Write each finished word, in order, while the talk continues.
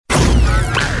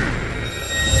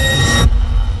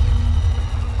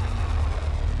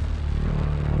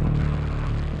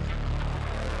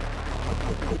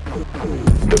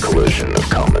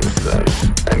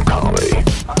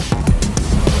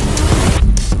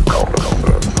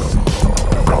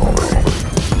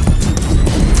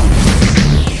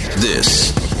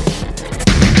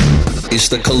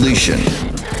the collision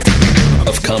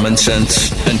of common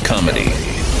sense and comedy.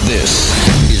 This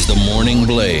is The Morning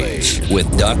Blaze with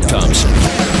Doc Thompson.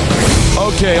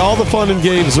 Okay, all the fun and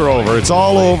games are over. It's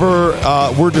all over.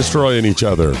 We're destroying each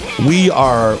other.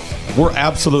 We're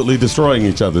absolutely destroying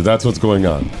each other. That's what's going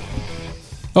on.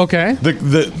 Okay.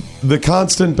 The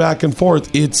constant back and forth,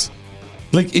 it's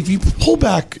like if you pull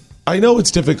back, I know it's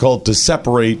difficult to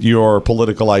separate your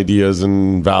political ideas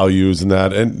and values and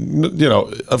that. And, you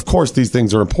know, of course, these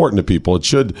things are important to people. It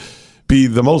should be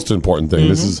the most important thing.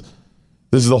 Mm-hmm.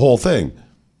 This is the whole thing.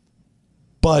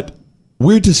 But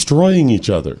we're destroying each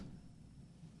other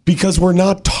because we're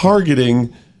not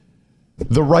targeting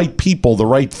the right people, the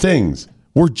right things.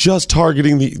 We're just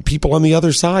targeting the people on the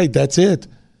other side. That's it.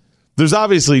 There's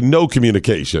obviously no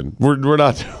communication. We're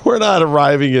not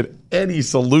arriving at any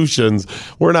solutions.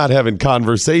 We're not having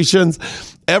conversations.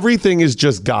 Everything is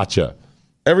just gotcha.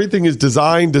 Everything is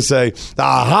designed to say,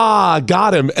 aha,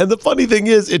 got him. And the funny thing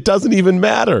is, it doesn't even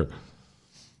matter.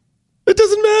 It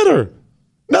doesn't matter.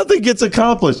 Nothing gets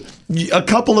accomplished. A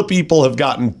couple of people have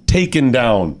gotten taken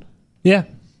down. Yeah.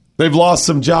 They've lost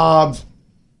some jobs.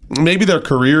 Maybe their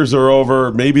careers are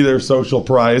over. Maybe they're social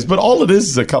pariahs. But all it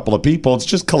is a couple of people. It's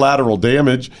just collateral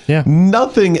damage. Yeah.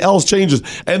 Nothing else changes.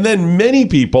 And then many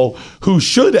people who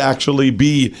should actually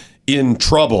be in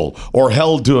trouble or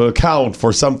held to account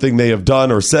for something they have done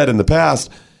or said in the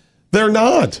past, they're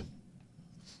not.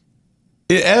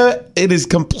 It is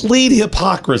complete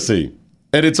hypocrisy.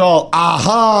 And it's all,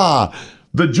 aha.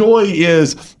 The joy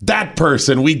is that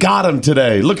person. We got him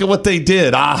today. Look at what they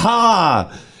did.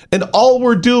 Aha. And all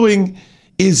we're doing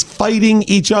is fighting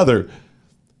each other.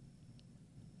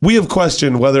 We have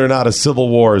questioned whether or not a civil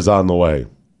war is on the way.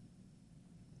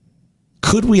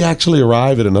 Could we actually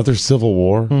arrive at another civil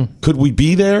war? Could we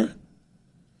be there?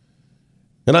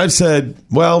 And I've said,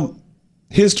 well,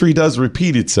 history does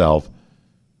repeat itself,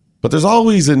 but there's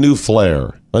always a new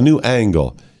flair, a new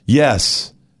angle.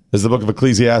 Yes, as the book of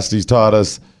Ecclesiastes taught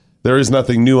us, there is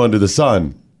nothing new under the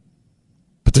sun.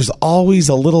 But there's always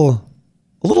a little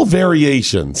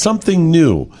variation, something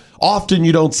new. Often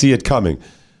you don't see it coming.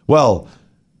 Well,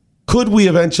 could we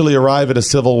eventually arrive at a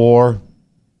civil war?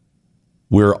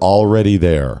 We're already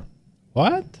there.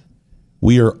 What?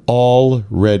 We are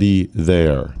already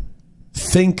there.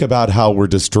 Think about how we're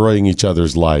destroying each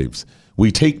other's lives.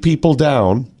 We take people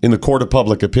down in the court of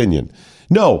public opinion.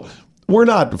 No, we're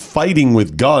not fighting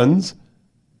with guns.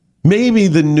 Maybe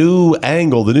the new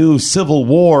angle, the new civil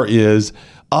war is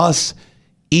us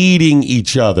eating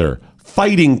each other,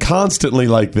 fighting constantly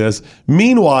like this.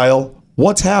 Meanwhile,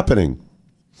 what's happening?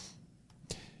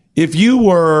 If you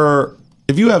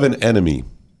have an enemy,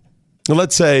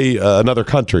 let's say another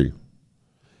country,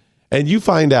 and you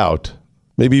find out,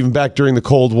 maybe even back during the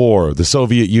Cold War, the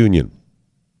Soviet Union,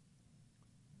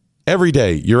 every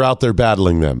day you're out there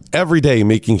battling them, every day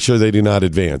making sure they do not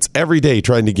advance, every day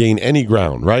trying to gain any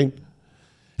ground, right?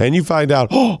 And you find out,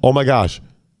 oh my gosh,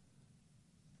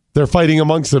 they're fighting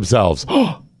amongst themselves.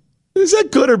 Is that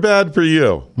good or bad for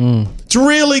you? It's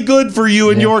really good for you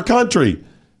and your country.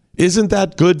 Isn't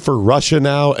that good for Russia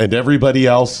now and everybody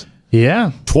else?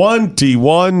 Yeah.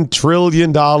 $21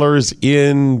 trillion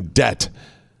in debt.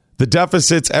 The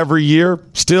deficits every year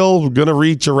still going to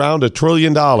reach around $1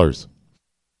 trillion.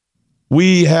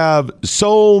 We have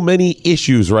so many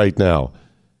issues right now,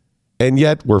 and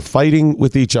yet we're fighting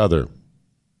with each other.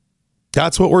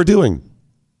 That's what we're doing.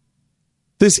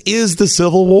 This is the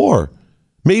Civil War.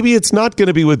 Maybe it's not going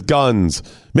to be with guns.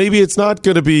 Maybe it's not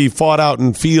going to be fought out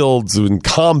in fields and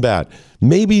combat.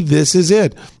 Maybe this is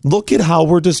it. Look at how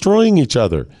we're destroying each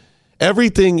other.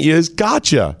 Everything is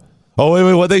gotcha. Oh,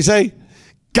 wait, what'd they say?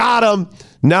 Got him.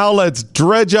 Now let's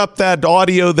dredge up that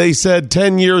audio they said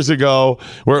 10 years ago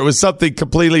where it was something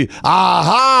completely,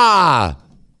 aha!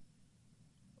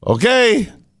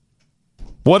 Okay.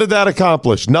 What did that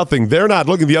accomplish? Nothing. They're not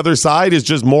looking. The other side is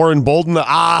just more emboldened.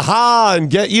 Aha! And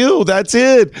get you. That's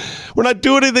it. We're not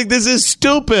doing anything. This is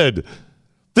stupid.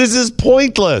 This is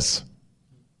pointless.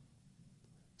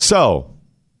 So,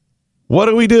 what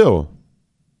do we do?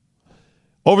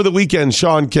 Over the weekend,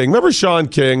 Sean King. Remember Sean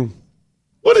King?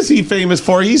 What is he famous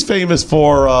for? He's famous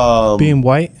for... being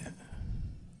white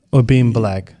or being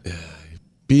black?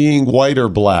 Being white or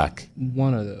black.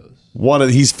 One of those.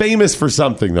 He's famous for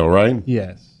something, though, right?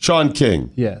 Yes. Sean King.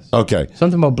 Yes. Okay.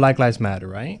 Something about Black Lives Matter,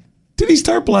 right? Did he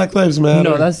start Black Lives Matter?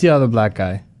 No, that's the other black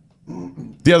guy.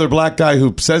 The other black guy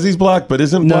who says he's black but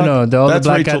isn't black? No, the other that's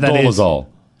black Rachel guy that is. Dolezal.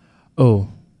 Oh.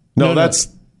 No, that's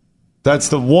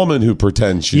the woman who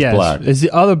pretends she's black. It's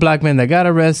the other black man that got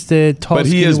arrested. But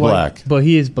he is black. But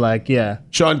he is black, yeah.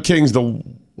 Sean King's the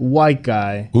white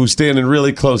guy who's standing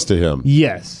really close to him.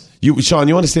 Yes. Sean,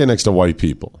 you want to stand next to white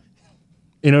people.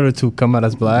 In order to come out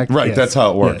as black? Right, yes. that's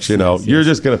how it works. Yes, You're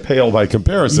just going to pale by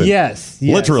comparison. Yes.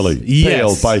 Literally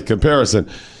pale by comparison.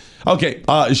 Okay,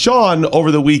 Sean,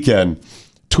 over the weekend,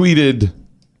 tweeted,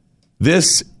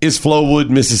 "This is Flowood,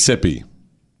 Mississippi."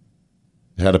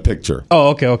 Had a picture. Oh,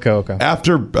 okay.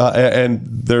 After, and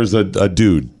there's a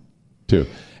dude, too.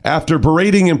 After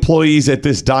berating employees at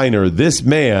this diner, this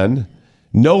man,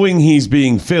 knowing he's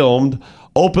being filmed,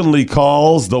 openly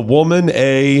calls the woman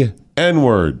a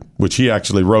N-word, which he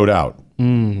actually wrote out.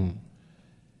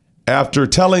 After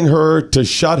telling her to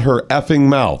shut her effing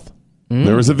mouth.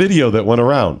 There was a video that went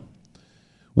around.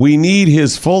 We need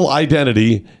his full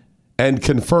identity and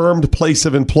confirmed place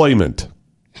of employment.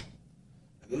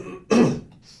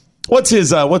 What's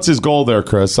his goal there,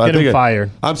 Chris? Get him fired.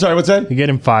 I'm sorry, what's that? You get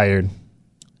him fired.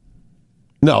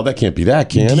 No, that can't be that,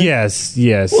 can it?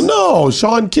 Yes. Well, no,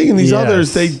 Sean King and these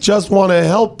others, they just want to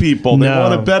help people. They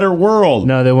want a better world.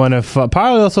 No, they want to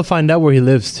probably also find out where he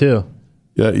lives, too.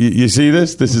 Yeah, you see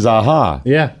this? This is aha.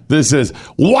 Yeah. This is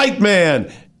white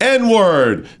man,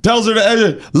 N-word, tells her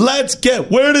to,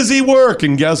 where does he work?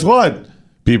 And guess what?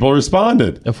 People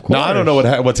responded. Of course. Now, I don't know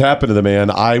what's happened to the man.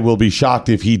 I will be shocked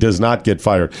if he does not get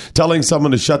fired. Telling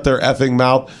someone to shut their effing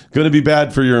mouth, going to be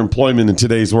bad for your employment in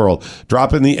today's world.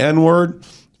 Dropping the N-word,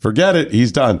 forget it.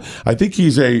 He's done. I think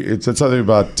it said something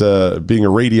about being a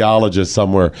radiologist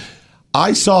somewhere.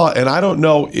 I saw, and I don't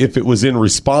know if it was in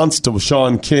response to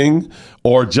Sean King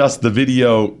or just the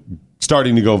video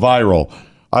starting to go viral.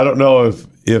 I don't know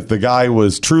if the guy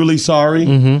was truly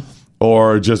sorry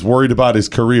or just worried about his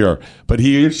career, but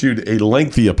he issued a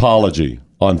lengthy apology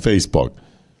on Facebook.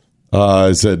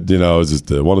 Said, is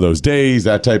this one of those days,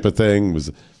 that type of thing.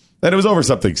 And it was over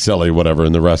something silly, whatever,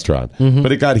 in the restaurant.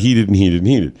 But it got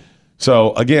heated.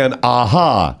 So, again,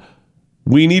 aha.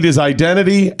 We need his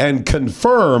identity and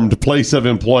confirmed place of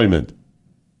employment.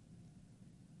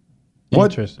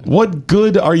 Interesting. What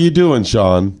good are you doing,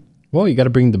 Sean? Well, you got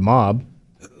to bring the mob.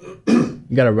 You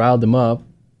got to rile them up.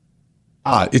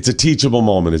 It's a teachable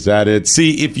moment. Is that it?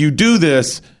 See, if you do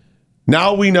this,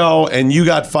 now we know, and you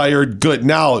got fired. Good.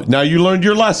 Now you learned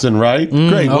your lesson, right?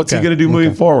 Great. What's he going to do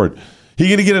moving forward? He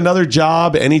going to get another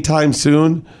job anytime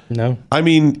soon? No. I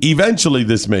mean, eventually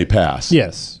this may pass.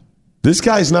 Yes. This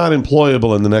guy's not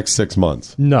employable in the next 6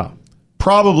 months. No.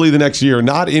 Probably the next year,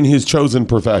 not in his chosen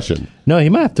profession. No, he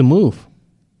might have to move.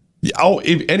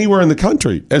 Anywhere in the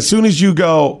country. As soon as you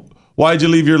go, why'd you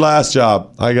leave your last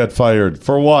job? I got fired.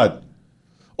 For what?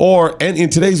 And in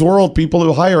today's world, people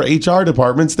who hire HR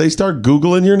departments, they start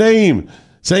Googling your name.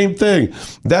 Same thing.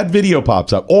 That video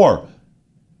pops up. Or,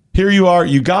 here you are,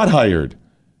 you got hired.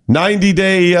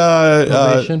 90-day...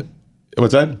 Probation?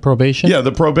 What's that? Probation? Yeah,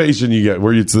 the probation you get,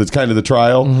 where it's kind of the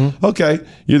trial. Okay,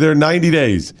 you're there 90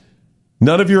 days.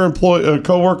 None of your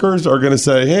coworkers are going to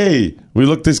say, hey, we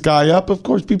looked this guy up. Of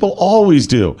course, people always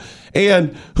do.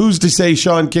 And who's to say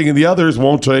Sean King and the others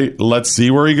won't say, let's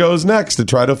see where he goes next to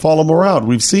try to follow him around.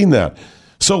 We've seen that.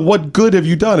 So what good have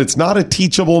you done? It's not a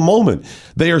teachable moment.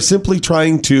 They are simply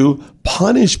trying to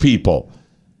punish people.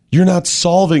 You're not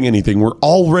solving anything. We're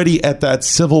already at that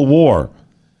civil war.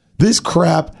 This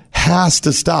crap has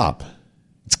to stop.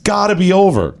 It's got to be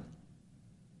over.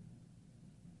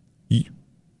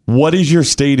 What is your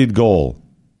stated goal?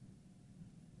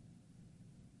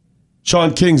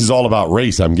 Sean King's is all about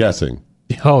race, I'm guessing.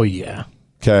 Oh, yeah.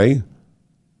 Okay.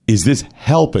 Is this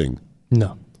helping?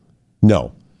 No.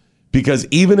 No. Because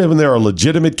even if there are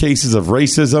legitimate cases of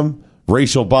racism,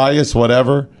 racial bias,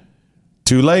 whatever,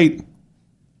 too late.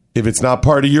 If it's not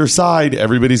part of your side,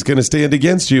 everybody's going to stand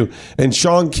against you. And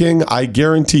Sean King, I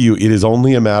guarantee you, it is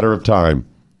only a matter of time.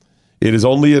 It is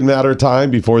only a matter of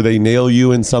time before they nail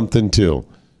you in something too.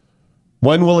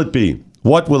 When will it be?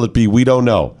 What will it be? We don't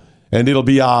know. And it'll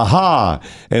be aha.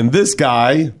 And this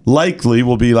guy likely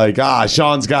will be like,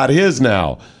 Sean's got his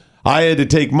now. I had to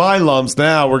take my lumps.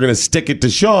 Now we're going to stick it to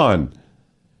Sean.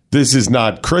 This is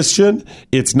not Christian.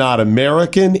 It's not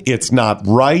American. It's not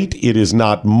right. It is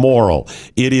not moral.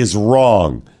 It is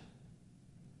wrong.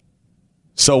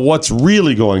 So what's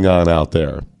really going on out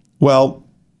there? Well,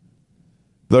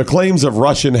 the claims of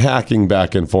Russian hacking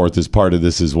back and forth is part of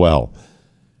this as well.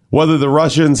 Whether the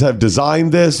Russians have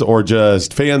designed this or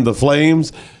just fanned the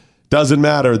flames, doesn't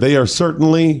matter. They are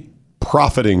certainly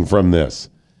profiting from this.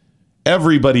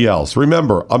 Everybody else.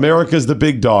 Remember, America's the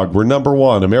big dog. We're number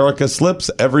one. America slips,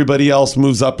 everybody else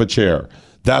moves up a chair.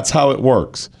 That's how it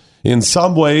works. In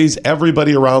some ways,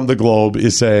 everybody around the globe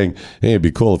is saying, hey, it'd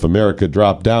be cool if America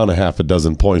dropped down a half a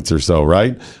dozen points or so,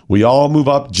 right? We all move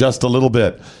up just a little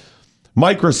bit.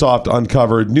 Microsoft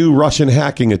uncovered new Russian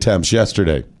hacking attempts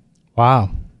yesterday. Wow.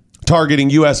 targeting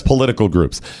U.S. political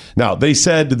groups. Now, they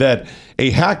said that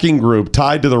a hacking group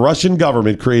tied to the Russian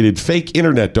government created fake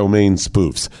internet domain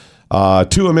spoofs.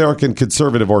 Two American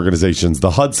conservative organizations,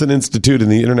 the Hudson Institute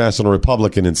and the International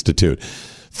Republican Institute.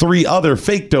 3 other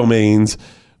fake domains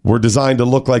were designed to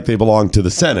look like they belonged to the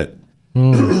Senate.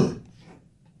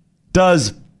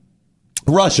 Does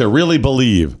Russia really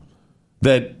believe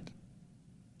that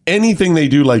anything they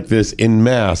do like this in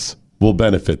mass will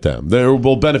benefit them? They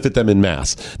will benefit them in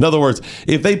mass. In other words,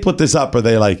 if they put this up, are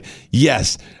they like,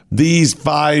 yes, these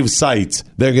 5 sites,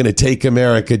 they're going to take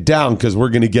America down because we're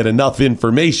going to get enough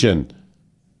information?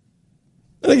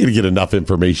 They're not going to get enough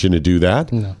information to do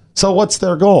that. No. So what's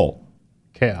their goal?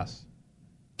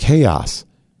 Chaos.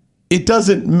 It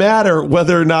doesn't matter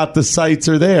whether or not the sites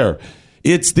are there.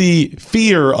 It's the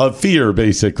fear of fear,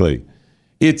 basically.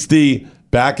 It's the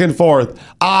back and forth.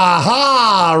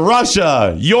 Aha,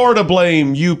 Russia, you're to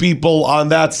blame, you people on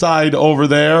that side over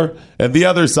there. And the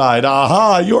other side,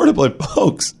 aha, you're to blame.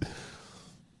 Folks,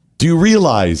 do you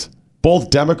realize both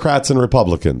Democrats and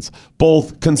Republicans,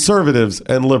 both conservatives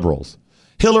and liberals,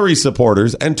 Hillary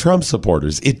supporters and Trump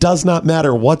supporters, it does not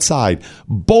matter what side,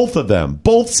 both of them,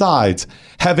 both sides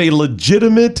have a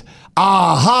legitimate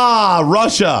aha,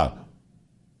 Russia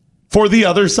for the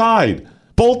other side.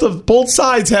 Both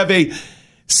sides have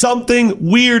something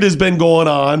weird has been going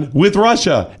on with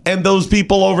Russia and those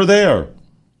people over there.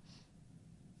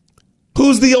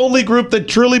 Who's the only group that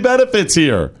truly benefits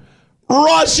here?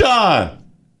 Russia,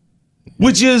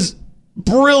 which is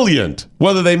brilliant,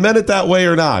 whether they meant it that way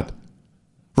or not.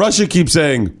 Russia keeps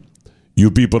saying, you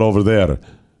people over there,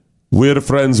 we're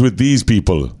friends with these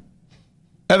people.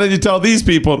 And then you tell these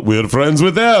people, we're friends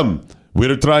with them.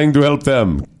 We're trying to help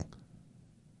them.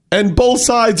 And both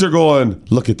sides are going,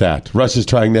 look at that. Russia's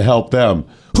trying to help them.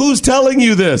 Who's telling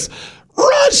you this?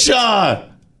 Russia!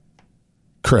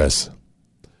 Chris,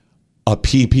 a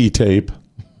PP tape,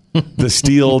 the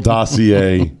Steele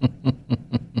dossier.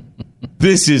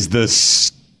 This is the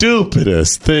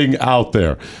stupidest thing out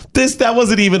there. That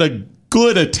wasn't even a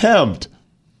good attempt.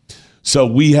 So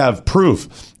we have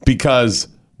proof because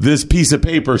this piece of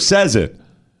paper says it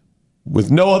with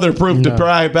no other proof to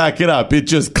try back it up. It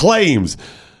just claims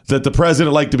that the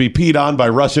president liked to be peed on by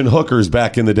Russian hookers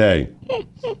back in the day.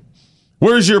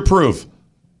 Where's your proof?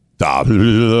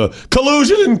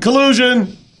 Collusion.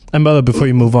 And brother, before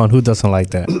you move on, who doesn't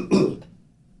like that?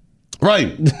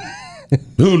 Right.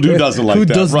 Who doesn't like who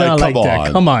that? does right. not like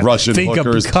that? Come on. Russian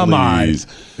hookers, please.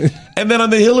 On. And then on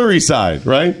the Hillary side,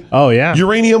 right? Oh, yeah.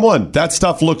 Uranium One. That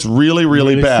stuff looks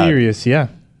really bad. Serious, yeah.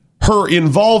 Her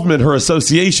involvement, her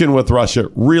association with Russia,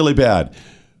 really bad.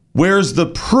 Where's the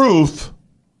proof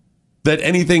that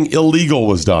anything illegal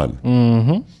was done?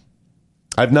 Mm-hmm.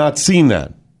 I've not seen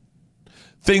that.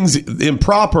 Things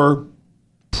improper,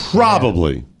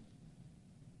 probably. Yeah.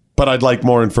 But I'd like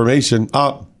more information.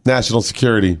 National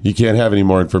security. You can't have any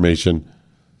more information.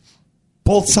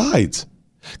 Both sides.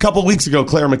 A couple weeks ago,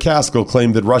 Claire McCaskill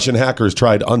claimed that Russian hackers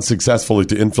tried unsuccessfully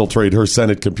to infiltrate her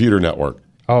Senate computer network.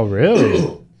 Oh,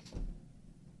 really?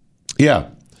 Yeah.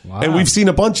 Wow. And we've seen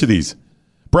a bunch of these.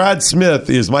 Brad Smith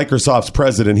is Microsoft's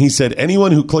president. He said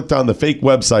anyone who clicked on the fake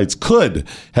websites could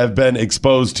have been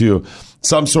exposed to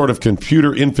some sort of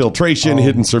computer infiltration,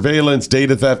 hidden surveillance,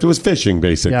 data theft. It was phishing,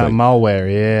 basically. Yeah,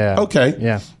 malware, yeah. Okay.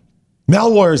 Yeah.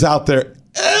 Malware is out there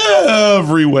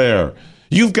everywhere.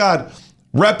 You've got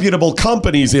reputable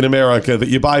companies in America that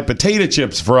you buy potato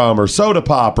chips from or soda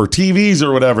pop or TVs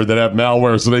or whatever that have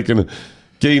malware so they can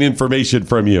gain information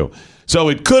from you. So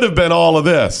it could have been all of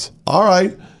this. All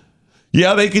right.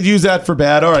 Yeah, they could use that for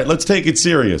bad. All right, let's take it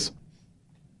serious.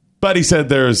 But he said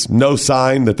there's no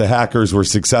sign that the hackers were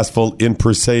successful in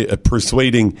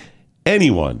persuading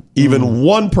anyone, even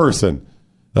one person,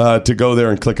 to go there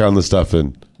and click on the stuff.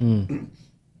 And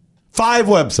 5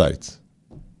 websites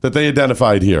that they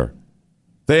identified here.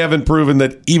 They haven't proven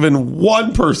that even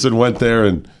one person went there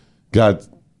and got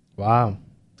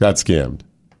scammed.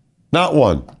 Not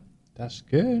one. That's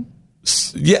good.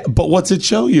 Yeah, but what's it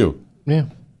show you? Yeah.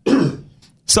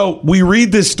 So we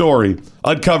read this story,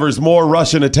 uncovers more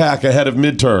Russian attack ahead of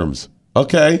midterms.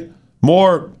 Okay.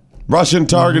 More Russian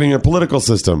targeting and political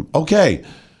system. Okay.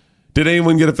 Did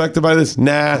anyone get affected by this?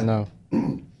 Nah. No.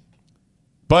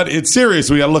 But it's serious.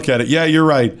 We got to look at it. Yeah, you're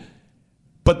right.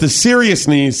 But the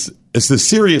seriousness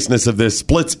of this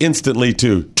splits instantly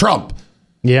to Trump.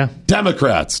 Yeah.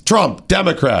 Democrats. Trump.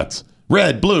 Democrats.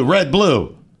 Red,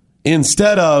 blue.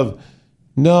 Instead of,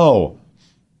 no.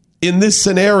 In this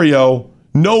scenario,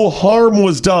 no harm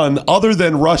was done other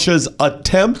than Russia's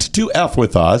attempt to F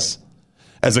with us.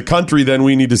 As a country, then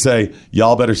we need to say,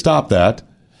 y'all better stop that.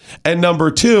 And number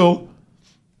 2,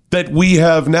 that we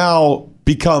have now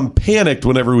become panicked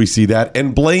whenever we see that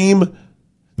and blame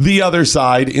the other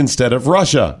side instead of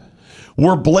Russia.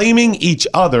 We're blaming each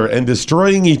other and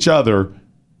destroying each other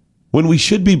when we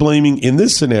should be blaming, in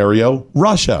this scenario,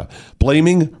 Russia.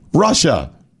 Blaming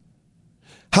Russia.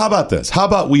 How about this? How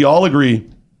about we all agree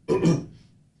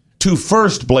to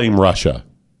first blame Russia?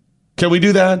 Can we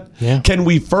do that? Yeah. Can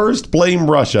we first blame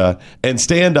Russia and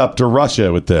stand up to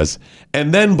Russia with this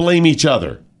and then blame each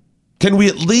other? Can we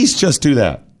at least just do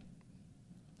that?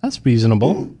 That's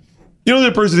reasonable. You know,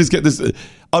 the person who's get this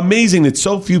amazing that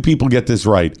so few people get this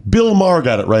right. Bill Maher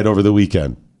got it right over the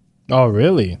weekend. Oh,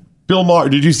 really? Bill Maher,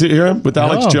 did you hear him with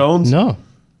Alex Jones? No.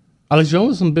 Alex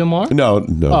Jones and Bill Maher? No.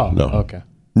 Okay.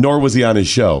 Nor was he on his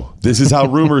show. This is how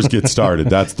rumors get started.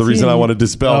 That's the reason I want to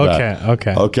dispel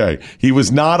that. Okay. He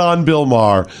was not on Bill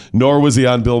Maher, nor was he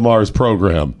on Bill Maher's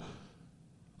program.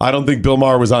 I don't think Bill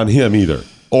Maher was on him either,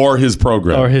 or his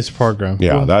program.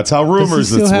 Yeah, well, that's how rumors.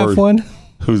 Does he still have one?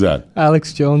 Who's that?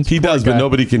 Else Jones. He does, but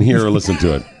nobody can hear or listen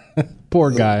to it.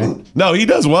 Poor guy. No, he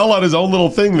does well on his own little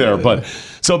thing there. But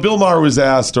so Bill Maher was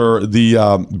asked, or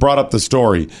brought up the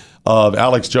story of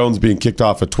Alex Jones being kicked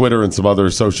off of Twitter and some other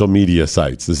social media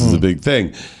sites. This is a big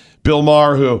thing. Bill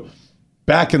Maher, who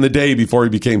back in the day before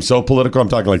he became so political, I'm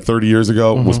talking like 30 years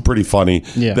ago, was pretty funny.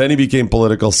 Yeah. Then he became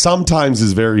political. Sometimes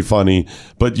is very funny,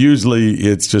 but usually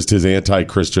it's just his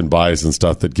anti-Christian bias and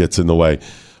stuff that gets in the way.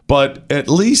 But at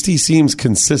least he seems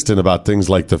consistent about things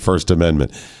like the First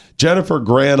Amendment. Jennifer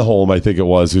Granholm, I think it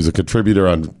was, who's a contributor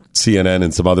on CNN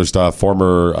and some other stuff,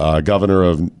 former governor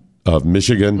of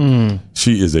Michigan.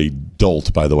 She is a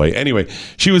dolt, by the way. Anyway,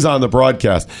 she was on the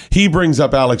broadcast. He brings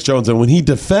up Alex Jones, and when he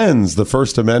defends the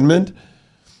First Amendment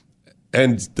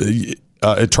and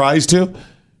it tries to,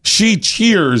 she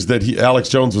cheers that Alex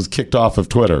Jones was kicked off of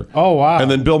Twitter. Oh, wow.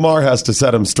 And then Bill Maher has to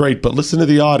set him straight. But listen to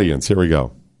the audience. Here we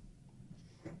go.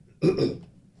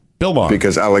 Bill Maher.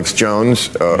 Because Alex Jones,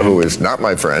 who is not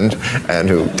my friend and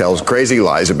who tells crazy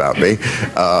lies about me,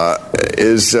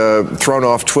 is thrown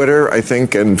off Twitter, I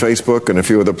think, and Facebook and a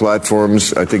few other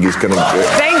platforms. I think he's going to...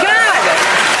 Thank God!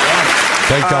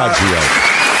 Thank God,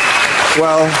 Gio.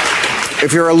 Well,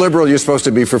 if you're a liberal, you're supposed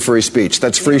to be for free speech.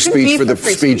 That's free speech for the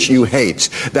speech you hate.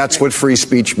 That's what free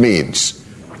speech means.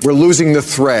 We're losing the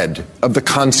thread of the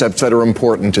concepts that are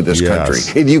important to this country.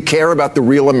 If you care about the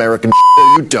real American,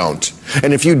 you don't.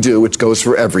 And if you do, it goes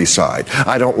for every side.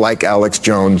 I don't like Alex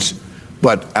Jones,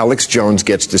 but Alex Jones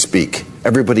gets to speak.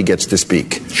 Everybody gets to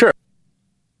speak. Sure.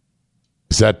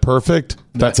 Is that perfect?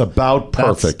 That's about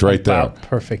perfect right there.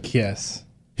 Perfect, yes.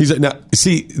 Now,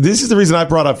 see, this is the reason I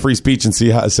brought up free speech and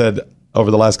see how I said over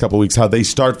the last couple of weeks how they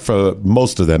start for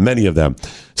most of them, many of them,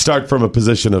 start from a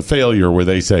position of failure where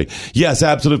they say, yes,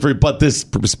 absolutely free, but this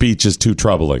speech is too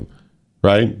troubling,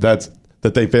 right? That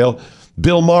they fail.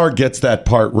 Bill Maher gets that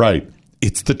part right.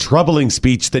 It's the troubling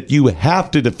speech that you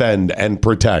have to defend and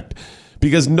protect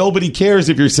because nobody cares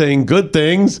if you're saying good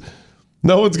things.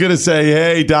 No one's going to say,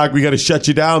 hey, Doc, we got to shut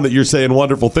you down that you're saying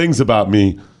wonderful things about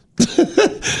me.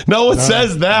 No one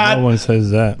says that. No one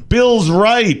says that. Bill's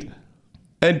right.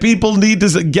 And people need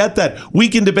to get that. We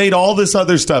can debate all this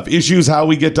other stuff, issues, how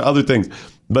we get to other things.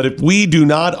 But if we do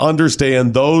not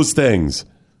understand those things,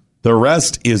 the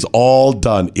rest is all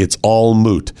done. It's all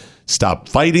moot. Stop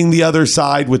fighting the other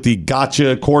side with the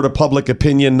gotcha court of public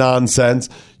opinion nonsense.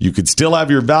 You could still have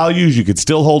your values. You could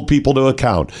still hold people to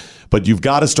account. But you've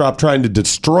got to stop trying to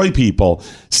destroy people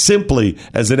simply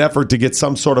as an effort to get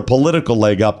some sort of political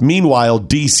leg up. Meanwhile,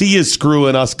 D.C. is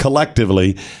screwing us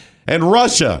collectively, and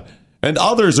Russia and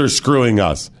others are screwing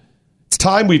us. It's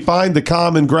time we find the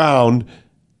common ground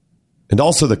and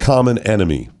also the common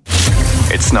enemy.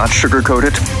 It's not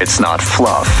sugar-coated. It's not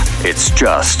fluff. It's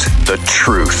just the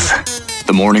truth.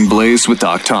 The Morning Blaze with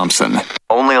Doc Thompson.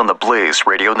 Only on the Blaze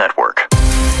Radio Network.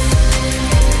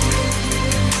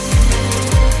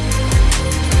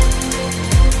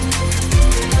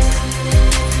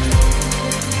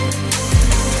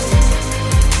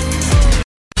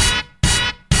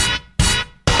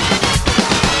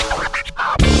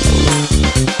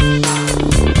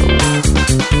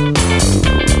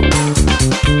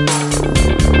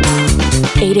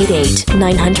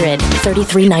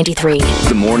 $888-900-3393.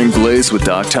 The Morning Blaze with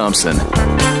Doc Thompson.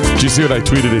 Did you see what I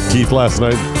tweeted at Keith last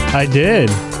night? I did.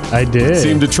 It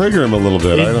seemed to trigger him a little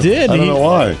bit. I don't know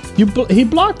why. He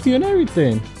blocked you and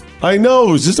everything. I know.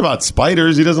 It was just about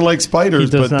spiders. He doesn't like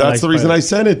spiders, but that's the reason I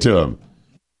sent it to him.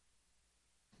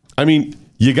 I mean,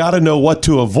 you got to know what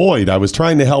to avoid. I was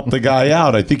trying to help the guy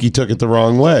out. I think he took it the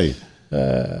wrong way.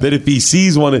 That if he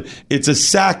sees one, it's a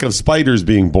sack of spiders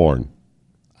being born.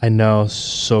 I know.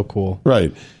 So cool.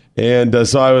 Right. And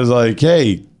so I was like,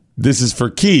 hey, this is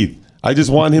for Keith. I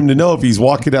just want him to know if he's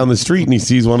walking down the street and he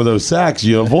sees one of those sacks,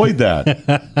 you avoid that.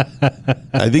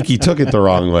 I think he took it the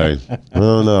wrong way.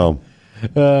 Oh, no.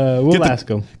 We'll ask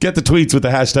him. Get the tweets with the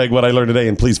hashtag What I Learned Today,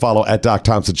 and please follow at Doc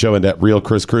Thompson Show and at Real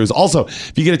Chris Cruz. Also,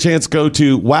 if you get a chance, go to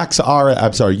use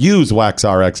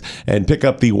WaxRx and pick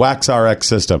up the WaxRx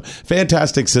system.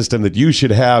 Fantastic system that you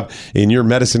should have in your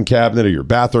medicine cabinet or your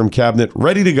bathroom cabinet,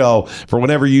 ready to go for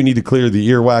whenever you need to clear the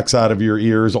earwax out of your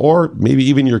ears, or maybe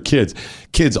even your kids.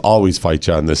 Kids always fight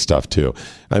you on this stuff too.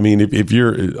 I mean, if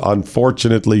you're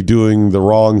unfortunately doing the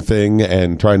wrong thing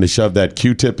and trying to shove that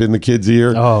Q-tip in the kid's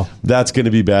ear, that's going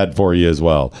to be bad for you as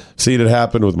well. Seen it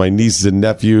happen with my nieces and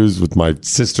nephews, with my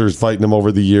sisters fighting them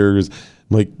over the years.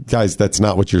 I'm like, guys, that's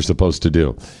not what you're supposed to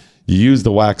do. You use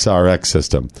the WaxRx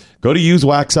system. Go to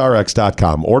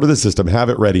usewaxrx.com. Order the system. Have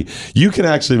it ready. You can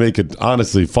actually make it,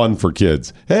 honestly, fun for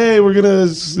kids. Hey, we're going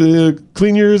to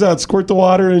clean your ears out. Squirt the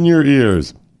water in your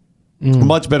ears.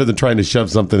 Much better than trying to shove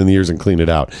something in the ears and clean it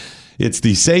out. It's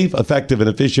the safe, effective, and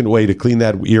efficient way to clean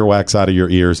that earwax out of your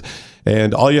ears.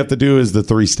 And all you have to do is the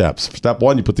 3 steps. Step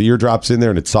 1, you put the eardrops in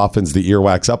there and it softens the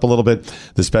earwax up a little bit.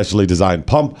 The specially designed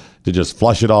pump to just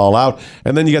flush it all out.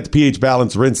 And then you got the pH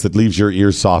balance rinse that leaves your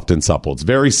ears soft and supple. It's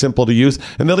very simple to use.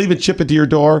 And they'll even ship it to your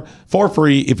door for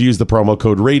free if you use the promo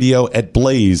code radio at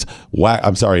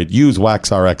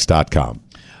usewaxrx.com.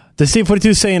 The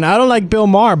C42 saying, I don't like Bill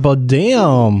Maher, but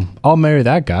damn, I'll marry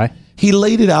that guy. He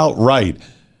laid it out right.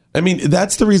 I mean,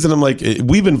 that's the reason I'm like,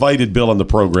 we've invited Bill on the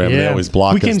program, and they always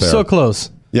block us there. We came so close.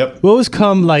 Yep. We always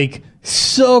come like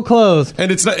so close.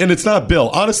 And it's not Bill.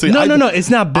 Honestly, no,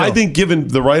 it's not Bill. I think given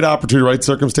the right opportunity, right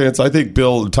circumstance, I think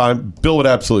Bill would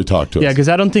absolutely talk to us. Yeah, because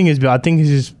I don't think it's Bill. I think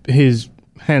it's his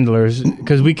handlers.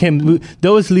 Because they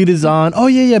always lead us on. Oh,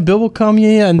 yeah, Bill will come.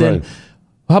 Yeah. And then... Right.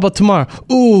 How about tomorrow?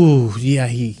 Ooh, yeah,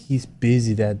 he's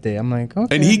busy that day. I'm like,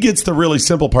 okay. And he gets the really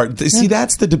simple part. See,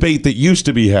 that's the debate that used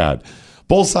to be had.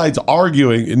 Both sides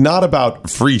arguing not about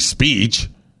free speech.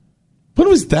 When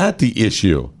was that the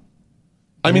issue?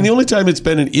 I mean, the only time it's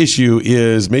been an issue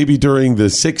is maybe during the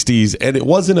 60s, and it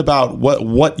wasn't about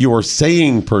what you're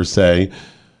saying per se,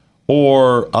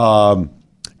 or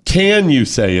can you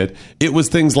say it. It was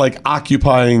things like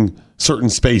occupying certain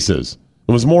spaces.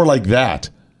 It was more like that.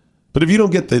 But if you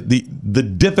don't get the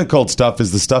difficult stuff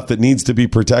is the stuff that needs to be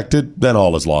protected, then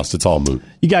all is lost. It's all moot.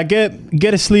 You got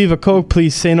get a sleeve of Coke,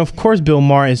 please. Saying, of course, Bill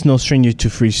Maher is no stranger to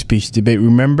free speech debate.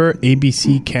 Remember,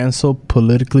 ABC canceled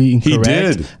politically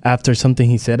incorrect after something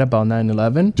he said about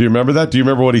 9/11? Do you remember that? Do you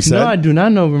remember what he said? No, I do not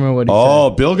remember what he said. Oh,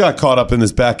 Bill got caught up in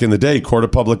this back in the day, court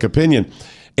of public opinion.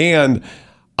 And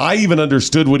I even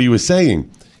understood what he was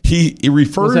saying. He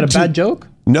referred to... Was that a bad joke?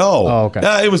 No. Oh,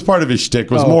 okay. It was part of his shtick.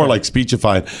 It was more like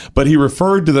speechifying. But he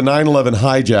referred to the 9/11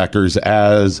 hijackers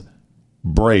as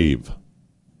brave.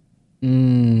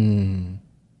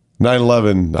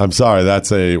 9/11, I'm sorry,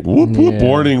 that's a whoop, whoop,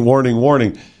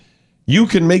 warning. You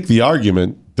can make the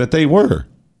argument that they were.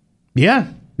 Yeah.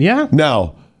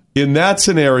 Now, in that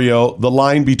scenario, the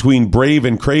line between brave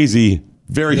and crazy,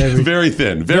 very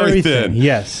thin. Very thin.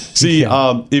 Yes. See,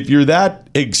 if you're that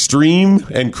extreme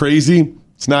and crazy...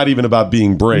 It's not even about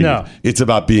being brave. No. It's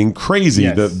about being crazy.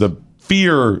 Yes. The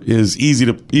fear is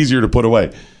easier to put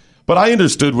away. But I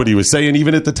understood what he was saying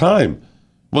even at the time.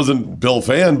 Wasn't Bill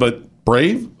fan, but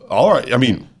brave? All right. I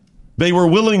mean, they were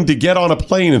willing to get on a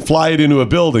plane and fly it into a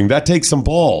building. That takes some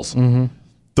balls. Mm-hmm.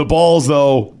 The balls,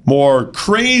 though, more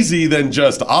crazy than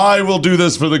just, I will do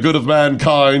this for the good of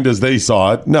mankind as they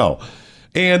saw it. No.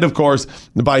 And, of course,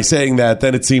 by saying that,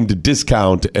 then it seemed to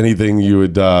discount anything you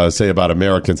would say about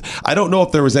Americans. I don't know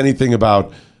if there was anything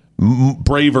about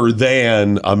braver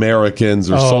than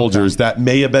Americans or soldiers. Okay. That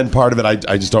may have been part of it.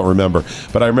 I just don't remember.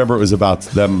 But I remember it was about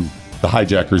them, the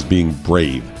hijackers, being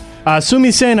brave.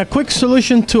 Sumi saying a quick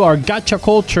solution to our gotcha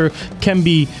culture can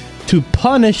be to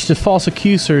punish the false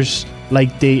accusers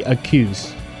like they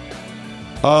accuse.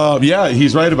 Yeah,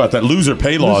 he's right about that. Loser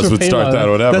pay laws would start that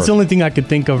or whatever. That's the only thing I could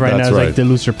think of right now is like the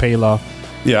loser pay law.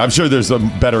 Yeah, I'm sure there's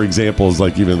some better examples,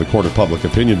 like even in the court of public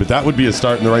opinion, but that would be a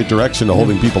start in the right direction to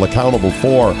holding people accountable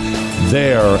for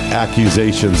their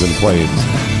accusations and claims.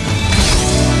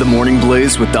 The Morning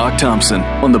Blaze with Doc Thompson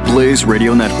on the Blaze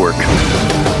Radio Network.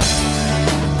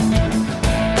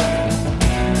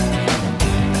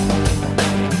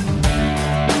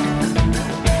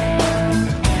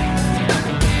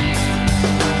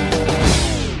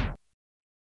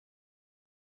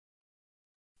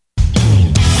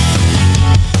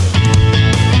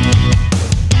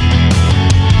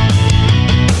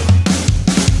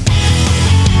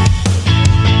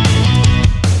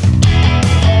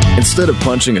 Instead of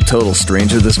punching a total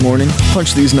stranger this morning,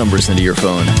 punch these numbers into your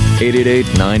phone.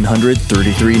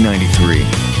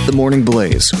 888-900-3393. The Morning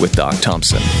Blaze with Doc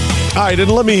Thompson. All right,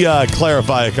 and let me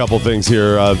clarify a couple things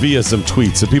here via some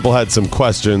tweets. So people had some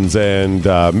questions and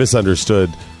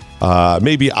misunderstood.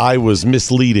 Maybe I was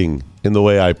misleading in the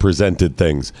way I presented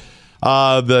things.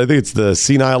 I think it's the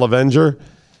Senile Avenger.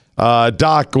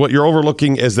 Doc, what you're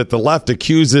overlooking is that the left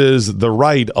accuses the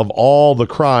right of all the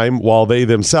crime while they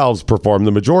themselves perform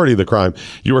the majority of the crime.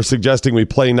 You are suggesting we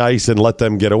play nice and let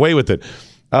them get away with it.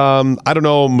 I don't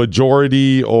know,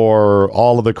 majority or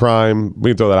all of the crime.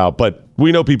 We can throw that out. But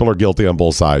we know people are guilty on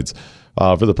both sides.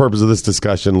 For the purpose of this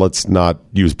discussion, let's not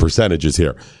use percentages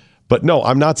here. But no,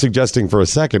 I'm not suggesting for a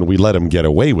second we let them get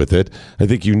away with it. I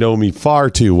think you know me far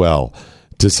too well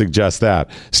to suggest that.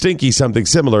 Stinky, something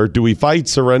similar. Do we fight,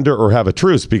 surrender, or have a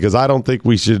truce? Because I don't think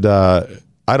we should.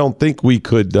 I don't think we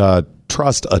could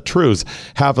trust a truce.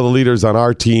 Half of the leaders on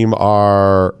our team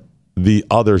are the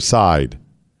other side.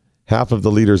 Half of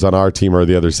the leaders on our team are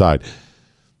the other side.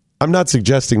 I'm not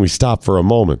suggesting we stop for a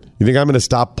moment. You think I'm going to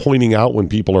stop pointing out when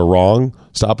people are wrong?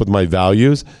 Stop with my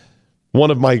values?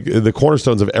 One of the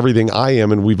cornerstones of everything I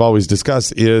am, and we've always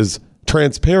discussed, is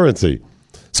transparency.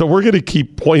 So we're going to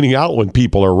keep pointing out when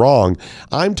people are wrong.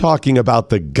 I'm talking about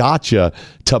the gotcha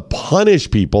to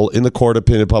punish people in the court of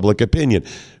public opinion.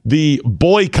 The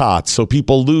boycotts so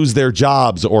people lose their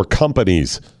jobs or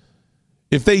companies.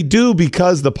 If they do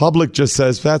because the public just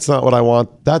says, that's not what I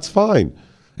want, that's fine.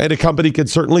 And a company can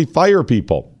certainly fire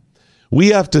people. We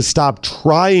have to stop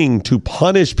trying to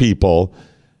punish people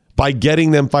by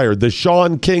getting them fired. The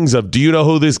Sean Kings of, do you know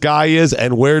who this guy is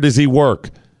and where does he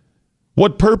work?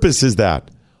 What purpose is that?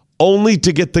 Only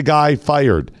to get the guy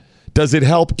fired. Does it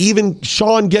help even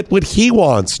Sean get what he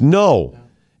wants? No.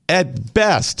 At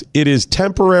best, it is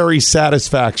temporary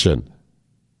satisfaction.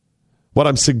 What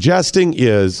I'm suggesting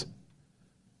is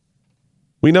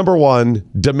we, number one,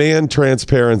 demand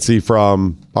transparency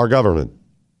from our government.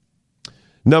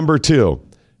 Number two,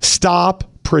 stop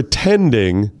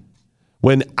pretending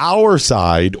when our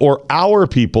side or our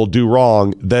people do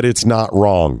wrong that it's not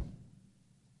wrong.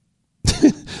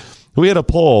 We had a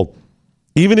poll,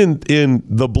 even in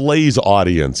the Blaze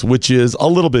audience, which is a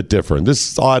little bit different.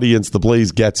 This audience, the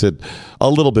Blaze gets it a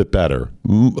little bit better,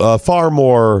 far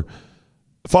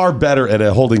better at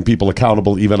holding people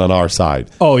accountable, even on our side.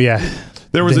 Oh, yeah.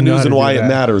 There was a News and Why It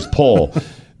Matters poll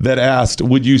that asked,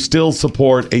 would you still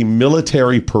support a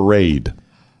military parade?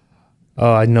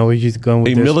 Oh, I know where you're going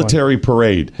with this military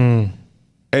parade. And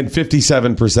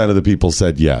 57% of the people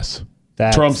said yes.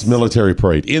 Trump's military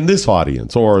parade in this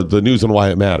audience, or the News and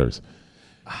Why It Matters.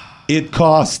 It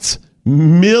costs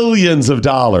millions of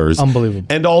dollars. Unbelievable.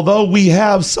 And although we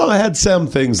have had some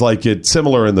things like it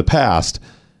similar in the past,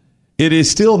 it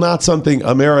is still not something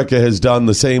America has done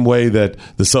the same way that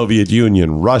the Soviet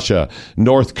Union, Russia,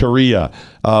 North Korea.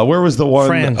 Where was the one?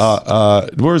 France.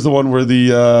 Where was the one where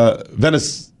the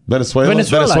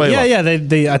Venezuela? Yeah.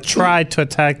 They tried to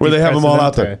attack. Where they have them all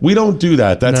out there. We don't do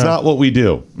that. That's not what we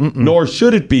do. Nor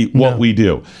should it be what we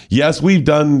do. Yes, we've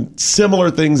done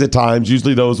similar things at times.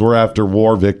 Usually those were after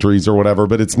war victories or whatever.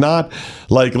 But it's not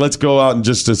like, let's go out and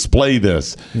just display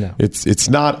this. No. It's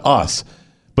not us.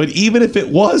 But even if it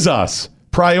was us,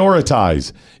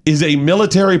 prioritize. Is a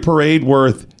military parade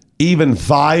worth even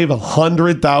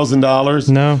 $500,000?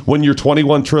 No. When you're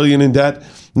 $21 trillion in debt?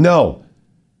 No.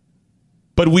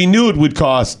 But we knew it would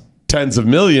cost tens of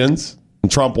millions,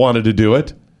 and Trump wanted to do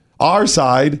it. Our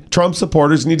side, Trump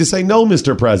supporters, need to say, no,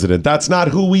 Mr. President, that's not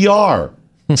who we are.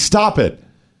 Stop it.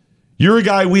 You're a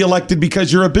guy we elected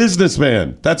because you're a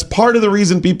businessman. That's part of the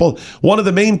reason people, one of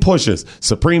the main pushes,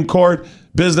 Supreme Court,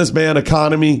 businessman,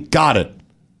 economy, got it.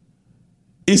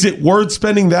 Is it worth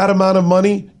spending that amount of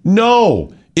money?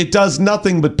 No. It does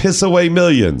nothing but piss away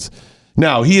millions.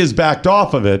 Now, he has backed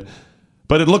off of it,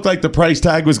 but it looked like the price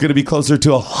tag was going to be closer to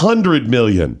 $100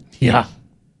 million. Yeah.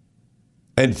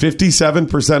 And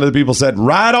 57% of the people said,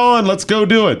 right on, let's go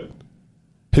do it.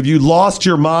 Have you lost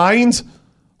your minds?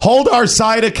 Hold our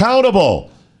side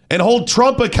accountable and hold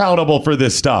Trump accountable for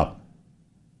this stuff.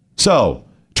 So,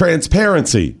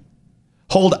 transparency.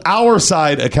 Hold our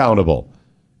side accountable.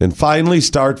 And finally,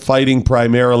 start fighting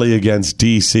primarily against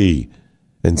D.C.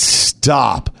 and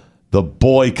stop the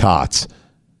boycotts.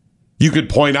 You could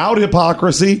point out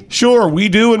hypocrisy. Sure, we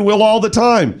do and will all the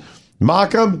time. Mock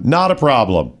them, not a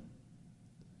problem.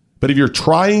 But if you're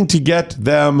trying to get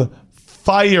them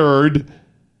fired,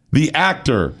 the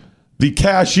actor, the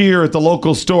cashier at the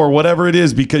local store, whatever it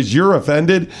is, because you're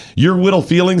offended, your little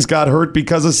feelings got hurt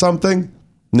because of something,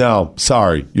 no,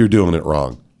 sorry, you're doing it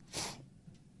wrong.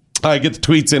 Get the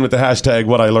tweets in with the hashtag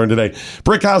What I Learned Today.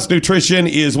 Brickhouse Nutrition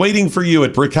is waiting for you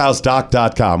at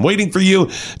brickhousedoc.com. Waiting for you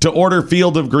to order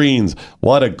Field of Greens.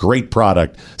 What a great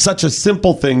product. Such a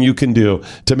simple thing you can do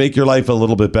to make your life a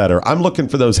little bit better. I'm looking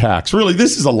for those hacks. Really,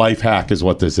 this is a life hack is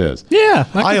what this is. Yeah,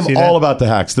 I am all about the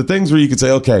hacks. The things where you could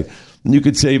say, okay, you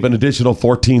could save an additional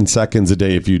 14 seconds a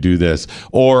day if you do this.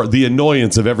 Or the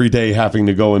annoyance of every day having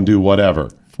to go and do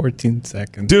whatever. 14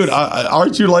 seconds. Dude,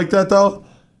 aren't you like that, though?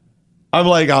 I'm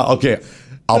like, okay,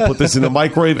 I'll put this in the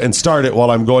microwave and start it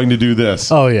while I'm going to do this.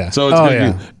 Oh, yeah. So it's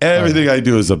going to be everything I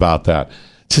do is about that.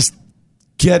 Just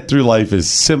get through life as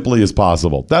simply as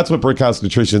possible. That's what Brickhouse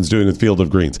Nutrition is doing with Field of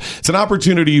Greens. It's an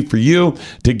opportunity for you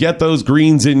to get those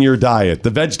greens in your diet, the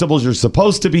vegetables you're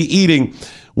supposed to be eating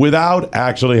without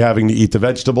actually having to eat the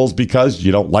vegetables because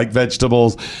you don't like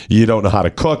vegetables, you don't know how to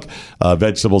cook,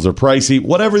 vegetables are pricey.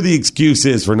 Whatever the excuse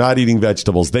is for not eating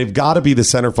vegetables, they've got to be the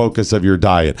center focus of your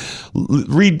diet.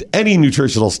 Read any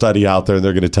nutritional study out there and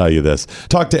they're going to tell you this.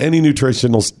 Talk to any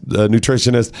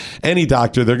nutritionist, any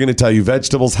doctor, they're going to tell you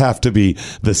vegetables have to be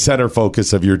the center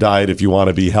focus of your diet if you want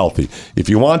to be healthy. If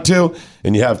you want to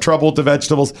and you have trouble with the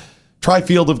vegetables, try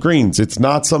Field of Greens. It's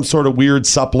not some sort of weird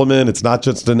supplement. It's not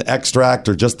just an extract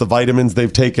or just the vitamins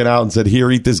they've taken out and said,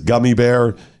 here, eat this gummy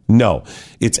bear. No,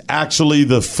 it's actually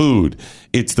the food.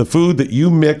 It's the food that you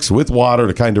mix with water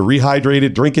to kind of rehydrate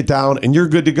it, drink it down, and you're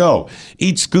good to go.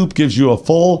 Each scoop gives you a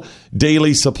full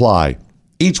daily supply.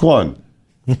 Each one.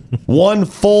 One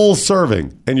full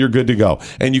serving, and you're good to go.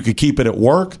 And you could keep it at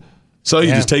work. So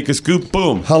you just take a scoop,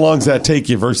 boom. How long does that take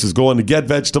you versus going to get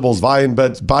vegetables, buying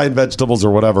vegetables, or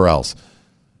whatever else?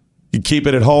 You keep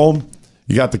it at home.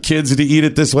 You got the kids to eat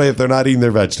it this way if they're not eating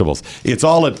their vegetables. It's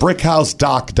all at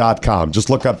brickhousedoc.com. Just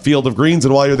look up Field of Greens,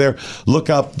 and while you're there, look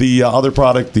up the other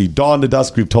product, the Dawn to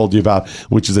Dusk we've told you about,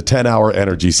 which is a 10-hour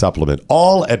energy supplement.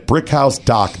 All at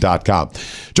brickhousedoc.com.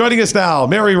 Joining us now,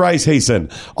 Mary Rice Hasson,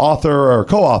 author or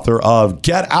co-author of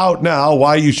Get Out Now,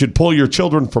 Why You Should Pull Your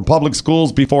Children from Public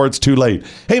Schools Before It's Too Late.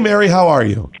 Hey, Mary, how are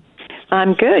you?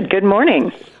 I'm good. Good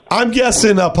morning. I'm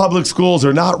guessing public schools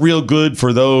are not real good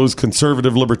for those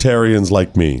conservative libertarians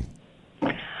like me.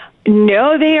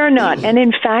 No, they are not. And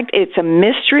in fact, it's a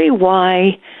mystery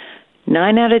why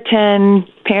 9 out of 10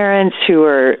 parents who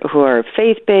are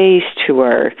faith-based, who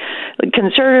are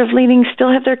conservative-leaning,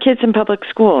 still have their kids in public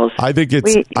schools. I think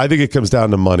it comes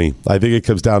down to money. I think it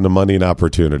comes down to money and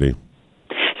opportunity.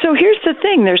 So here's the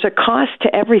thing. There's a cost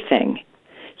to everything.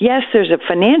 Yes, there's a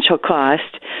financial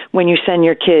cost when you send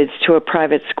your kids to a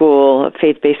private school, a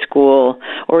faith-based school,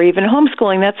 or even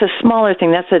homeschooling. That's a smaller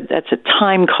thing. That's a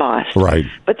time cost. Right.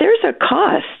 But there's a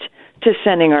cost to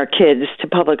sending our kids to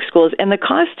public schools, and the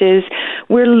cost is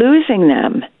we're losing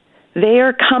them. They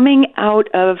are coming out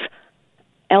of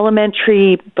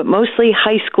elementary, but mostly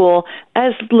high school,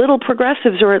 as little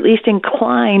progressives, or at least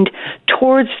inclined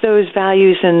towards those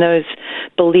values and those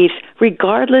beliefs,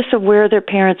 regardless of where their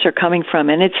parents are coming from.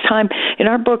 And it's time, in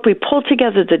our book, we pull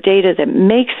together the data that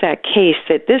makes that case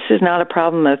that this is not a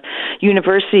problem of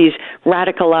universities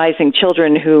radicalizing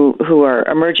children who are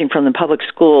emerging from the public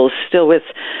schools, still with,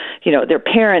 their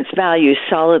parents' values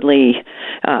solidly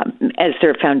as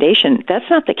their foundation. That's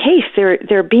not the case.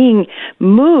 They're being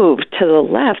moved to the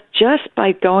left just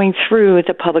by going through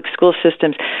the public school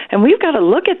systems. And we've got to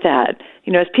look at that,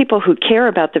 as people who care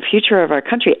about the future of our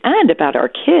country and about our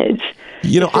kids.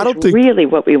 I don't think really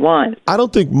what we want. I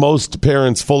don't think most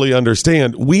parents fully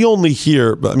understand. We only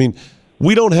hear,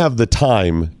 we don't have the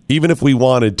time, even if we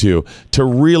wanted to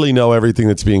really know everything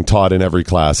that's being taught in every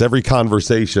class, every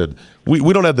conversation.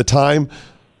 We don't have the time,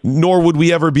 nor would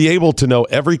we ever be able to know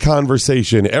every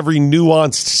conversation, every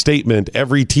nuanced statement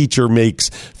every teacher makes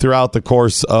throughout the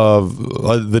course of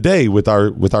the day with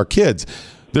our kids.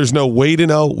 There's no way to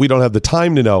know. We don't have the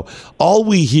time to know. All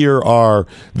we hear are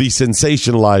the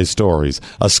sensationalized stories.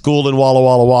 A school in Walla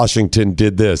Walla, Washington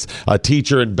did this. A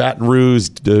teacher in Baton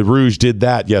Rouge did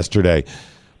that yesterday.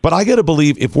 But I got to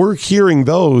believe if we're hearing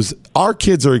those, our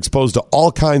kids are exposed to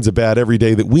all kinds of bad every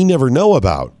day that we never know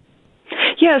about.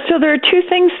 Yeah, so there are two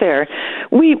things there.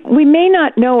 We may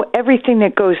not know everything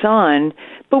that goes on,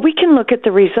 but we can look at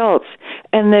the results.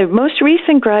 And the most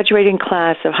recent graduating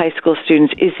class of high school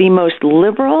students is the most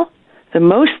liberal, the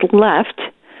most left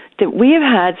that we have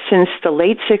had since the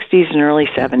late 60s and early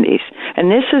 70s.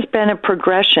 And this has been a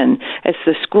progression as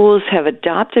the schools have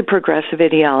adopted progressive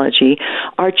ideology.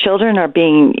 Our children are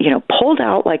being, pulled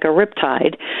out like a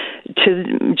riptide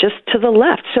to the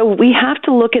left. So we have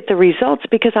to look at the results,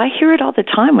 because I hear it all the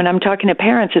time when I'm talking to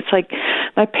parents. It's like,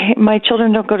 my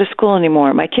children don't go to school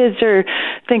anymore. My kids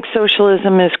think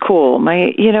socialism is cool.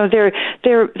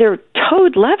 They're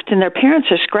towed left, and their parents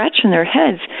are scratching their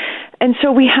heads. And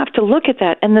so we have to look at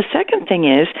that. And the second thing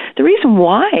is, the reason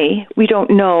why we don't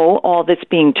know all that's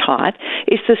being taught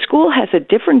is the school has a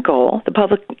different goal. The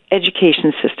public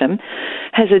education system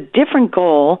has a different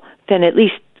goal than at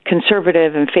least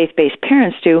conservative and faith-based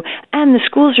parents do, and the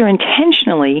schools are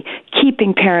intentionally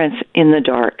keeping parents in the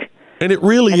dark. And it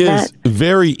really is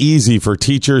very easy for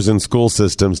teachers and school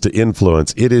systems to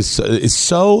influence. It's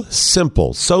so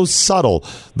simple, so subtle,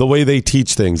 the way they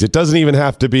teach things. It doesn't even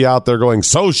have to be out there going,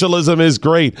 socialism is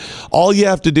great. All you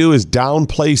have to do is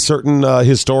downplay certain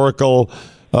historical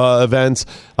events,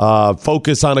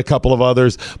 focus on a couple of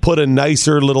others, put a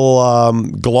nicer little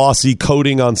glossy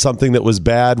coating on something that was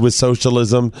bad with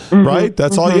socialism, right?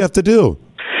 That's all you have to do.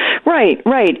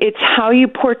 Right. It's how you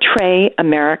portray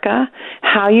America,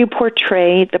 how you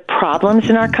portray the problems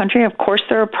in our country. Of course,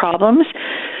 there are problems.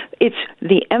 It's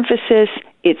the emphasis.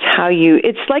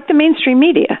 It's like the mainstream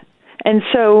media. And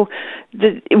so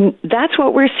that's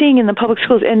what we're seeing in the public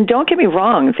schools. And don't get me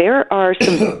wrong, there are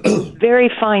some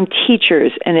very fine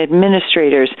teachers and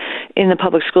administrators in the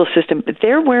public school system, but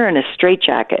they're wearing a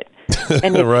straitjacket.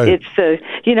 And it's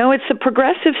the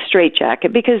progressive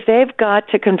straitjacket, because they've got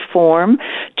to conform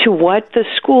to what the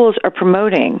schools are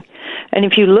promoting. And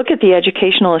if you look at the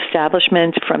educational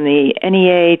establishment, from the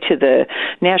NEA to the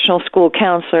National School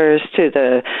Counselors to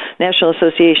the National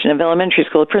Association of Elementary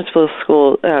School, Principal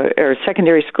School, or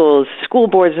Secondary Schools, School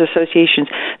Boards Associations,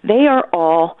 they are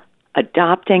all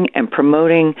adopting and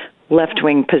promoting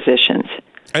left-wing positions.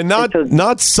 And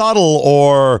not subtle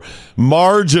or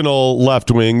marginal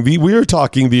left-wing. We are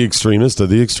talking the extremist of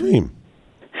the extreme.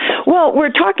 Well,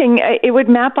 we're talking, it would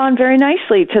map on very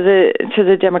nicely to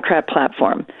the Democrat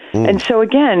platform. And so,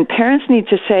 again, parents need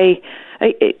to say,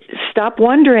 stop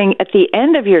wondering at the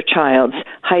end of your child's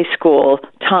high school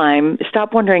time,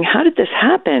 stop wondering, how did this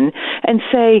happen? And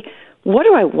say, what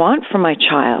do I want for my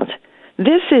child?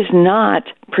 This is not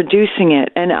producing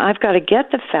it, and I've got to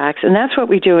get the facts, and that's what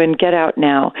we do in Get Out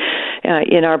Now.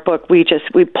 In our book, we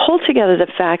pull together the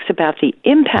facts about the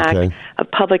impact of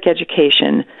public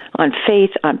education on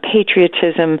faith, on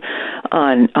patriotism,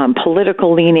 on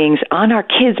political leanings, on our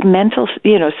kids' mental,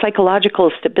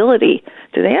 psychological stability.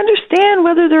 Do they understand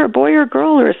whether they're a boy or a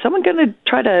girl, or is someone going to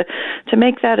try to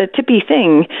make that a tippy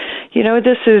thing?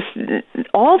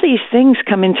 All these things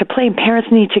come into play, and parents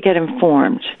need to get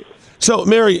informed. So,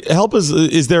 Mary, help us.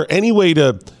 Is there any way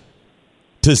to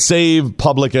save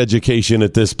public education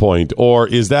at this point, or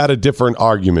is that a different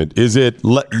argument? Is it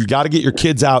you got to get your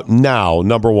kids out now,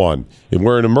 number one? If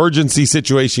we're in an emergency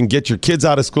situation, get your kids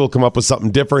out of school, come up with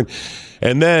something different.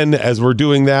 And then, as we're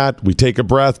doing that, we take a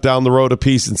breath down the road a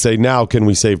piece and say, now can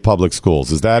we save public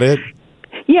schools? Is that it?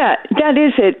 Yeah, that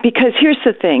is it, because here's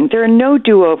the thing. There are no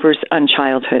do-overs on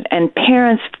childhood, and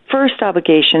parents' first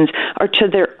obligations are to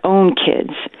their own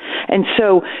kids. And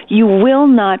so you will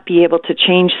not be able to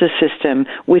change the system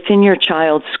within your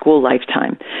child's school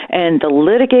lifetime. And the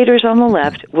litigators on the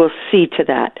left will see to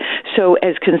that. So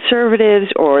as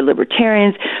conservatives or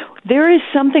libertarians, there is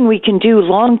something we can do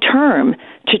long-term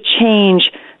to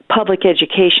change public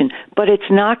education, but it's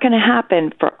not going to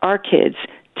happen for our kids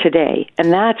today.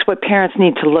 And that's what parents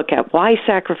need to look at. Why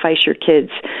sacrifice your kids?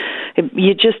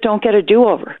 You just don't get a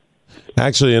do-over.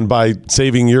 Actually, and by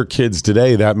saving your kids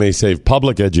today, that may save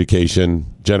public education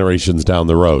generations down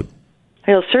the road.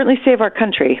 It'll certainly save our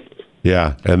country.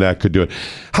 Yeah, and that could do it.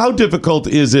 How difficult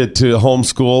is it to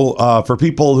homeschool for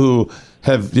people who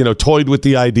have, toyed with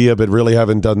the idea but really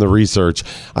haven't done the research?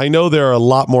 I know there are a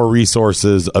lot more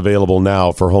resources available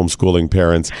now for homeschooling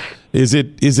parents. Is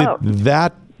it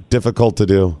that difficult to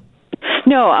do?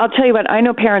 No, I'll tell you what, I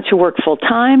know parents who work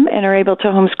full-time and are able to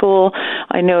homeschool.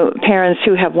 I know parents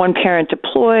who have one parent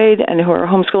deployed and who are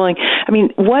homeschooling. I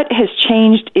mean, what has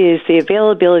changed is the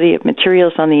availability of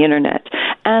materials on the Internet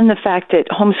and the fact that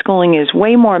homeschooling is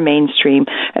way more mainstream,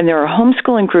 and there are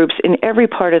homeschooling groups in every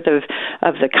part of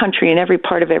the country, in every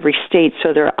part of every state,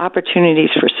 so there are opportunities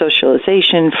for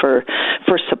socialization, for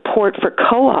support, for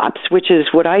co-ops, which is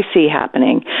what I see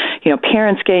happening.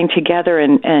 Parents getting together,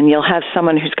 and you'll have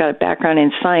someone who's got a background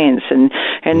in science, and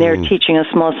they're teaching a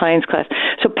small science class.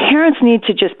 So parents need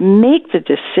to just make the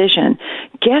decision.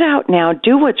 Get out now,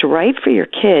 do what's right for your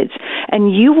kids,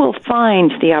 and you will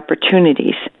find the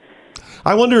opportunities.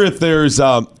 I wonder if there's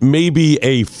maybe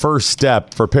a first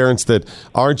step for parents that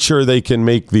aren't sure they can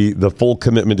make the full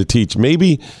commitment to teach.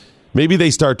 Maybe they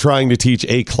start trying to teach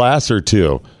a class or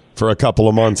two for a couple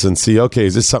of months and see, okay,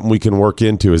 is this something we can work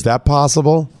into? Is that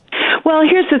possible? Well,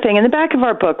 here's the thing. In the back of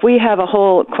our book, we have a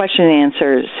whole question and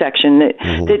answer section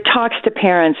that talks to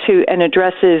parents and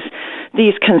addresses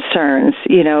these concerns,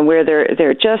 where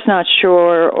they're just not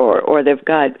sure, or they've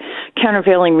got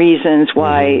countervailing reasons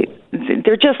why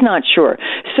they're just not sure.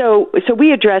 So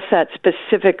we address that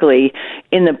specifically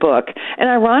in the book. And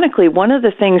ironically, one of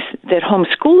the things that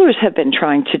homeschoolers have been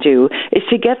trying to do is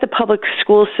to get the public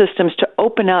school systems to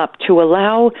open up to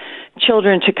allow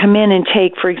children to come in and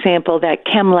take, for example, that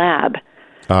chem lab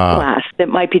class that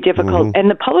might be difficult. Mm-hmm. And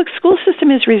the public school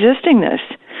system is resisting this.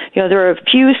 There are a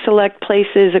few select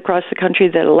places across the country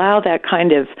that allow that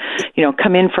kind of,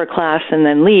 come in for a class and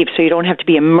then leave, so you don't have to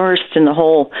be immersed in the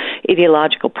whole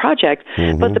ideological project.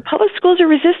 Mm-hmm. But the public schools are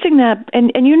resisting that,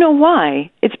 and you know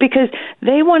why? It's because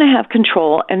they want to have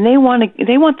control, and they want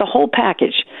the whole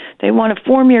package. They want to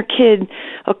form your kid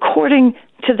according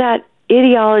to that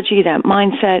ideology, that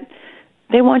mindset.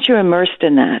 They want you immersed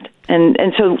in that.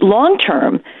 And so long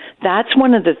term, that's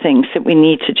one of the things that we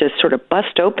need to just sort of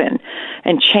bust open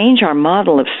and change our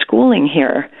model of schooling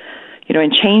here,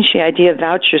 and change the idea of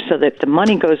vouchers so that the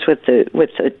money goes with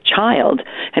the child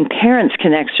and parents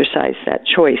can exercise that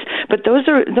choice. But those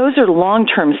are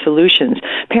long-term solutions.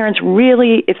 Parents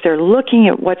really, if they're looking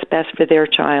at what's best for their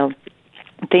child,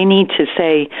 they need to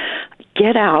say,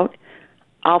 get out.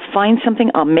 I'll find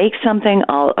something, I'll make something,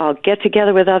 I'll get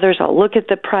together with others, I'll look at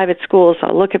the private schools,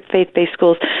 I'll look at faith-based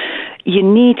schools. You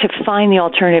need to find the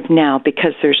alternative now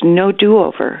because there's no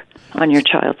do-over on your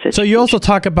child's education. So you also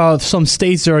talk about some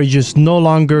states that are just no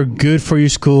longer good for your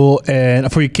school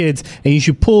and for your kids, and you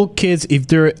should pull kids if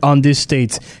they're on these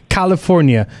states.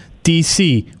 California,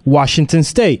 D.C., Washington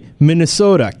State,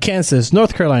 Minnesota, Kansas,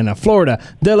 North Carolina, Florida,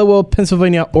 Delaware,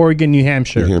 Pennsylvania, Oregon, New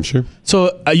Hampshire.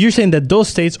 So you're saying that those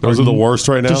states are the worst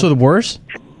right now? Those are the worst?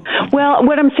 Well,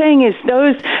 what I'm saying is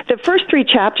the first 3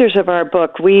 chapters of our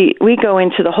book, we go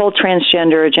into the whole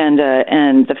transgender agenda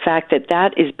and the fact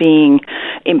that is being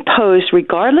imposed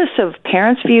regardless of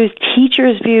parents' views,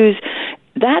 teachers' views.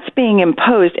 That's being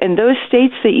imposed, and those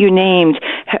states that you named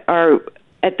are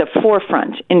at the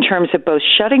forefront in terms of both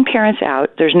shutting parents out.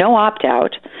 There's no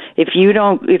opt-out if you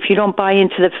don't buy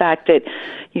into the fact that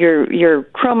your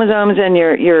chromosomes and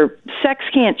your sex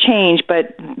can't change,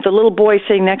 but the little boy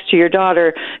sitting next to your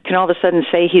daughter can all of a sudden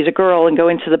say he's a girl and go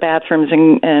into the bathrooms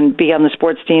and be on the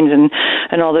sports teams and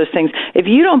all those things. If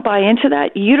you don't buy into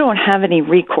that, you don't have any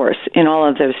recourse in all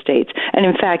of those states. And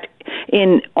in fact,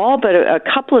 in all but a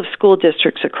couple of school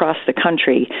districts across the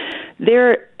country,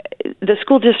 the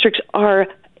school districts are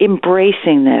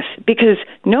embracing this because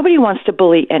nobody wants to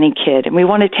bully any kid, and we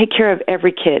want to take care of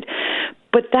every kid.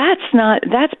 But that's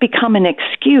become an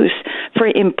excuse for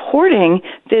importing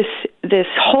this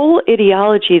whole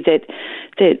ideology that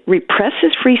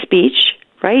represses free speech.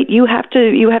 Right? You have to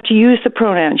use the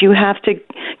pronouns. You have to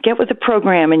get with the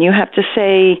program, and you have to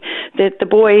say that the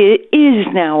boy is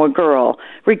now a girl,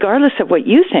 regardless of what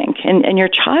you think. And your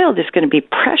child is going to be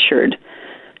pressured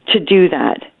to do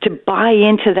that, to buy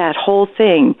into that whole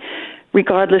thing,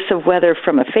 regardless of whether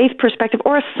from a faith perspective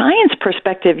or a science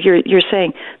perspective, you're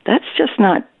saying that's just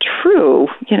not true.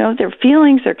 Their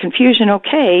feelings, their confusion,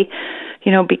 okay,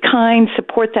 be kind,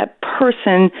 support that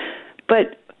person,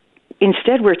 but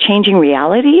instead, we're changing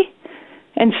reality,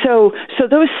 and so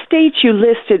those states you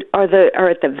listed are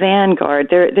at the vanguard.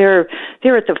 They're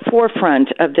at the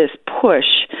forefront of this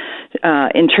push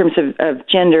in terms of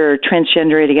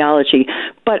transgender ideology.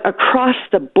 But across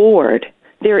the board,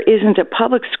 there isn't a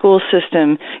public school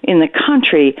system in the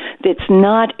country that's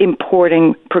not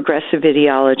importing progressive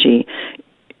ideology.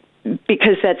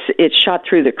 Because it's shot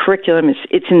through the curriculum,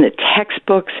 it's in the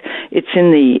textbooks, it's in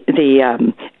the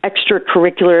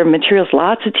extracurricular materials.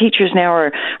 Lots of teachers now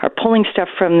are pulling stuff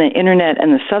from the internet,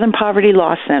 and the Southern Poverty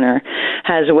Law Center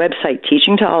has a website,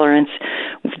 Teaching Tolerance,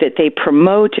 that they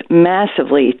promote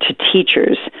massively to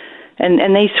teachers.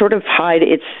 And they sort of hide,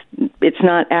 it's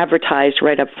not advertised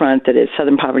right up front that it's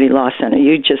Southern Poverty Law Center.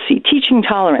 You just see Teaching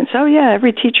Tolerance. Oh yeah,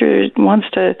 every teacher wants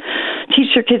to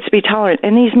teach their kids to be tolerant.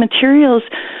 And these materials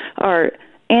are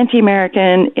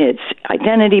anti-American, it's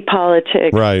identity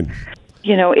politics. Right.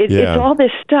 It's all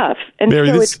this stuff. And Mary,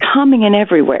 so it's coming in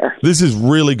everywhere. This is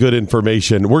really good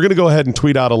information. We're going to go ahead and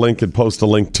tweet out a link and post a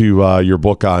link to your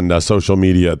book on social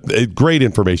media. Great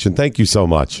information. Thank you so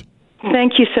much.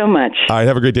 Thank you so much. All right,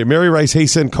 have a great day. Mary Rice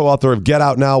Hasson, co-author of Get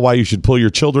Out Now, Why You Should Pull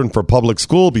Your Children for Public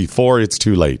School Before It's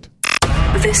Too Late.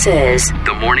 This is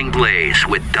The Morning Blaze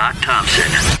with Doc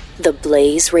Thompson. The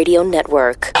Blaze Radio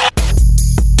Network.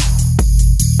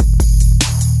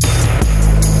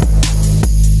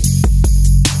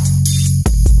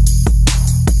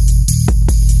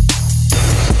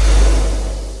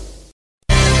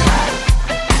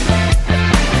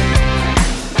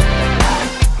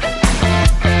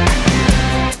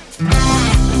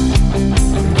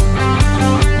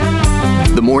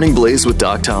 The Morning Blaze with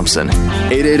Doc Thompson.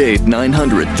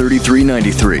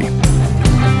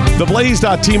 888-900-3393.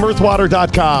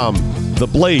 TheBlaze.teamearthwater.com.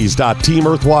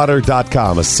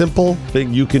 TheBlaze.teamearthwater.com. A simple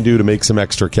thing you can do to make some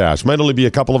extra cash. Might only be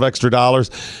a couple of extra dollars.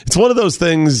 It's one of those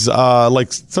things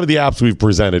like some of the apps we've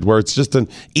presented where it's just an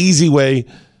easy way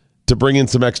to bring in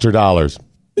some extra dollars.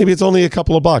 Maybe it's only a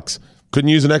couple of bucks. Couldn't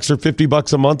use an extra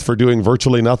 $50 a month for doing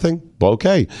virtually nothing?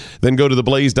 Okay. Then go to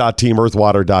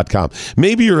TheBlaze.teamearthwater.com.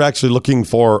 Maybe you're actually looking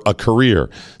for a career,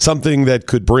 something that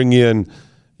could bring in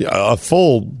a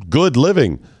full, good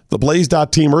living.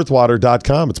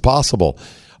 TheBlaze.teamearthwater.com. It's possible.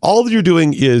 All that you're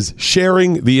doing is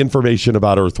sharing the information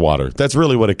about Earthwater. That's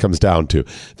really what it comes down to.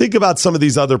 Think about some of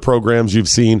these other programs you've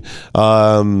seen,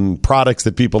 products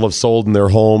that people have sold in their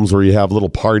homes where you have little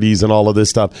parties and all of this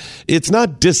stuff. It's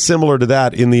not dissimilar to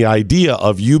that in the idea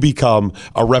of you become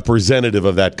a representative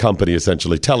of that company,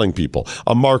 essentially telling people,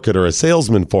 a marketer, a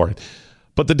salesman for it.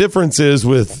 But the difference is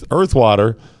with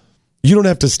Earthwater, you don't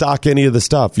have to stock any of the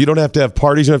stuff. You don't have to have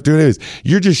parties. You don't have to do anything.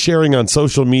 You're just sharing on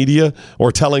social media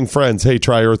or telling friends, hey,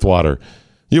 try Earthwater.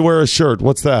 You wear a shirt.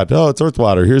 What's that? Oh, it's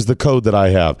Earthwater. Here's the code that I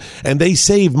have. And they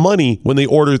save money when they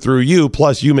order through you,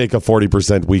 plus you make a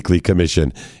 40% weekly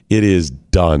commission. It is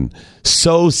done.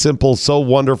 So simple, so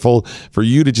wonderful for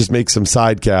you to just make some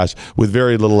side cash with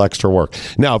very little extra work.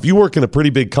 Now, if you work in a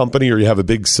pretty big company or you have a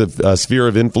big sphere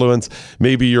of influence,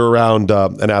 maybe you're around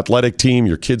an athletic team,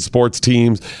 your kids' sports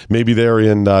teams, maybe they're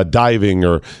in diving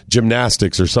or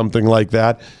gymnastics or something like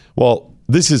that. Well,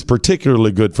 this is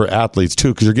particularly good for athletes,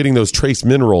 too, because you're getting those trace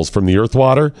minerals from the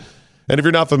Earthwater. And if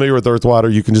you're not familiar with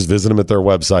Earthwater, you can just visit them at their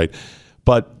website.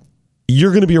 But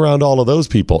you're going to be around all of those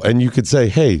people, and you could say,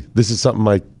 hey, this is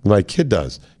something my kid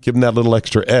does. Give them that little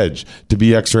extra edge to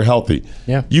be extra healthy.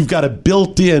 Yeah. You've got a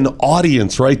built-in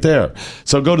audience right there.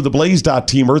 So go to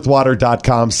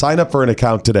TheBlaze.teamearthwater.com. Sign up for an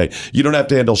account today. You don't have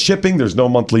to handle shipping. There's no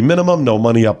monthly minimum, no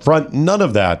money up front, none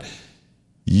of that.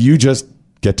 You just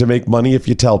get to make money if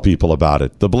you tell people about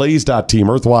it.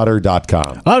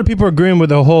 TheBlaze.teamearthwater.com. A lot of people are agreeing with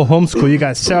the whole homeschool. You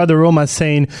got Sarah the Roma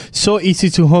saying, so easy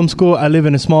to homeschool. I live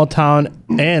in a small town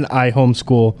and I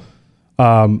homeschool.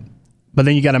 But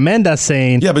then you got Amanda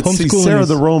saying, yeah, but see, Sarah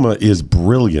the Roma is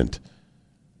brilliant.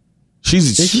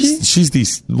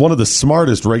 She's one of the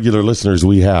smartest regular listeners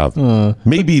we have.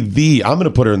 Maybe I'm going to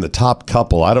put her in the top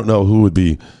couple. I don't know who would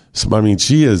be. I mean,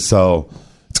 she is so.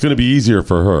 It's going to be easier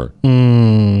for her.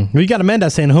 We got Amanda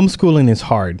saying homeschooling is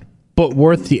hard, but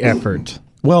worth the effort.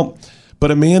 Well,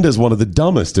 but Amanda's one of the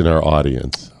dumbest in our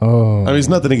audience. Oh. I mean, it's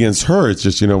nothing against her. It's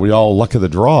just, we all luck of the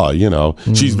draw,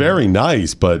 She's very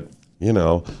nice, but,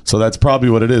 so that's probably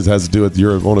what it is. It has to do with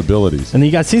your own abilities. And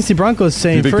you got Cincy Broncos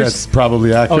saying you think that's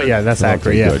probably accurate? Oh, yeah, that's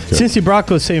accurate, yeah. Good. Cincy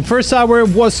Broncos saying first hour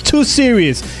was too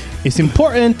serious. It's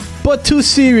important, but too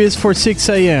serious for 6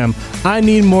 a.m. I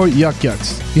need more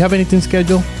yucks. You have anything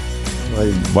scheduled?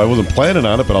 I wasn't planning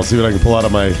on it, but I'll see what I can pull out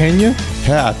of my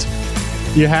hat.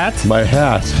 Your hat? My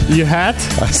hat. Your hat?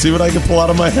 I see what I can pull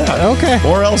out of my hat. Okay.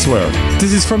 Or elsewhere.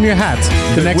 This is from your hat.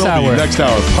 Next hour. Next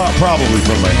hour. Probably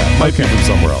from my hat. Might be from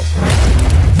somewhere else.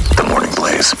 The Morning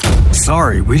Blaze.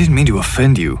 Sorry, we didn't mean to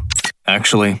offend you.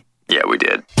 Actually, yeah, we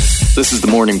did. This is The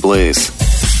Morning Blaze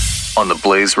on the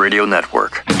Blaze Radio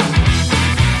Network.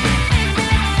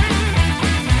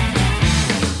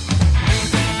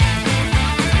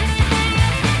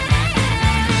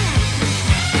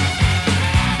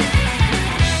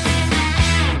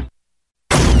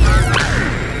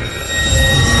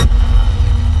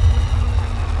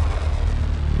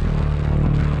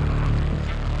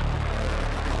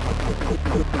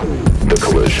 The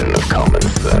collision of common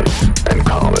sense and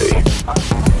comedy.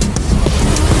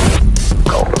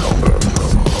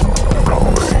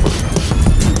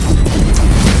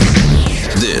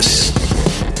 This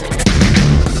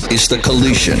is the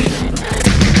collision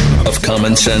of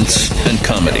common sense and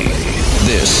comedy.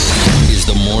 This is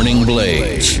the Morning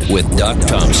Blaze with Doc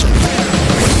Thompson.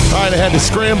 All right, I had to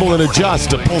scramble and adjust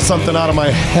to pull something out of my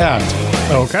hat.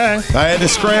 Okay. I had to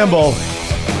scramble.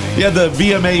 We had the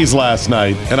VMAs last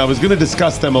night, and I was going to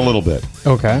discuss them a little bit.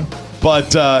 Okay.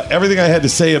 But everything I had to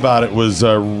say about it was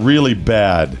really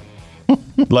bad.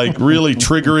 Like really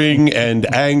triggering and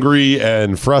angry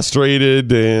and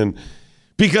frustrated. And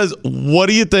because what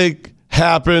do you think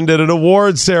happened at an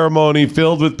awards ceremony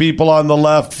filled with people on the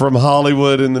left from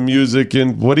Hollywood and the music?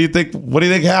 And what do you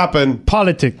think happened?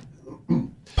 Politics.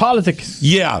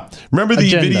 Yeah. Remember the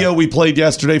video we played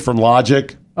yesterday from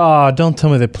Logic? Oh, don't tell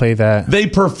me they play that. They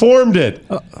performed it.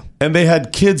 And they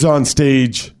had kids on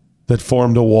stage that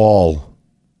formed a wall.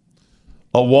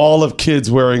 A wall of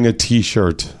kids wearing a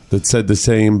T-shirt that said the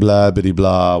same blah, bitty,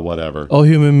 blah, whatever. All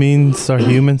human beings are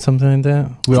human, something like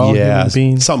that? We're all human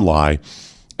beings? Some lie.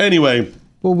 Anyway.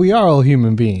 Well, we are all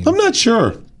human beings. I'm not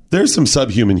sure. There's some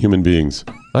subhuman human beings.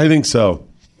 I think so.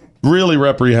 Really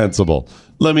reprehensible.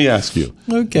 Let me ask you.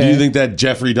 Okay. Do you think that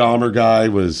Jeffrey Dahmer guy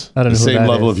was the same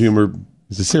level of humor?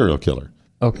 He's a serial killer.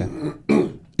 Okay.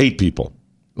 8 people.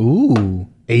 Ooh.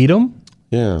 8 them?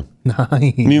 Yeah.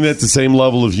 Nice. You mean that's the same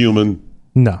level of human?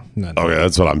 No. Okay,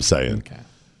 that's what I'm saying. Okay.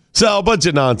 So, a bunch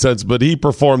of nonsense, but he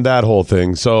performed that whole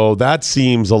thing. So, that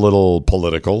seems a little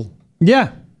political.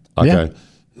 Yeah. Okay.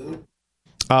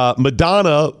 Yeah.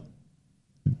 Madonna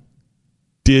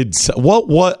did...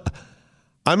 What?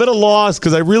 I'm at a loss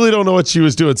because I really don't know what she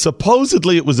was doing.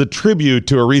 Supposedly, it was a tribute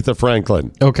to Aretha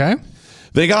Franklin. Okay.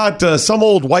 They got some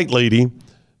old white lady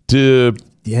to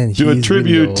do a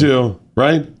tribute to,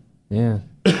 right? Yeah.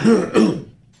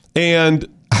 And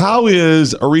how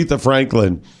is Aretha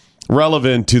Franklin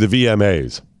relevant to the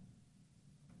VMAs?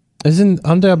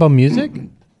 Aren't they about music?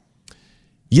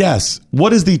 Yes.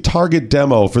 What is the target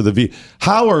demo for the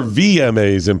How are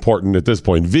VMAs important at this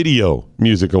point? Video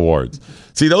Music Awards.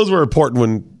 See, those were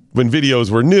important when videos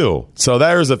were new. So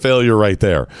there's a failure right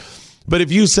there. But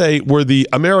if you say we're the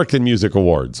American Music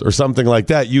Awards or something like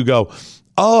that, you go,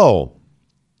 oh,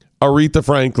 Aretha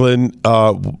Franklin,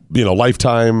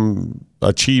 lifetime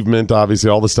achievement, obviously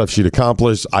all the stuff she'd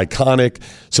accomplished, iconic.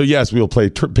 So yes, we'll pay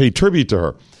tribute to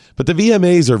her. But the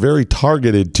VMAs are very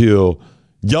targeted to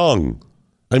young.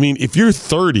 I mean, if you're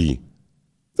 30,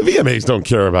 the VMAs don't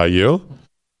care about you.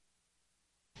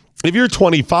 If you're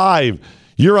 25,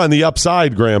 you're on the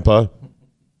upside, Grandpa.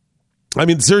 I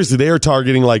mean, seriously, they are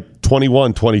targeting like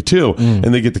 21, 22,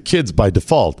 and they get the kids by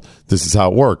default. This is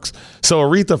how it works. So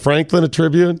Aretha Franklin, a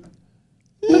tribute?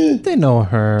 They know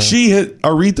her. She hit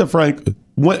Aretha Franklin.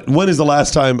 When is the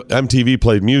last time MTV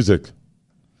played music?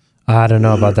 I don't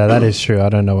know about that. That is true. I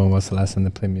don't know when was the last time they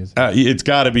played music. It's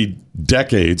got to be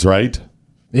decades, right?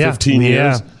 Yeah. 15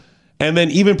 years. And then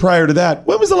even prior to that,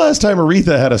 when was the last time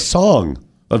Aretha had a song,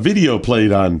 a video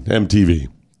played on MTV?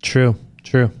 True.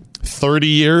 30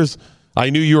 years? I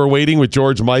Knew You Were Waiting with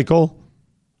George Michael?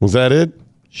 Was that it?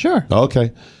 Sure.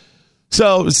 Okay.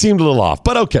 So it seemed a little off.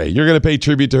 But okay, you're going to pay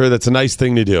tribute to her. That's a nice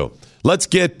thing to do. Let's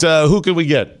get, who can we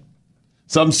get?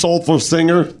 Some soulful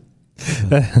singer?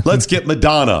 Let's get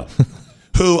Madonna.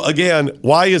 Who, again,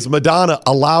 why is Madonna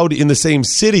allowed in the same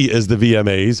city as the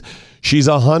VMAs? She's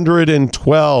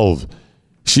 112.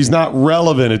 She's not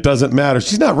relevant. It doesn't matter.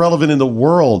 She's not relevant in the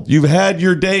world. You've had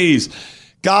your days.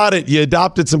 Got it. You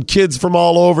adopted some kids from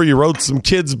all over. You wrote some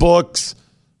kids' books.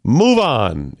 Move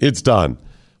on. It's done.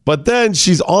 But then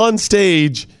she's on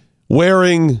stage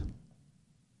wearing...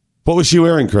 What was she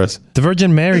wearing, Chris? The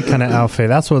Virgin Mary kind of outfit.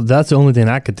 That's the only thing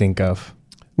I could think of.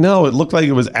 No, it looked like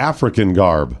it was African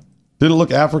garb. Did it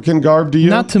look African garb to you?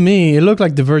 Not to me. It looked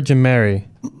like the Virgin Mary.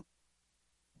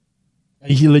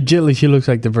 She looks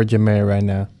like the Virgin Mary right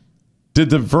now.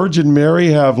 Did the Virgin Mary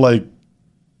have like...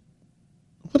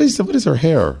 What is her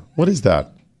hair? What is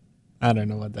that? I don't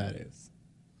know what that is.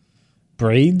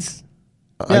 Braids?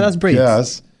 Yeah, that's braids.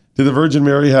 Yes. Did the Virgin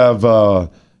Mary have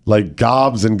like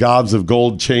gobs and gobs of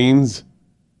gold chains?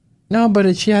 No,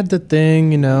 but she had the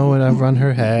thing, around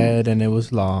her head, and it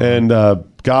was long. And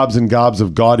gobs and gobs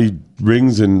of gaudy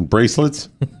rings and bracelets?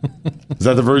 Is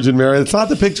that the Virgin Mary? It's not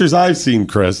the pictures I've seen,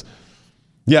 Chris.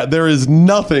 Yeah, there is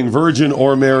nothing Virgin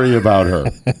or Mary about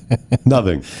her.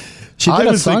 Nothing. She did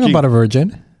a song about a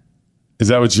virgin. Is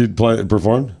that what she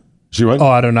performed? She went? Oh,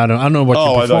 I don't know what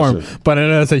she performed. But I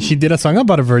know she did a song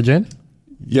about a virgin.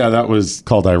 Yeah, that was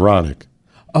called Ironic.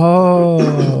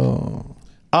 Oh.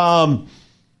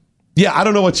 Yeah, I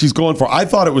don't know what she's going for. I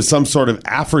thought it was some sort of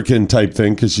African type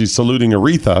thing because she's saluting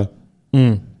Aretha.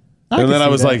 And then I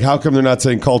was like, how come they're not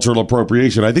saying cultural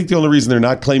appropriation? I think the only reason they're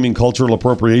not claiming cultural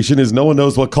appropriation is no one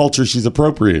knows what culture she's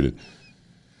appropriated.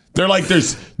 They're like,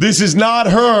 this is not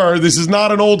her. This is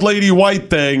not an old lady white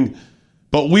thing.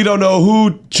 But we don't know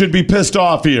who should be pissed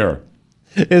off here.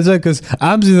 It's like, because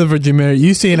I'm seeing the Virgin Mary.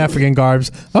 You see in African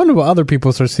garbs. I don't know what other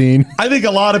people are seeing. I think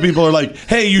a lot of people are like,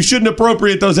 hey, you shouldn't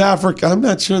appropriate those African. I'm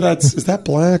not sure is that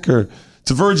black or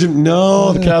it's a virgin?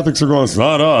 No, the Catholics are going, it's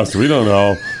not us. We don't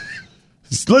know.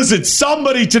 Listen,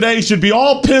 somebody today should be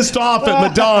all pissed off at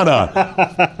Madonna.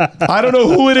 I don't know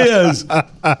who it is.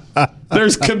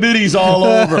 There's committees all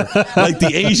over. Like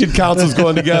the Asian council's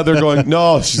going together going,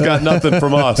 no, she's got nothing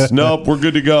from us. Nope, we're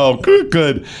good to go.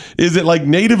 Good. Is it like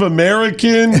Native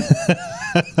American?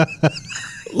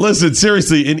 Listen,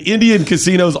 seriously, in Indian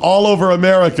casinos all over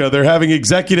America, they're having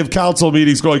executive council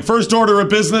meetings going, first order of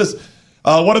business,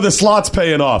 what are the slots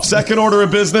paying off? Second order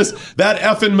of business, that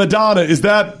effing Madonna, is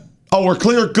that... Oh, we're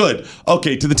clear? Good.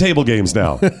 Okay, to the table games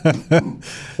now.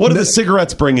 What are the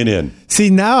cigarettes bringing in? See,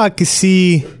 now I can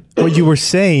see what you were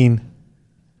saying,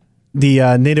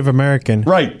 the Native American.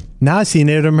 Right. Now I see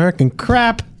Native American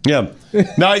crap. Yeah.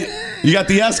 Now you got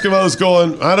the Eskimos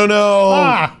going, I don't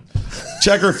know.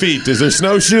 Check her feet. Is there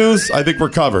snowshoes? I think we're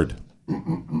covered.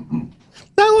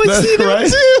 That's right?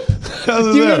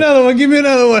 Too. Give me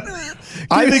another one.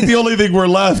 I think the only thing we're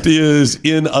left is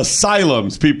in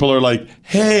asylums. People are like,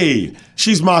 hey,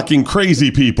 she's mocking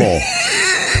crazy people.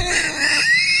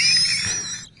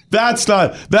 That's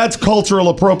cultural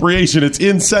appropriation. It's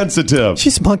insensitive.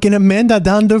 She's mocking Amanda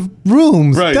down the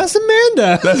rooms. Right. That's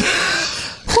Amanda.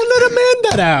 Who let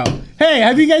Amanda out? Hey,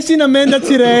 have you guys seen Amanda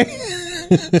today?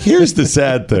 Here's the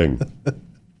sad thing.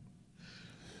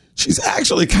 She's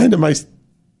actually kind of my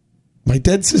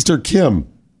dead sister,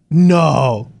 Kim.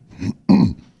 No.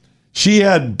 She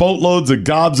had boatloads of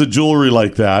gobs of jewelry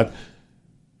like that.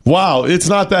 Wow, it's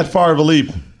not that far of a leap.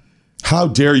 How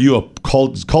dare you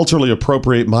culturally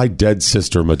appropriate my dead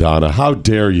sister, Madonna? How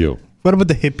dare you? What about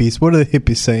the hippies? What are the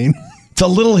hippies saying? It's a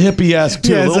little hippie-esque,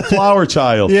 too. Yes. A little flower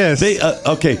child. Yes.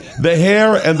 Okay, the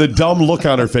hair and the dumb look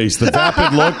on her face, the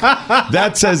vapid look,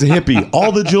 that says hippie.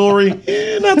 All the jewelry,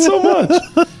 not so much.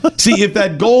 See, if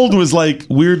that gold was like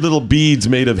weird little beads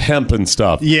made of hemp and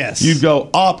stuff, yes, you'd go,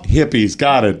 hippies,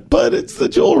 got it. But it's the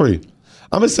jewelry.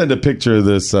 I'm going to send a picture of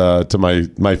this to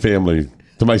my family,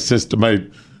 to my sister, my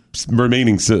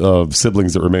remaining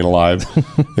siblings that remain alive,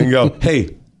 and go,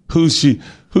 hey, who's she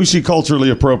culturally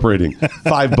appropriating?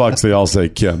 $5, they all say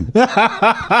Kim.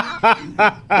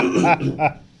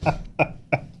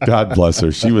 God bless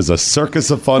her. She was a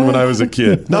circus of fun when I was a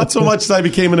kid. Not so much as I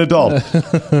became an adult,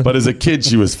 but as a kid,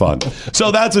 she was fun.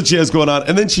 So that's what she has going on.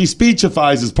 And then she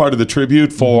speechifies as part of the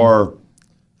tribute for,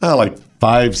 like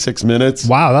 5-6 minutes.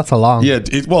 Wow, that's a long. Yeah,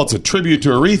 it's a tribute to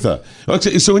Aretha.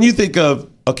 Okay, so when you think of,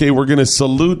 we're going to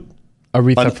salute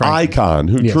Aretha an Franklin, icon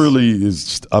who truly is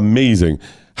just amazing.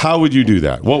 How would you do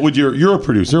that? What would you're a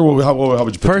producer. How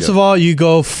would you put First of all, you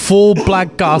go full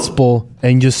black gospel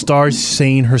and just start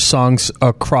saying her songs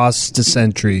across the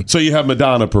century. So you have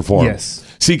Madonna perform. Yes.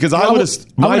 See, because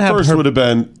my first would have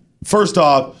been, first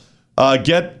off,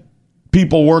 get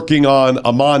people working on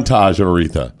a montage of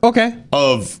Aretha. Okay.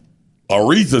 Of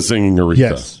Aretha singing Aretha.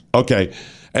 Yes. Okay.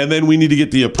 And then we need to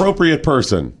get the appropriate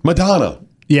person. Madonna.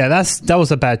 Yeah, that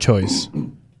was a bad choice.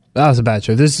 That was a bad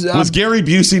choice. Was Gary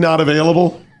Busey not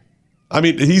available? I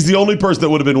mean, he's the only person that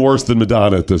would have been worse than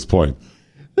Madonna at this point.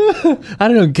 I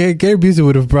don't know. Gary Busey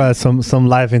would have brought some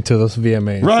life into those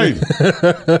VMAs.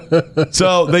 Right.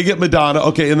 So they get Madonna.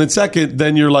 Okay. And then second,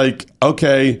 then you're like,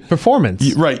 okay.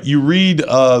 Performance. Right. You read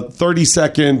a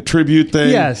 30-second tribute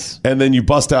thing. Yes. And then you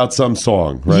bust out some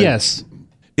song, right? Yes.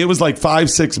 It was like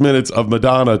 5-6 minutes of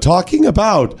Madonna talking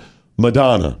about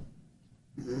Madonna.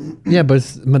 Yeah,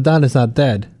 but Madonna's not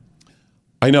dead.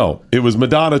 I know. It was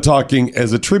Madonna talking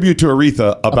as a tribute to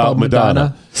Aretha about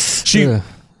Madonna. She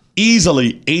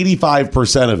easily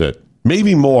 85% of it,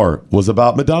 maybe more, was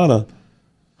about Madonna.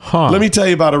 Huh. Let me tell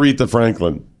you about Aretha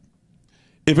Franklin.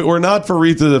 If it were not for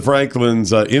Aretha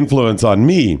Franklin's influence on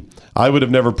me, I would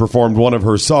have never performed one of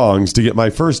her songs to get my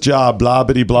first job, blah,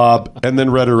 bitty, blob, and then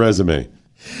read her resume.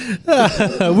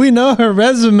 We know her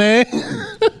resume.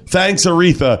 Thanks,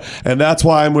 Aretha. And that's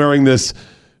why I'm wearing this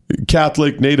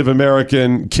Catholic Native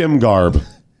American Kim garb.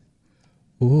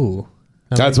 Ooh.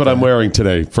 That's what I'm wearing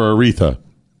today for Aretha.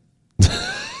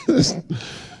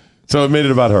 So it made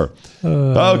it about her.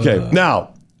 Okay.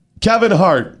 Now, Kevin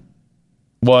Hart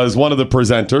was one of the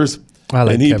presenters.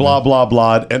 And he Kevin. Blah, blah,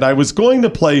 blah. And I was going to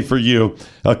play for you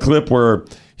a clip where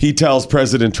he tells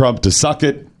President Trump to suck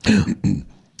it,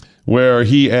 where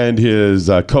he and his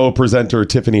co-presenter,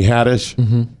 Tiffany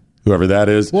Haddish, whoever that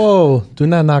is. Whoa, do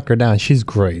not knock her down. She's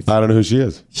great. I don't know who she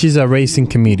is. She's a racing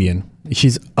comedian.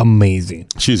 She's amazing.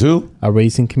 She's who? A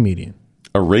racing comedian.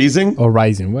 A raising? Or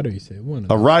rising. What do you say?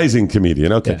 A rising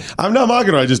comedian. Okay. Yeah. I'm not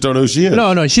mocking her. I just don't know who she is.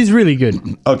 No, she's really good.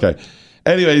 Okay.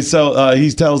 Anyway, so he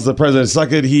tells the president to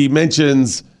suck it. He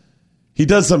mentions, he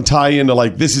does some tie-in to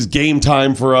like, this is game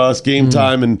time for us, game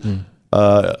time. And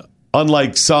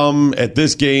unlike some at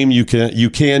this game, you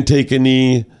can take a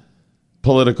knee.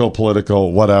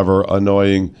 Political, whatever,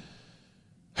 annoying.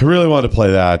 I really wanted to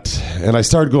play that. And I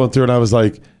started going through and I was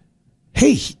like,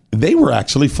 hey, they were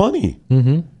actually funny.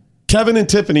 Kevin and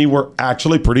Tiffany were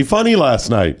actually pretty funny last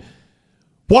night.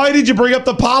 Why did you bring up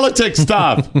the politics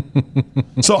stuff?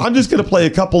 So I'm just going to play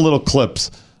a couple little clips,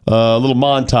 a little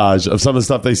montage of some of the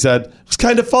stuff they said. It was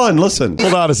kind of fun. Listen,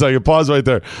 hold on a second. Pause right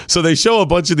there. So they show a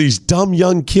bunch of these dumb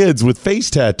young kids with face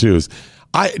tattoos.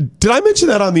 Did I mention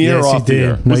that on the air or off the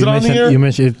air? No, was it on the air? You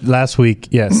mentioned it last week,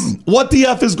 yes. What the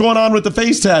F is going on with the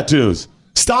face tattoos?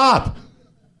 Stop.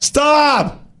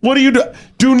 What do you do?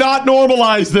 Do not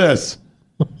normalize this.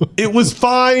 It was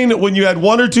fine when you had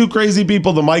one or two crazy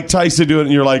people, the Mike Tyson do it,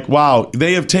 and you're like, wow,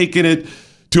 they have taken it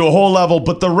to a whole level.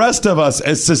 But the rest of us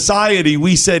as society,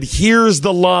 we said, here's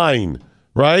the line,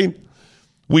 right?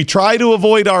 We try to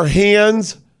avoid our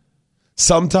hands.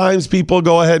 Sometimes people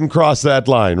go ahead and cross that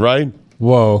line, right?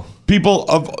 Whoa. People,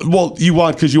 you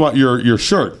want your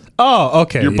shirt. Oh,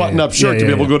 okay. Your button-up shirt to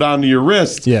be able to go down to your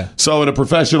wrist. Yeah. So in a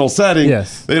professional setting,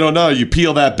 they don't know. You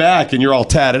peel that back and you're all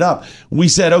tatted up. We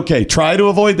said, okay, try to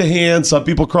avoid the hands. Some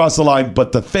people cross the line,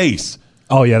 but the face.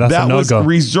 Oh, yeah, that's a no-go. That was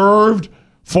reserved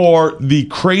for the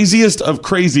craziest of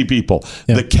crazy people.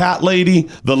 Yeah. The cat lady,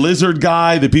 the lizard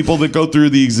guy, the people that go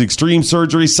through these extreme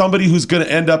surgeries, somebody who's going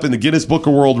to end up in the Guinness Book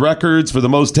of World Records for the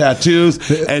most tattoos,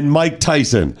 and Mike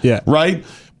Tyson, right?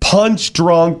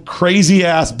 Punch-drunk,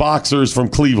 crazy-ass boxers from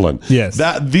Cleveland. Yes.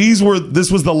 This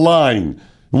was the line.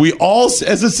 We all,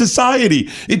 as a society,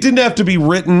 it didn't have to be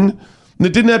written.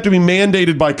 It didn't have to be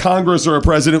mandated by Congress or a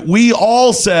president. We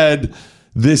all said,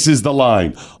 this is the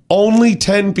line. Only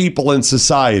 10 people in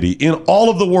society, in all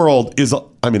of the world,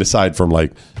 aside from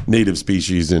like native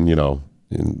species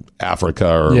in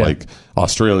Africa or like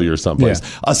Australia or someplace.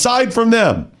 Yeah. Aside from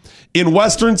them, in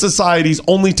Western societies,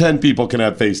 only 10 people can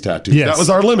have face tattoos. Yes. That was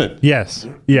our limit. Yes.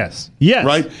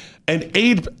 Right? And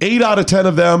eight out of 10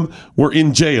 of them were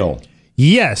in jail.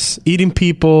 Yes. Eating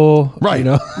people. Right.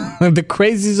 The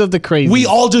crazies of the crazy. We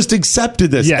all just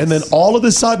accepted this. Yes. And then all of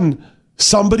a sudden,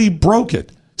 somebody broke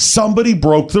it. Somebody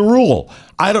broke the rule.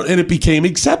 And it became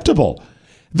acceptable.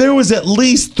 There was at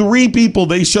least 3 people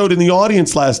they showed in the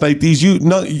audience last night, these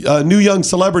new young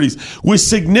celebrities with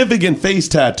significant face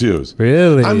tattoos.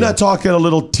 Really? I'm not talking a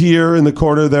little tear in the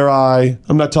corner of their eye.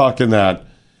 I'm not talking that.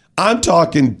 I'm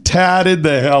talking tatted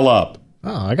the hell up.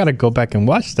 Oh, I got to go back and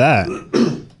watch that.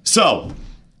 So,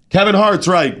 Kevin Hart's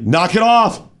right. Knock it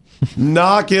off.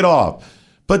 Knock it off.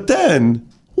 But then,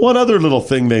 one other little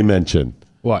thing they mentioned.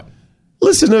 What?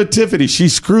 Listen to Tiffany. She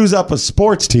screws up a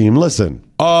sports team. Listen.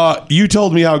 You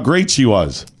told me how great she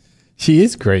was. She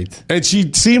is great. And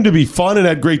she seemed to be fun and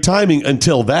had great timing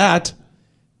until that.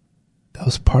 That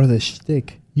was part of the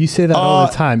shtick. You say that all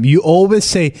the time. You always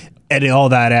say, edit all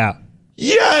that out.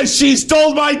 Yes, she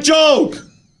stole my joke.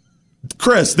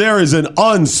 Chris, there is an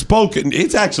unspoken,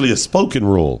 it's actually a spoken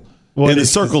rule in the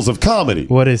circles of comedy.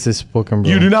 What is this spoken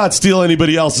rule? You do not steal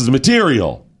anybody else's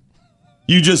material.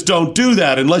 You just don't do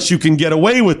that unless you can get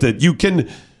away with it. You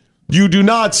do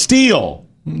not steal.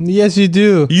 Yes, you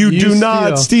do. You do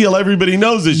not steal. Everybody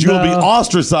knows this. You will be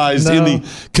ostracized in the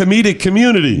comedic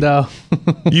community. No.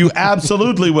 You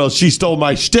absolutely will. She stole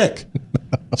my shtick.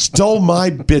 Stole my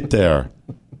bit there.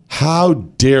 How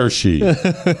dare she?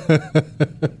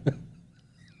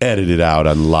 Edit it out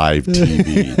on live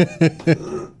TV.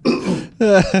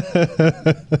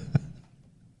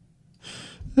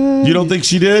 You don't think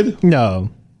she did? No.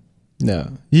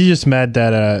 You're just mad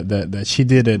that she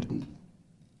did it.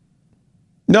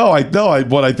 No,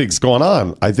 what I think's going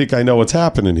on. I think I know what's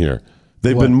happening here.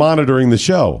 They've been monitoring the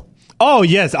show. Oh,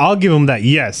 yes. I'll give them that.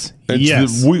 Yes.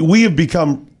 Yes. We have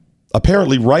become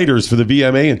apparently writers for the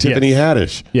VMA and Tiffany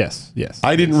Haddish. Yes.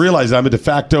 I didn't realize I'm a de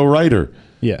facto writer.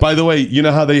 Yeah. By the way, you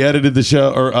know how they edited the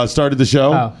show or started the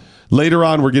show? How? Later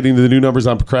on, we're getting to the new numbers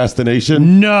on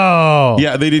procrastination. No.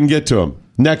 Yeah, they didn't get to them.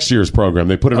 Next year's program.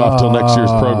 They put it off till next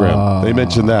year's program. They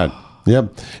mentioned that.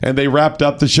 Yep. And they wrapped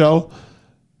up the show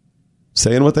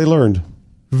saying what they learned.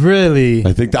 Really?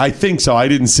 I think so. I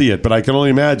didn't see it, but I can only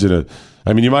imagine it.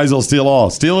 I mean, you might as well steal all.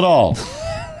 Steal it all.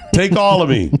 Take all of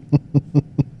me.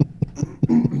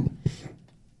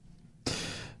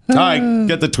 All right,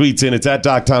 get the tweets in. It's at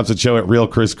Doc Thompson Show, at Real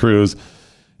Chris Cruz.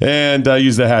 And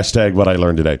use the hashtag What I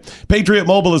Learned Today. Patriot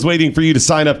Mobile is waiting for you to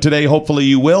sign up today. Hopefully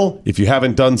you will, if you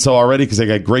haven't done so already, because they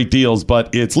got great deals.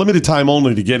 But it's limited time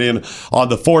only to get in on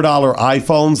the $4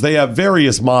 iPhones. They have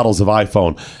various models of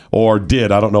iPhone, or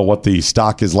did. I don't know what the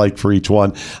stock is like for each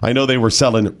one. I know they were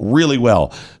selling really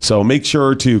well. So make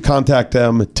sure to contact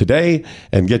them today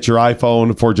and get your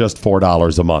iPhone for just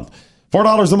 $4 a month.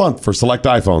 $4 a month for select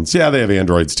iPhones. Yeah, they have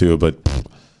Androids too, but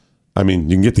I mean,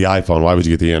 you can get the iPhone. Why would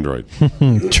you get the Android?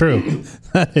 True.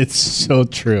 It's so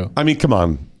true. I mean, come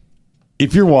on.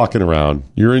 If you're walking around,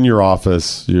 you're in your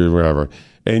office, you're wherever,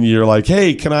 and you're like,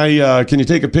 hey, can you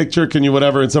take a picture? Can you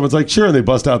whatever? And someone's like, sure. And they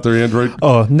bust out their Android.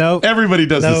 Oh, no. Everybody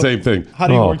does the same thing. How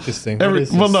do you work this thing?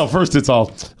 Well, no, first it's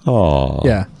all,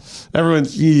 yeah. Everyone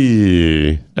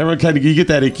kind of, you get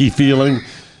that icky feeling.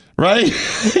 Right?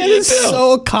 It is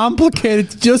so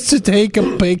complicated just to take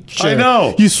a picture. I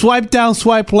know. You swipe down,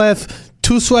 swipe left,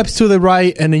 2 swipes to the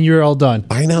right, and then you're all done.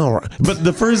 I know. But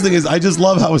the first thing is, I just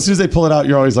love how as soon as they pull it out,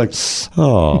 you're always like,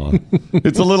 oh.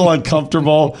 It's a little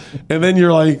uncomfortable. And then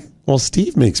you're like, Well,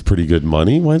 Steve makes pretty good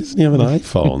money. Why doesn't he have an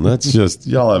iPhone? That's just,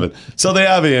 y'all have it. So they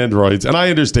have Androids, and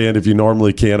I understand if you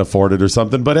normally can't afford it or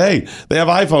something, but hey, they have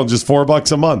iPhones just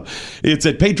 $4 a month. It's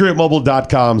at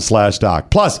patriotmobile.com/doc.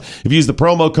 Plus, if you use the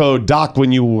promo code DOC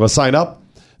when you sign up,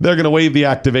 they're going to waive the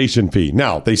activation fee.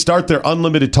 Now, they start their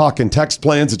unlimited talk and text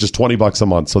plans at just $20 a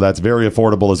month, so that's very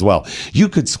affordable as well. You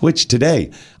could switch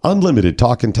today. Unlimited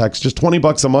talk and text, just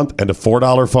 $20 a month, and a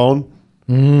 $4 phone.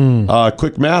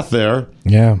 Quick math there.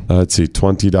 Yeah. Let's see,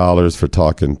 $20 for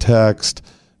talk and text,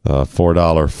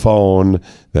 $4 phone.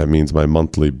 That means my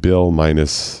monthly bill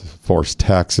minus forced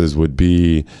taxes would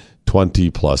be 20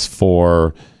 plus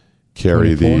 4.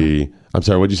 Carry 24? I'm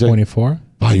sorry, what'd you say? 24.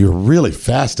 Wow, you were really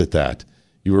fast at that.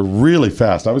 You were really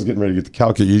fast. I was getting ready to get the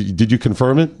calculator. Did you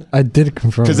confirm it? I did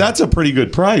confirm it. Because that's a pretty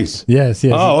good price. Yes.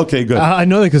 Oh, okay, good. I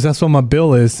know that because that's what my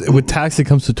bill is. With tax, it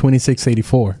comes to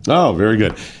 $26.84. Oh, very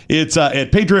good. It's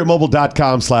at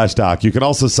patriotmobile.com/doc. You can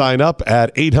also sign up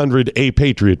at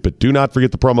 800-A-PATRIOT, but do not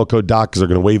forget the promo code DOC because they're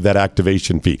going to waive that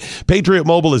activation fee. Patriot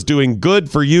Mobile is doing good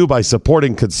for you by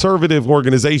supporting conservative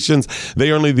organizations.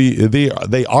 They are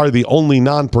the only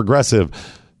non-progressive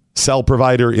cell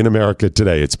provider in America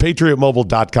today. It's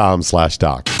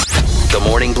patriotmobile.com/doc. The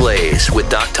Morning Blaze with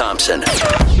Doc Thompson.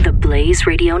 The Blaze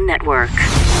Radio Network.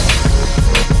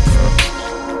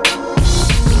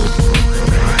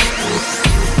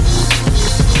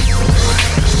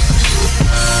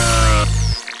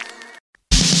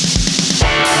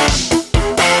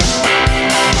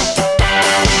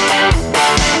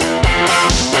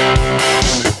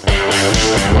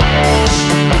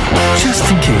 Just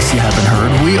in case you haven't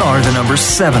heard, we are the number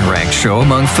 7 ranked show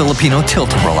among Filipino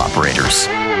tilt-a-roll operators.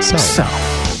 So,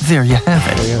 there you have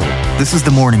it. This is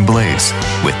the Morning Blaze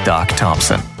with Doc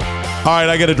Thompson. All right,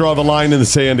 I got to draw the line in the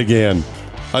sand again.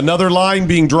 Another line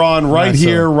being drawn right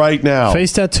here, right now.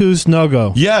 Face tattoos, no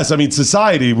go. Yes, I mean,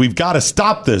 society, we've got to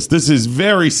stop this. This is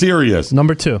very serious.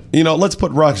 Number 2. You know, let's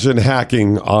put Russian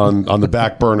hacking on the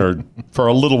back burner for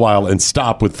a little while and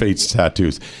stop with face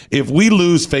tattoos. If we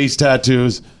lose face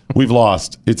tattoos, we've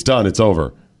lost. It's done. It's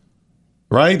over.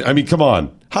 Right? I mean, come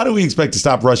on. How do we expect to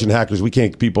stop Russian hackers? We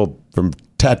can't keep people from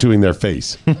tattooing their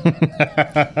face.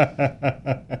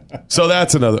 So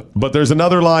that's another. But there's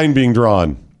another line being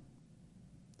drawn.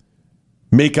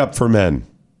 Makeup for men.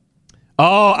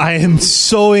 Oh, I am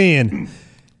so in.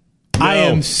 I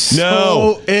am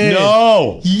so in.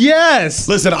 No. Yes.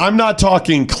 Listen, I'm not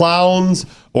talking clowns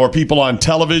or people on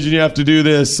television. You have to do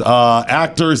this.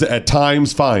 Actors at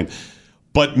times, fine.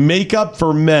 But makeup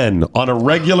for men on a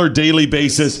regular daily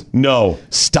basis, no.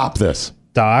 Stop this.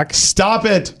 Doc. Stop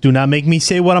it. Do not make me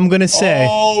say what I'm going to say.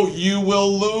 Oh, you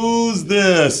will lose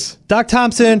this. Doc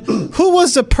Thompson, who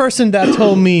was the person that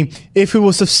told me if it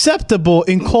was acceptable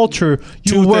in culture,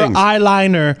 you wear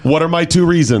eyeliner? What are my 2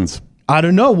 reasons? I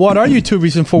don't know. What are your 2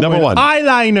 reasons for Number wearing 1.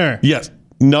 eyeliner? Yes.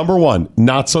 Number 1,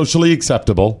 not socially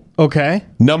acceptable. Okay.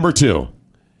 Number 2,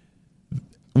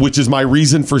 which is my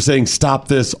reason for saying stop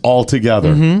this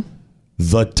altogether. Mm-hmm.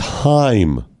 The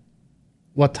time.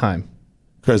 What time?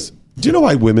 Chris, do you know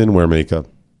why women wear makeup?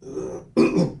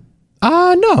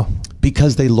 No.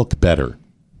 Because they look better.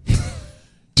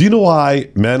 Do you know why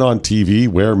men on TV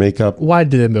wear makeup? Why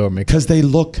do they wear makeup? Because they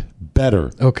look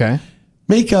better. Okay.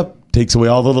 Makeup takes away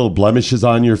all the little blemishes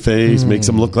on your face, makes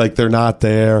them look like they're not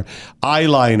there.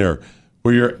 Eyeliner,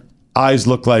 where your eyes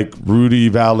look like Rudy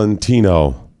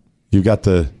Valentino. You got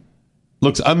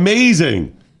looks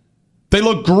amazing. They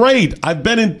look great. I've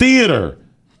been in theater.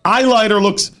 Eyeliner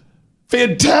looks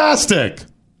fantastic.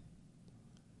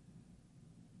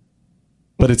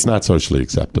 But it's not socially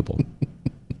acceptable.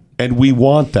 And we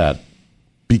want that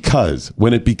because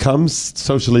when it becomes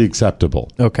socially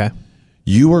acceptable, okay,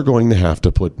 you are going to have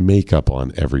to put makeup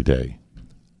on every day.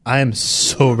 I am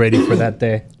so ready for that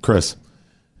day. Chris,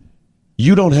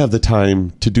 you don't have the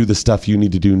time to do the stuff you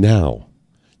need to do now.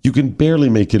 You can barely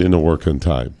make it into work on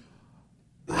time.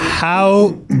 How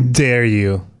dare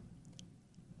you?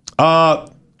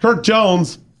 Kirk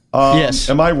Jones. Yes.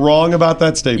 Am I wrong about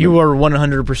that statement? You are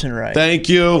 100% right. Thank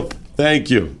you. Thank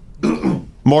you.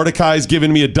 Mordecai's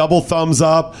giving me a double thumbs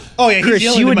up. Oh, yeah, Chris,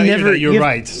 you would never. You're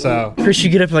right. So, Chris, you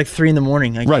get up at like 3 a.m.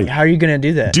 Like, right. How are you going to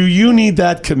do that? Do you need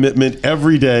that commitment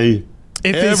every day?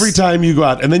 Every time you go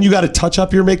out, and then you got to touch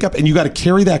up your makeup, and you got to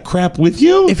carry that crap with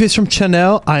you? If it's from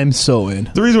Chanel, I'm so in.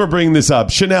 The reason we're bringing this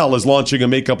up, Chanel is launching a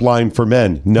makeup line for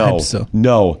men. No,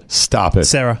 no, stop it.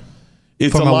 Sarah.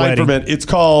 It's a line for men. It's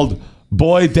called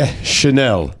Boy de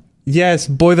Chanel. Yes,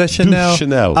 Boy de Chanel.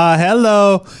 Chanel.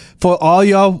 Hello. For all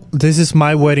y'all, this is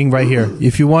my wedding right here.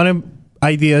 If you want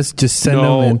ideas, just send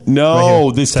them in. No,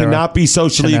 right this Sarah. cannot be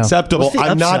socially Chanel. acceptable.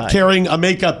 I'm not carrying a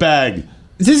makeup bag.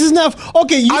 This is not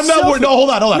okay. I'm not worried. No, hold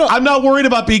on. No. I'm not worried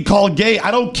about being called gay.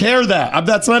 I don't care that.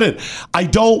 That's not it. I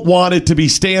don't want it to be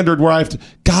standard where I have to.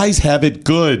 Guys have it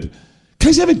good.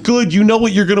 Guys have it good. You know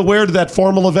what you're going to wear to that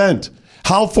formal event.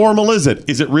 How formal is it?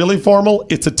 Is it really formal?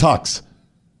 It's a tux.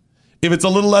 If it's a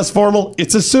little less formal,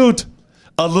 it's a suit.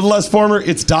 A little less formal,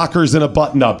 it's Dockers and a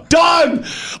button-up. Done!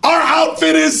 Our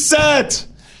outfit is set!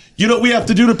 You know what we have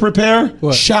to do to prepare?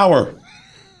 What? Shower.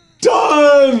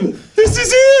 Done! This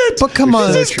is it! But come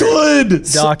on. This is good!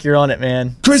 Doc, you're on it,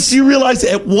 man. Chris, do you realize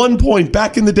at one point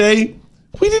back in the day,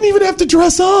 we didn't even have to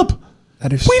dress up. We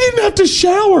didn't have to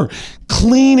shower.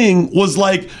 Cleaning was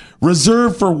like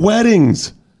reserved for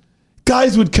weddings.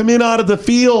 Guys would come in out of the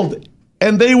field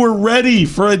and they were ready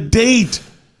for a date.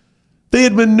 They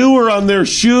had manure on their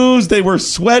shoes. They were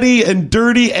sweaty and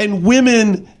dirty, and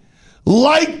women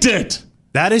liked it.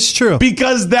 That is true.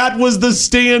 Because that was the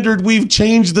standard. We've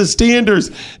changed the standards.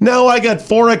 Now I got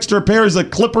 4 extra pairs of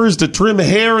clippers to trim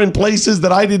hair in places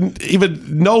that I didn't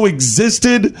even know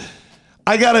existed.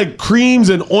 I got creams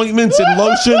and ointments and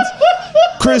lotions.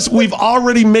 Chris, we've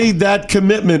already made that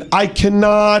commitment. I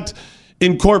cannot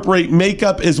incorporate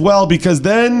makeup as well because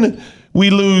then we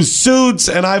lose suits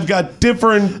and I've got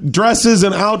different dresses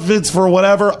and outfits for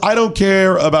whatever. I don't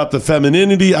care about the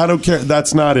femininity. I don't care.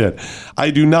 That's not it. I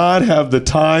do not have the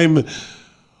time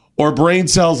or brain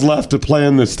cells left to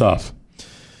plan this stuff.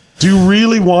 Do you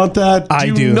really want that? I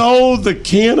do. Do you know the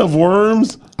can of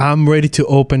worms? I'm ready to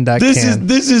open that can.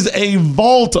 This is a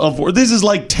vault of worms. This is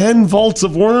like 10 vaults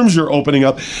of worms you're opening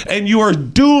up, and you are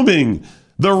dooming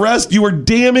the rest. You are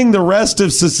damning the rest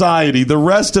of society, the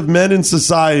rest of men in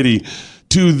society,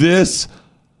 to this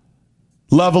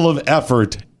level of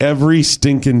effort every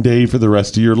stinking day for the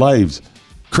rest of your lives.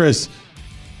 Chris,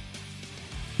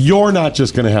 you're not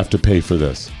just going to have to pay for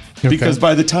this. Okay. Because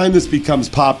by the time this becomes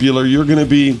popular, you're going to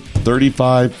be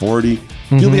 35, 40.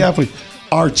 You'll be halfway.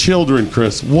 Our children,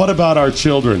 Chris, what about our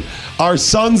children? Our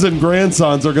sons and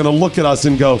grandsons are going to look at us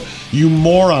and go, you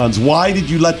morons, why did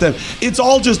you let them? It's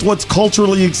all just what's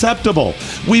culturally acceptable.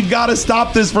 We've got to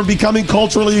stop this from becoming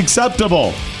culturally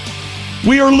acceptable.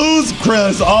 We are losing,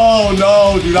 Chris. Oh,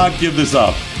 no, do not give this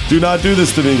up. Do not do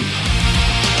this to me.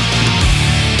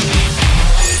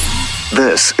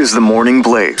 This is The Morning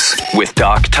Blaze with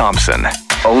Doc Thompson,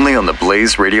 only on the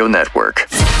Blaze Radio Network.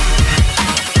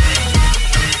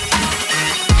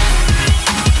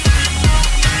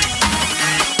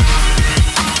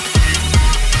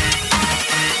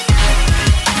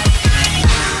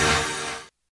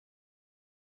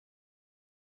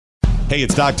 Hey,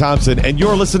 it's Doc Thompson, and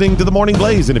you're listening to The Morning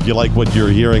Blaze. And if you like what you're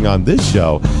hearing on this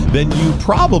show, then you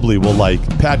probably will like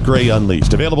Pat Gray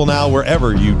Unleashed. Available now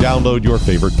wherever you download your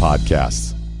favorite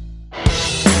podcasts.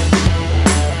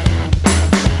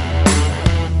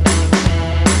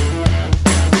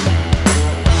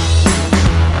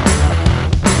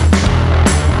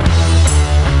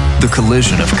 The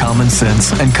collision of common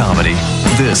sense and comedy.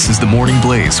 This is The Morning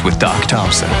Blaze with Doc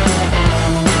Thompson.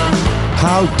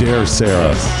 How dare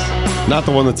Sarah, not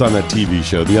the one that's on that TV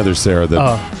show, the other Sarah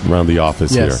that around the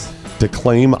office here, to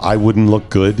claim I wouldn't look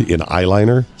good in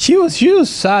eyeliner? She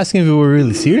was asking if we were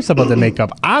really serious about the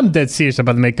makeup. I'm dead serious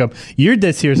about the makeup. You're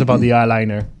dead serious about the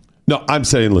eyeliner. No, I'm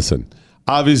saying, listen,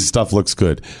 obviously stuff looks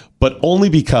good, but only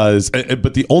because,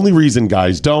 but the only reason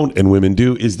guys don't and women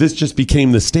do is this just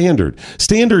became the standard.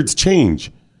 Standards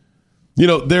change. You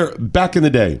know, they're back in the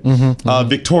day,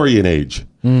 Victorian age.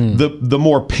 The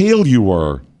more pale you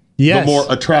were, the more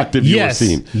attractive you were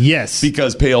seen. Yes.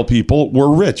 Because pale people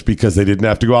were rich because they didn't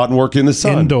have to go out and work in the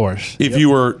sun. Indoors. If you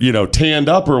were, tanned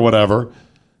up or whatever,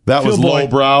 that was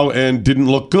lowbrow and didn't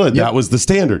look good. That was the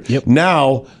standard.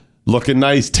 Now, looking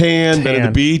nice, tan, been at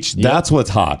the beach, that's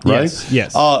what's hot, right?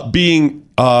 Yes. Being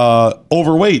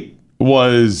overweight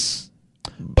was...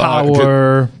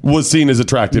 Power was seen as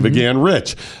attractive. Again,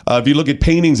 rich. If you look at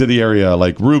paintings of the area,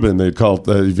 like Reuben, they called.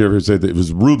 If you ever say that it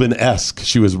was Reuben-esque,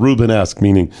 she was Reuben-esque,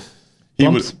 meaning he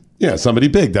was somebody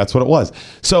big. That's what it was.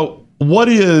 So, what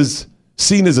is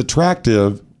seen as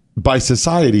attractive by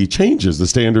society changes. The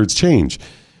standards change.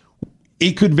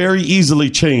 It could very easily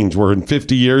change. Where in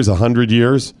 50 years, 100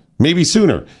 years, maybe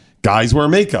sooner, guys wear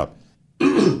makeup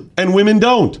and women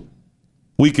don't.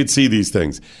 We could see these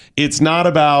things. It's not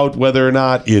about whether or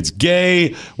not it's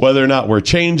gay, whether or not we're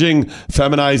changing,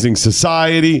 feminizing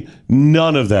society.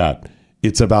 None of that.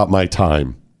 It's about my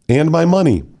time and my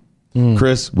money.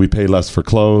 Chris, we pay less for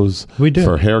clothes. We do.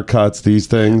 For haircuts, these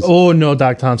things. Oh, no,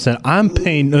 Doc Thompson. I'm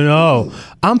paying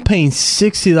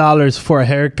 $60 for a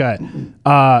haircut.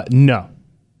 No.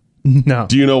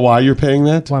 Do you know why you're paying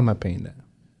that? Why am I paying that?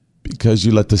 Because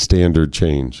you let the standard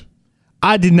change.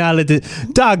 I did not let it.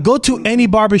 Doc, go to any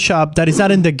barbershop that is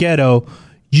not in the ghetto.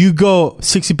 You go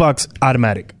 $60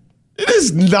 automatic. It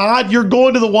is not. You're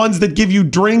going to the ones that give you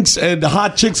drinks and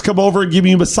hot chicks come over and give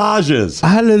you massages. I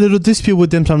had a little dispute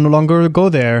with them, so I'm no longer go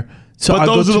there. So but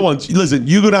those are the ones. Listen,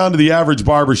 you go down to the average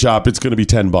barbershop, it's going to be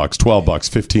 $10, $12,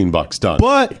 $15 done.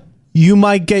 But you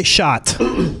might get shot.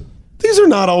 These are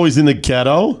not always in the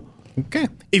ghetto. Okay.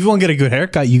 If you want to get a good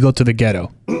haircut, you go to the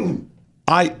ghetto.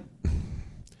 I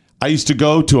used to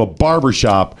go to a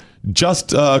barbershop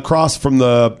just across from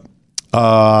the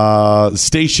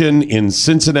station in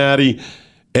Cincinnati.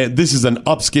 And this is an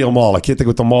upscale mall. I can't think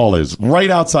what the mall is. Right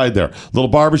outside there. Little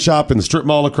barbershop in the strip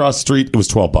mall across the street. It was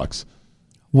 $12.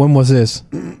 When was this?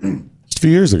 Just a few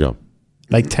years ago.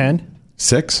 Like 10?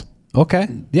 6? Okay.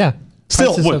 Yeah.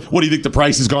 Still, what do you think? The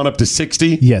price has gone up to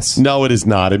 60? Yes. No, it is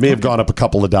not. It may have gone up a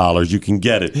couple of dollars. You can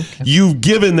get it. Okay. You've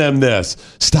given them this.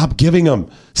 Stop giving them.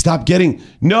 Stop getting.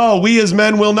 No, we as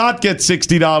men will not get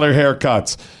 $60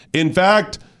 haircuts. In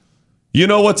fact, you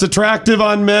know what's attractive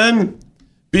on men?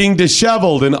 Being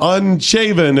disheveled and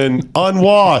unshaven and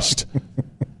unwashed.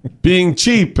 Being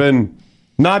cheap and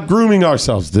not grooming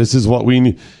ourselves. This is what we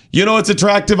need. You know what's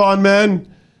attractive on men?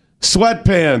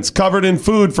 Sweatpants covered in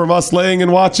food from us laying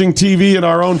and watching TV in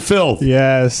our own filth.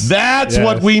 Yes. That's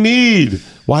what we need.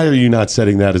 Why are you not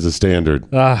setting that as a standard?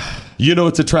 You know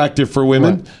what's attractive for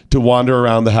women? To wander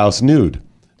around the house nude.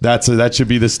 That should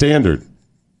be the standard.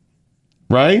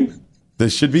 Right?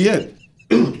 This should be it.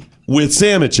 With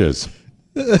sandwiches.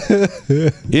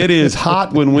 It is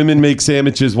hot when women make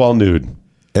sandwiches while nude.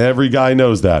 Every guy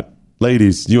knows that.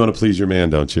 Ladies, you want to please your man,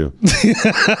 don't you?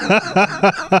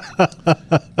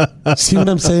 See what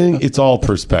I'm saying? It's all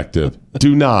perspective.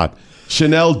 Do not. Boy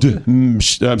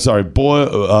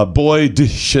de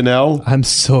Chanel. I'm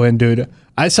so into it.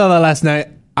 I saw that last night.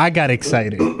 I got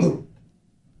excited.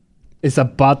 It's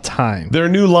about time. Their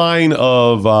new line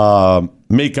of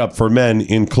makeup for men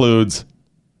includes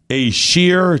a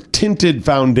sheer tinted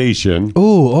foundation.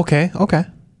 Ooh, okay.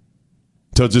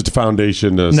 So just a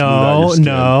foundation to smooth out your skin.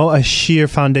 A sheer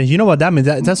foundation. You know what that means?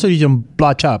 That's so you don't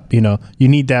blotch up, You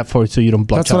need that so you don't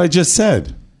blotch up. That's what I just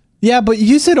said. Yeah, but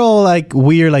you said all like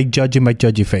weird, like judging my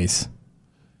judgy face.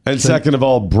 And second of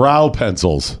all, brow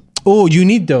pencils. Oh, you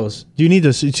need those. You need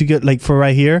those to get like for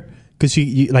right here. Because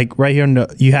you like right here,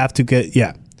 you have to get,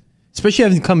 especially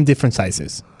if they come in different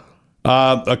sizes.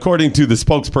 According to the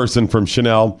spokesperson from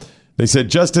Chanel, they said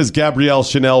just as Gabrielle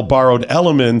Chanel borrowed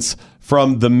elements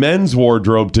from the men's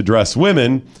wardrobe to dress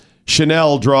women,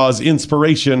 Chanel draws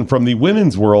inspiration from the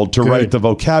women's world to write the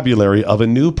vocabulary of a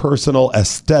new personal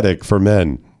aesthetic for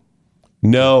men.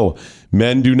 No,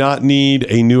 men do not need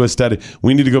a new aesthetic.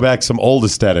 We need to go back some old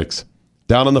aesthetics.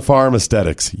 Down on the farm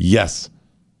aesthetics. Yes.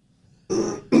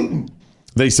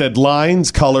 They said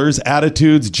lines, colors,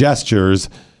 attitudes, gestures.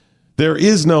 There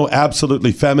is no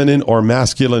absolutely feminine or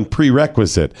masculine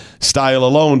prerequisite. Style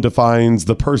alone defines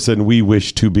the person we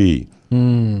wish to be.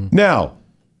 Now,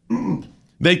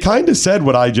 they kind of said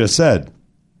what I just said.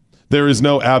 There is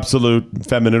no absolute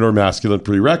feminine or masculine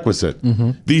prerequisite.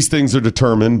 These things are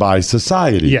determined by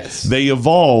society. Yes. They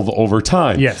evolve over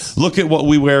time. Yes. Look at what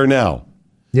we wear now.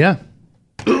 Yeah.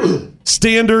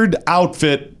 Standard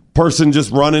outfit, person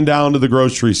just running down to the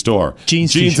grocery store.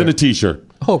 Jeans and a t-shirt.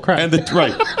 Oh, crap. And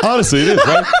right. Honestly, it is,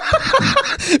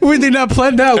 right? We did not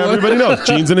plan that one. Everybody knows.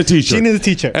 Jeans and a t-shirt. Jeans and a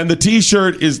t-shirt. And the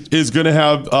t-shirt is going to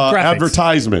have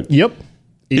advertisement. Yep.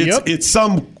 It's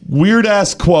some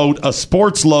weird-ass quote, a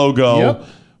sports logo,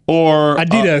 or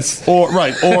Adidas.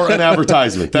 or an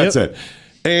advertisement. That's it.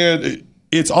 And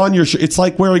it's on your shirt. It's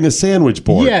like wearing a sandwich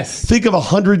board. Yes. Think of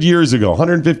 100 years ago,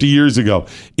 150 years ago,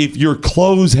 if your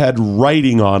clothes had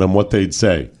writing on them, what they'd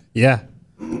say. Yeah.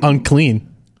 Unclean.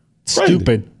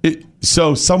 Stupid.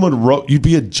 So someone wrote, you'd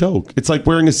be a joke. It's like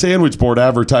wearing a sandwich board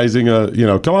advertising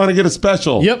come on and get a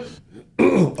special. Yep.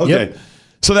 Okay. Yep.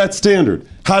 So that's standard.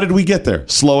 How did we get there?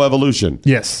 Slow evolution.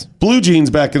 Yes. Blue jeans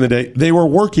back in the day, they were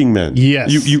working men.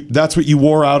 Yes. That's what you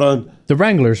wore out on. The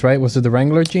Wranglers, right? Was it the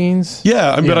Wrangler jeans?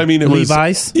 Yeah. But I mean, it was.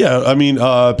 Levi's? Yeah. I mean,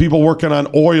 people working on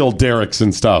oil derricks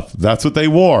and stuff. That's what they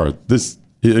wore.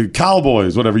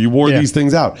 Cowboys, whatever. You wore these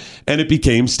things out. And it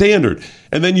became standard.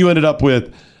 And then you ended up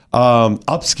with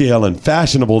upscale and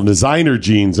fashionable designer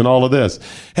jeans and all of this.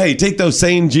 Hey, take those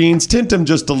same jeans, tint them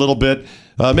just a little bit,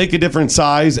 make a different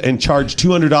size, and charge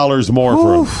 $200 more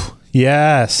for them.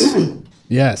 Yes.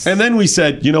 Yes. And then we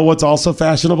said, you know what's also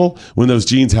fashionable? When those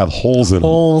jeans have holes in them.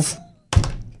 Holes.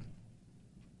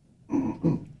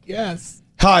 Yes.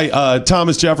 Hi,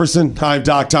 Thomas Jefferson. Hi, I'm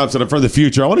Doc Thompson. I'm from the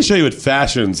future. I want to show you what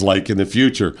fashion's like in the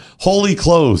future. Holy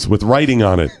clothes with writing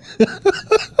on it.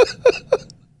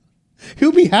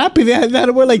 He'll be happy. They had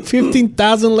to wear like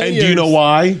 15,000 layers. And do you know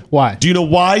why? Why? Do you know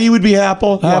why he would be happy?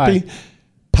 Why?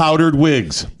 Powdered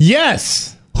wigs.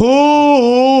 Yes.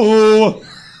 Who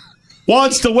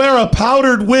wants to wear a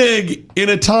powdered wig in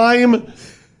a time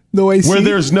no AC? where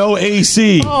there's no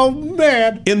AC? Oh,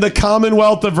 man. In the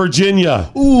Commonwealth of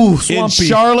Virginia. Ooh, swampy. In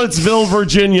Charlottesville,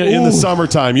 Virginia in the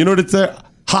summertime. You know what it's there?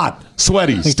 Hot,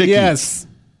 sweaty, sticky. Yes.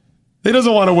 He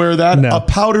doesn't want to wear that. No. A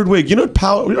powdered wig. You know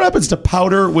what happens to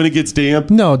powder when it gets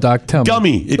damp? No, Doc, tell me.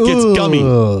 Gummy. It gets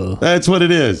gummy. That's what it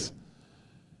is.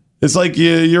 It's like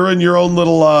you're in your own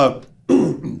little,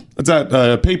 what's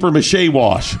that, paper mache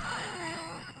wash.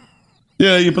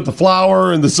 Yeah, you put the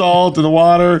flour and the salt and the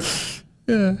water.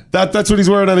 Yeah. That's what he's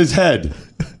wearing on his head.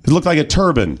 It looked like a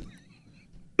turban.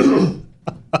 No,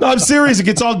 I'm serious. It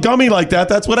gets all gummy like that.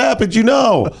 That's what happens, you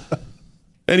know.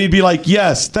 And he'd be like,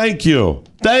 yes, thank you.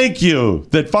 Thank you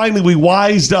that finally we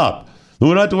wised up. We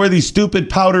don't have to wear these stupid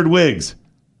powdered wigs.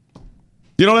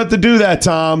 You don't have to do that,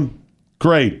 Tom.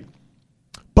 Great.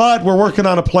 But we're working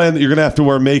on a plan that you're going to have to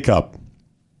wear makeup.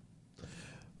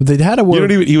 They had to wear.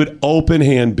 He would open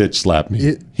hand bitch slap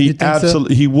me. He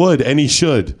absolutely, he would, and he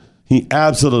should. He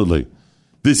absolutely.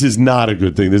 This is not a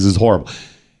good thing. This is horrible.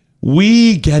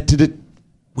 We get to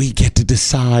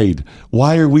decide.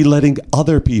 Why are we letting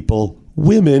other people,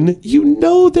 women, you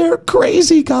know they're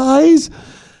crazy, guys.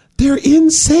 They're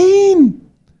insane.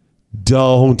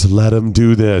 Don't let them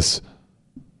do this.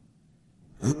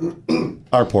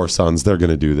 Our poor sons, they're going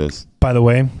to do this. By the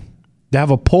way, they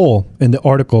have a poll in the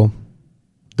article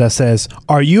that says,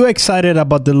 are you excited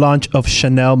about the launch of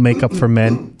Chanel makeup for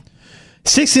men?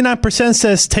 69%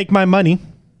 says, take my money.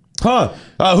 Huh.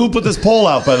 Who put this poll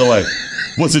out, by the way?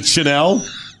 Was it Chanel?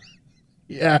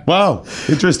 Yeah. Wow.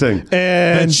 Interesting.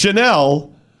 And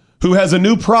Chanel, who has a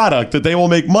new product that they will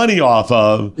make money off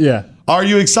of. Yeah. Are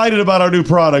you excited about our new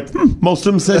product? Most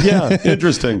of them said, yeah.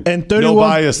 Interesting. And 31, no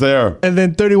bias there. And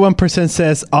then 31%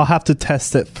 says, I'll have to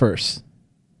test it first.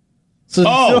 So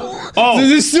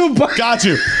this is super. Got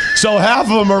you. So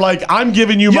half of them are like, I'm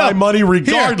giving you my money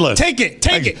regardless. Here,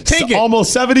 take it.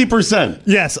 Almost 70%.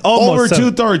 Yes, almost.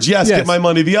 Over 2/3. Yes, get my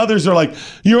money. The others are like,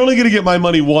 you're only going to get my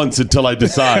money once until I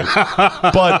decide.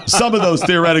 But some of those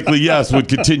theoretically, yes, would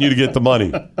continue to get the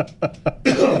money.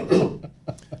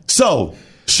 So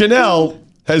Chanel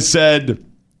has said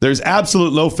there's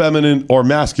absolute no feminine or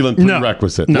masculine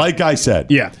prerequisite. No. Like I said.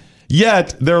 Yeah.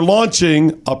 Yet they're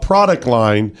launching a product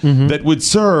line that would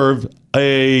serve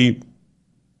a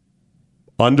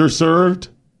underserved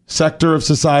sector of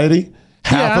society,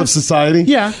 half of society.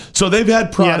 Yeah. So they've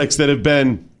had products that have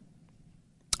been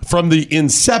from the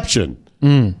inception,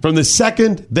 from the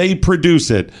second they produce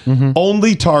it,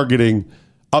 only targeting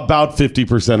about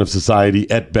 50% of society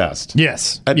at best.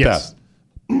 Yes. At best.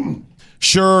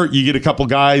 Sure, you get a couple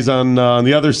guys on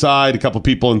the other side, a couple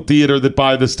people in theater that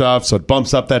buy the stuff, so it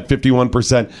bumps up that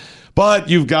 51%. But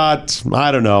you've got,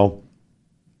 I don't know,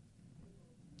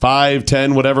 5,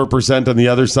 10, whatever percent on the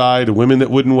other side, women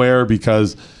that wouldn't wear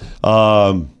because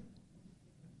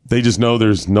they just know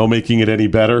there's no making it any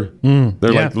better.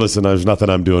 They're like, listen, there's nothing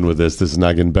I'm doing with this. This is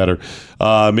not getting better.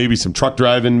 Maybe some truck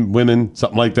driving women,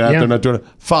 something like that. They're not doing it.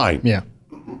 Fine. Yeah.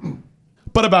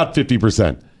 But about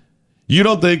 50%. You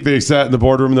don't think they sat in the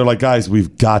boardroom and they're like, guys,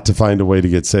 we've got to find a way to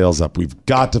get sales up. We've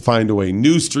got to find a way.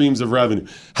 New streams of revenue.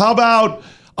 How about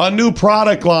a new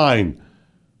product line?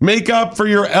 Makeup for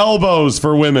your elbows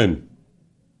for women.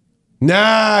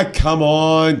 Nah, come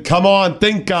on.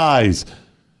 Think, guys.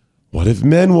 What if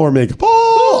men wore makeup?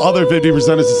 Oh, other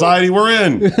 50% of society, we're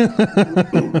in.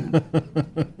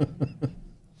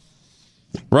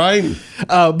 Right?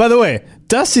 By the way,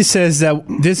 Dusty says that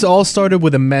this all started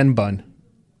with a man bun.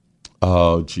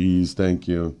 Oh, geez. Thank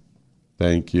you.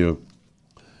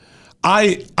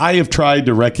 I have tried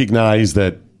to recognize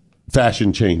that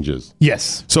fashion changes.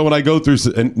 Yes. So when I go through,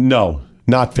 and no,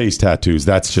 not face tattoos.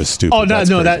 That's just stupid. Oh,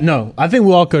 no. I think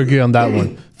we all could agree on that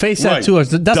one. Face tattoos,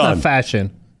 that's not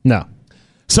fashion. No.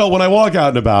 So when I walk out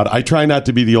and about, I try not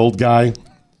to be the old guy.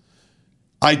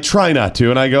 I try not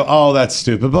to, and I go, oh, that's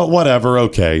stupid, but whatever,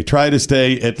 okay. Try to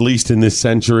stay at least in this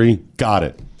century. Got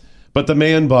it. But the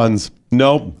man buns,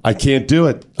 nope, I can't do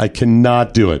it. I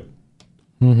cannot do it.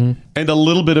 And a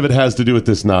little bit of it has to do with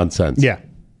this nonsense. Yeah.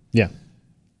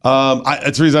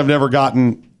 It's the reason I've never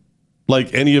gotten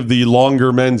like any of the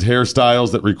longer men's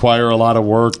hairstyles that require a lot of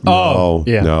work. No.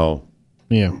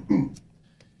 Yeah.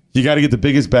 You got to get the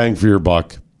biggest bang for your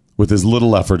buck with as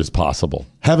little effort as possible.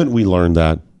 Haven't we learned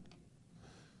that?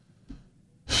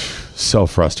 So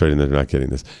frustrating that they're not getting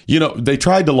this. You know, they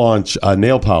tried to launch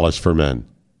nail polish for men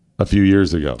a few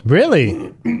years ago.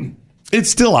 Really? It's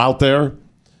still out there,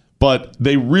 but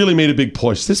they really made a big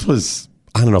push. This was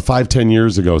I don't know, 5-10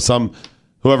 years ago,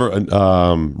 whoever,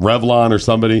 Revlon or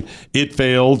somebody, it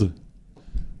failed.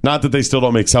 Not that they still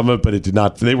don't make some of it, but it did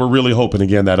not. They were really hoping,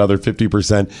 again, that other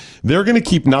 50%. They're going to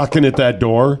keep knocking at that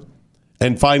door,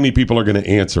 and finally people are going to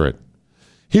answer it.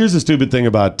 Here's the stupid thing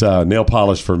about nail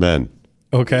polish for men.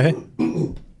 Okay.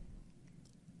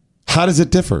 How does it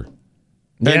differ?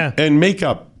 Yeah. And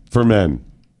makeup for men.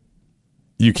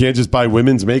 You can't just buy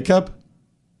women's makeup?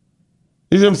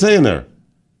 You know what I'm saying there?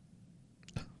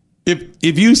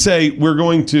 If you say we're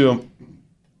going to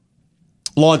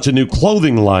launch a new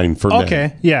clothing line for men.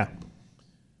 Okay, yeah.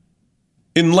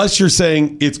 Unless you're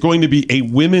saying it's going to be a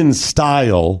women's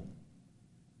style.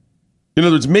 In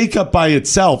other words, makeup by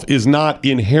itself is not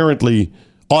inherently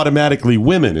automatically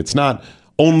women. It's not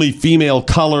only female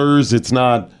colors. It's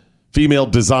not female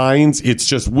designs. It's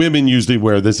just women usually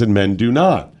wear this and men do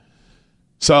not.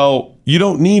 So you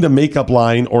don't need a makeup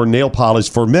line or nail polish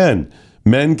for men.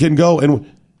 Men can go and,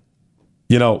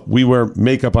 we wear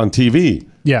makeup on TV.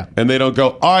 Yeah. And they don't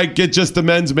go, all right, get just the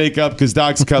men's makeup because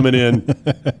Doc's coming in.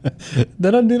 They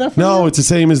don't do that for No, you? it's the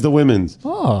same as the women's.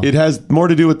 Oh. It has more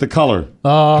to do with the color.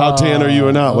 Oh, how tan are you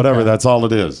or not? Whatever. okay. That's all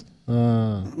it is.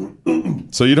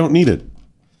 So you don't need it.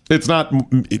 It's not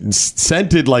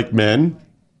scented like men.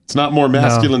 It's not more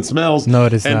masculine smells. No,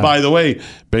 it is and not. by the way,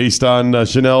 based on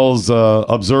Chanel's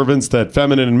observance that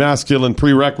feminine and masculine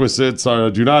prerequisites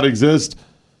do not exist,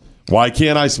 why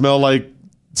can't I smell like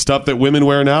stuff that women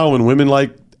wear now when women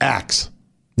like Axe?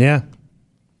 Yeah.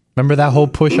 Remember that whole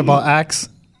push about Axe?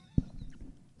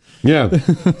 Yeah.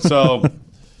 So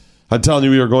I'm telling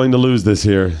you, we are going to lose this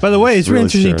here. By the way, it's really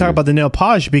interesting to talk about the nail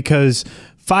polish because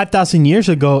 5,000 years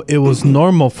ago, it was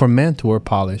normal for men to wear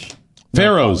polish.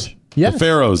 Pharaohs. Yes. The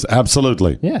pharaohs,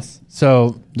 absolutely. Yes.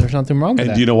 So there's nothing wrong with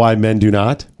that. And do you know why men do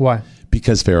not? Why?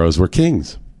 Because pharaohs were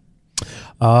kings.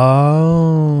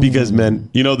 Oh. Because men,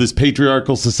 this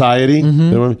patriarchal society?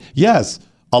 Yes.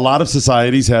 A lot of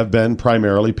societies have been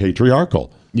primarily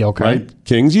patriarchal. Yeah, okay. Right?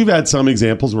 Kings. You've had some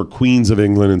examples where queens of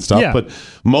England and stuff, Yeah. but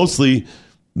mostly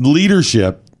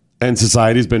leadership and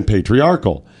society has been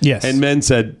patriarchal. Yes. And men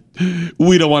said,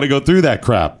 we don't want to go through that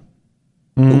crap.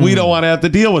 We don't want to have to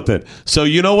deal with it. So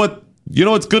you know what? You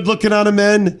know what's good looking on a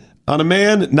man?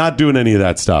 Not doing any of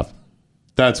that stuff.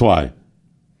 That's why.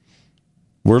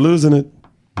 We're losing it.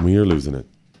 We are losing it.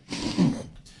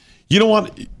 You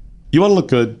want to look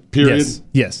good, period.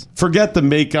 Yes. Forget the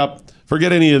makeup.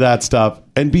 Forget any of that stuff.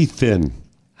 And be thin.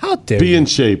 How dare Be you? in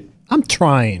shape. I'm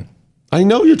trying. I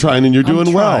know you're trying and you're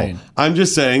doing trying. well. I'm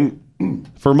just saying,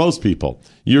 for most people,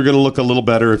 you're going to look a little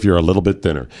better if you're a little bit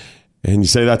thinner. And you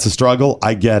say that's a struggle?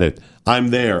 I get it.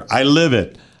 I'm there. I live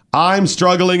it. I'm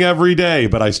struggling every day,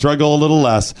 but I struggle a little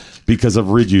less because of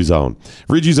Riduzone.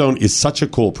 Riduzone is such a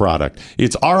cool product.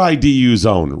 It's RIDU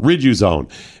zone,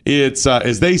 Riduzone. It's,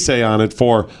 as they say on it,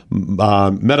 for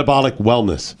metabolic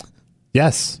wellness.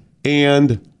 Yes.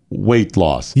 And weight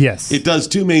loss. Yes. It does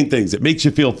two main things. It makes you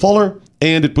feel fuller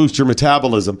and it boosts your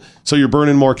metabolism. So you're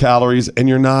burning more calories and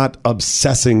you're not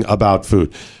obsessing about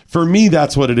food. For me,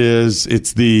 that's what it is.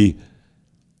 It's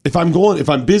if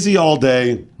I'm busy all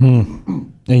day.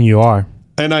 And you are.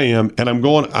 And I am. And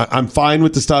I'm fine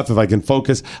with the stuff if I can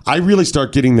focus. I really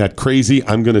start getting that crazy.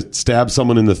 I'm going to stab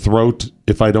someone in the throat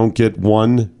if I don't get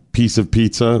one piece of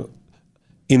pizza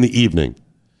in the evening.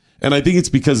 And I think it's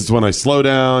because it's when I slow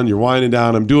down, you're winding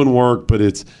down, I'm doing work, but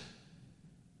it's,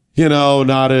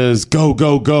 not as go,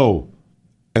 go, go.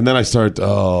 And then I start,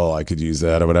 I could use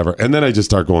that or whatever. And then I just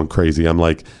start going crazy. I'm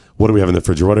like, what do we have in the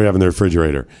refrigerator? What do we have in the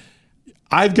refrigerator?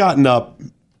 I've gotten up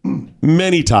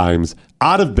many times,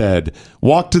 out of bed,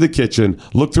 walked to the kitchen,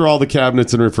 looked through all the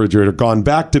cabinets in the refrigerator, gone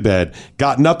back to bed,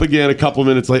 gotten up again a couple of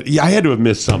minutes later. Yeah, I had to have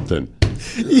missed something.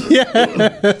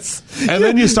 Yes. And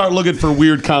then you start looking for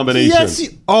weird combinations.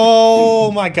 Yes.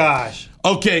 Oh, my gosh.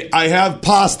 Okay, I have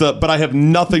pasta, but I have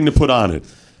nothing to put on it.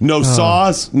 No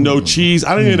sauce, no cheese.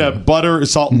 I don't even have butter,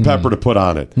 salt, and pepper to put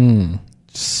on it.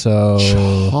 So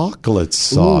chocolate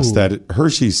sauce. That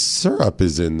Hershey's syrup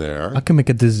is in there. I can make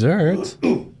a dessert.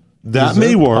 That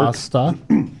may work. Pasta.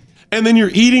 And then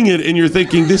you're eating it and you're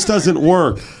thinking, this doesn't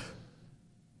work.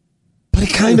 But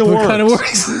it kind of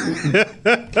works.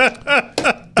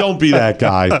 Don't be that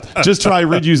guy. Just try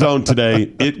Riduzone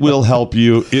today. It will help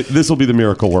you. This will be the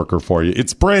miracle worker for you.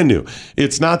 It's brand new.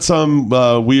 It's not some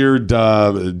weird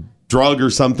drug or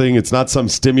something. It's not some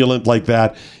stimulant like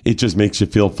that. It just makes you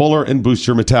feel fuller and boosts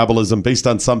your metabolism based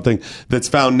on something that's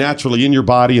found naturally in your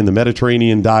body in the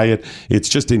Mediterranean diet. It's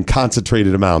just in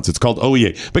concentrated amounts. It's called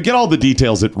OEA. But get all the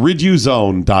details at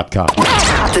riduzone.com.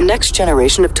 The next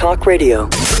generation of talk radio.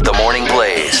 The Morning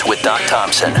Blaze with Doc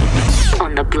Thompson.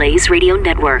 On the Blaze Radio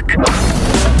Network.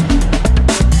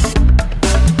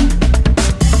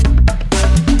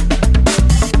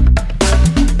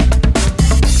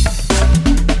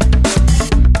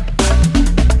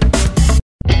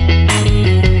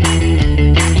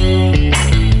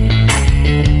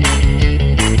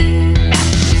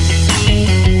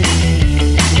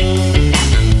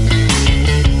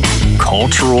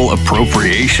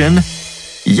 creation?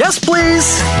 Yes,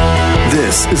 please.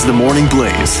 This is the Morning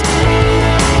Blaze.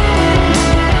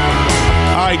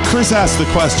 All right, Chris asked the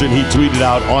question. He tweeted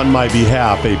out on my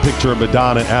behalf a picture of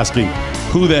Madonna asking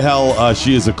who the hell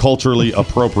she is culturally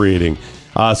appropriating.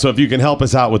 So if you can help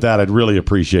us out with that, I'd really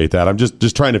appreciate that. I'm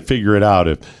just trying to figure it out.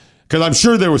 Because I'm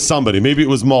sure there was somebody. Maybe it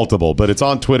was multiple, but it's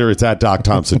on Twitter. It's at Doc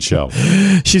Thompson Show.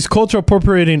 She's cultural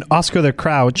appropriating Oscar the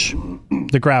Grouch.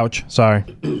 The Grouch, sorry.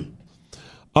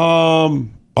 All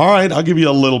right, I'll give you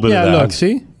a little bit of that. Yeah, look,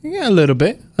 see? Yeah, a little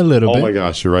bit. A little bit. Oh my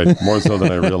gosh, you're right. More so than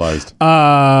I realized.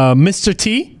 Mr.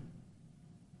 T.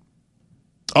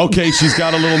 Okay, she's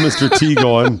got a little Mr. T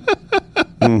going.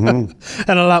 Mm-hmm.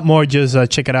 And a lot more. Just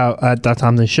check it out at Doc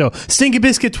Thompson Show. Stinky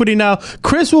Biscuit tweeting now,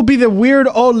 Chris will be the weird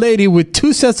old lady with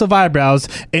 2 sets of eyebrows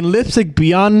and lipstick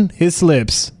beyond his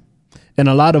lips and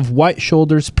a lot of white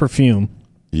shoulders perfume.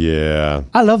 Yeah.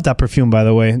 I love that perfume, by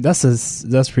the way.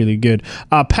 That's really good.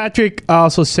 Patrick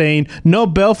also saying, no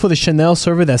bell for the Chanel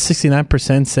server that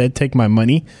 69% said take my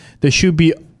money. There should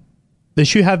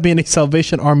have been a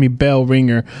Salvation Army bell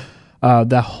ringer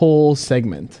that whole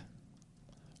segment.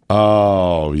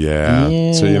 Oh,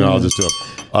 yeah. So, I'll just do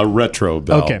a retro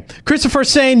bell. Okay. Christopher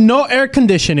saying no air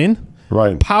conditioning,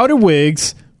 right? Powder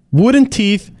wigs, wooden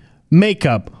teeth,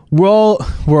 makeup. We're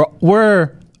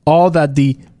all that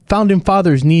the founding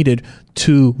fathers needed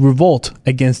to revolt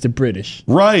against the British.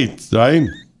 Right. All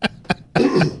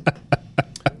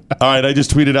right, I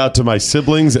just tweeted out to my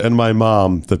siblings and my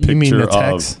mom the picture you mean the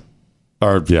text?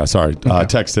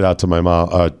 Texted out to my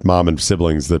mom and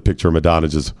siblings the picture of Madonna.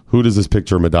 Just who does this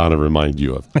picture of Madonna remind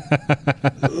you of?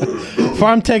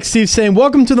 Farm Tech Steve saying,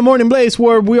 welcome to the Morning Blaze,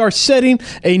 where we are setting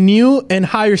a new and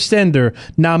higher standard.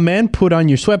 Now, men, put on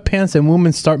your sweatpants and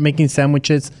women start making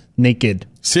sandwiches naked.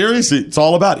 Seriously, it's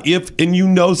all about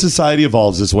society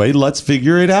evolves this way. Let's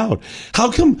figure it out.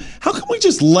 How come we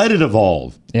just let it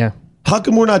evolve? Yeah. How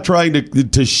come we're not trying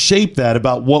to shape that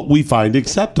about what we find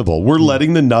acceptable? We're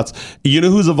letting the nuts. You know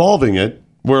who's evolving it?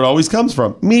 Where it always comes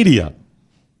from? Media.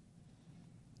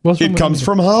 It comes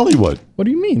from Hollywood. What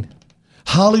do you mean?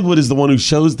 Hollywood is the one who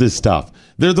shows this stuff.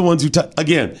 They're the ones who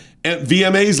again, at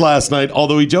VMAs last night,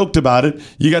 although he joked about it,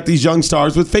 you got these young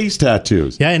stars with face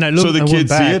tattoos. Yeah, and so the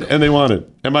kids see it and they want it.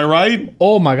 Am I right?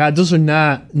 Oh my God, those are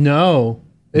not. No.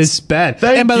 It's bad.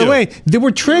 And by the way, they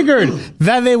were triggered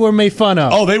that they were made fun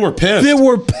of. Oh, they were pissed. They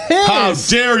were pissed. How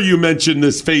dare you mention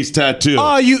this face tattoo?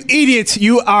 Oh, you idiots.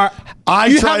 You have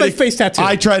a face tattoo.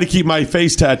 I try to keep my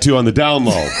face tattoo on the down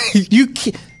low. You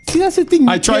can't. See, that's the thing.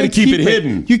 I try to keep it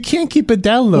hidden. You can't keep it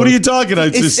down low. What are you talking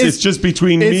about? It's just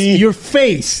between me. Your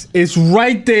face is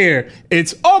right there.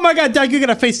 It's, oh my God, Doc, you got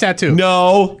a face tattoo.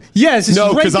 No. Yes, it's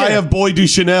no, because right I have Boy du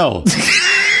Chanel.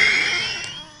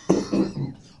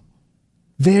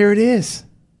 There it is.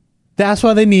 That's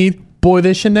why they need Boy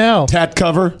de Chanel. Tat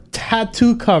cover?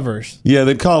 Tattoo covers. Yeah,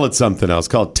 they call it something else.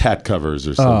 Called tat covers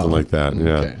or something like that.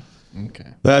 Yeah.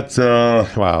 Okay. That's,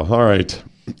 wow. All right.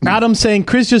 Adam saying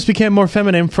Chris just became more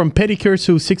feminine from pedicures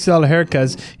to $60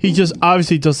 haircuts. He just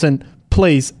obviously doesn't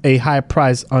place a high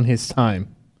price on his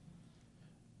time.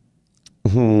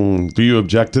 Do you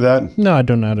object to that? No, I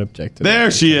do not object to that. There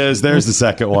she is. There's the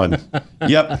second one.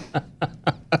 Yep.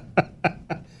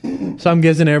 So I'm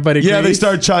guessing everybody agrees? Yeah, they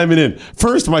start chiming in.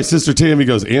 First, my sister Tammy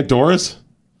goes, Aunt Doris?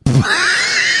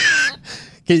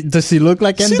 Does she look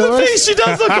like Aunt Doris? See the face?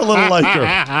 She does look a little like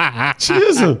her. She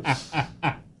is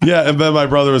Yeah, and then my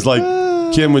brother was like,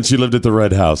 Kim when she lived at the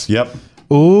Red House. Yep.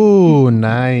 Ooh,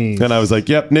 nice. And I was like,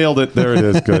 yep, nailed it. There it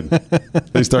is. Good.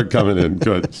 They start coming in.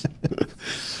 Good.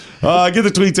 Get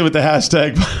the tweets in with the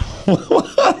hashtag.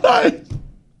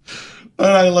 What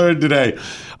I learned today.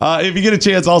 If you get a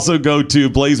chance, also go to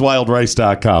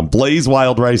blazewildrice.com.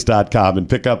 Blazewildrice.com and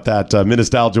pick up that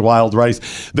Nostalgia Wild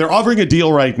Rice. They're offering a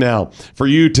deal right now for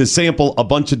you to sample a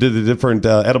bunch of the different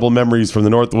edible memories from the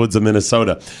North Woods of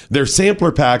Minnesota. Their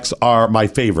sampler packs are my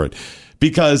favorite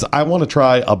because I want to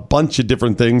try a bunch of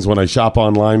different things when I shop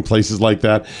online, places like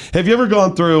that. Have you ever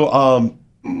gone through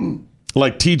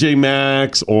like TJ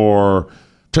Maxx or...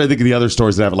 try to think of the other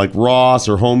stores that have it, like Ross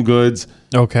or Home Goods.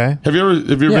 Okay. Have you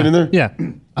ever been in there? Yeah.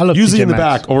 I love Usually TJ in the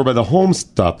Maxx. back, over by the home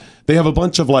stuff, they have a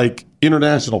bunch of like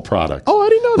international products. Oh, I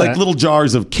didn't know that. Like little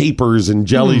jars of capers and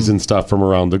jellies and stuff from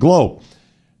around the globe.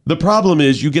 The problem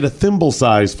is you get a thimble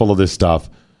size full of this stuff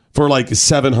for like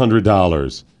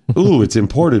 $700. Ooh, it's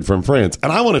imported from France.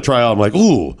 And I want to try out. I'm like,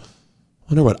 ooh, I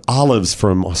wonder what olives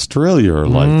from Australia are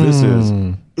like. This is...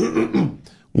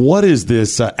 what is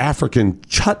this African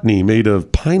chutney made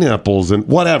of pineapples and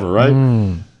whatever,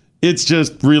 right? It's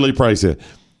just really pricey.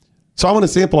 So I want to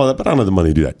sample all that, but I don't have the money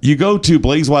to do that. You go to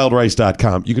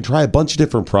blazewildrice.com. You can try a bunch of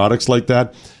different products like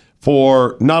that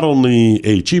for not only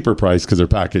a cheaper price because they're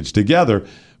packaged together,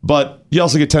 but you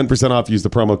also get 10% off. Use the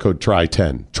promo code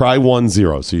TRY10.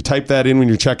 TRY10. So you type that in when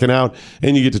you're checking out,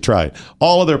 and you get to try it.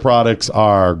 All of their products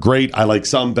are great. I like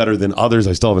some better than others.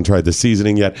 I still haven't tried the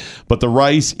seasoning yet. But the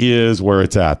rice is where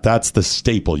it's at. That's the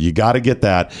staple. You got to get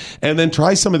that. And then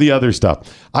try some of the other stuff.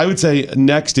 I would say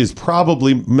next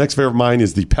favorite of mine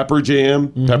is the pepper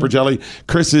jam, pepper jelly.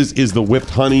 Chris's is the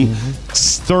whipped honey.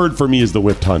 Third for me is the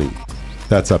whipped honey.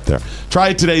 That's up there. Try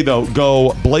it today, though. Go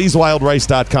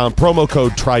blazewildrice.com. Promo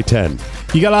code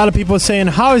TRY10. You got a lot of people saying,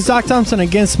 how is Doc Thompson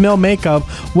against male makeup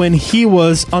when he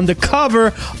was on the cover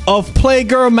of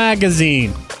Playgirl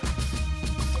magazine?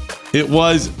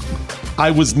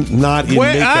 I was not in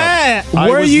makeup.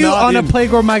 Were you on a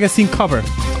Playgirl magazine cover?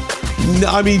 No,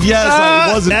 I mean, yes,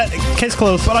 I wasn't. Case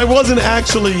closed. But I wasn't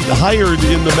actually hired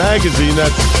in the magazine.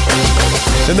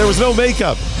 And there was no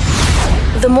makeup.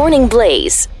 The Morning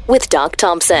Blaze with Doc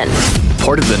Thompson.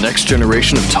 Part of the next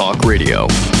generation of talk radio.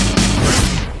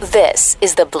 This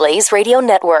is the Blaze Radio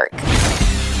Network.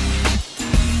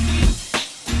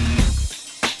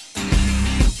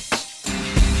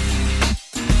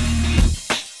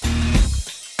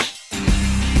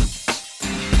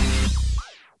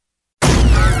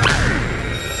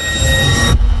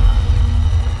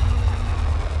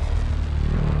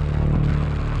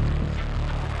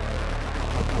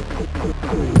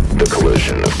 The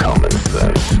collision of common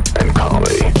sense and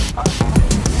comedy.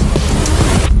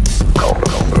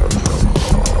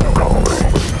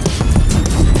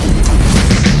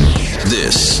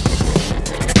 This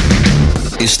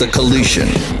is the collision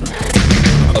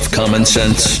of common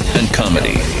sense and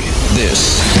comedy.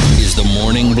 This is the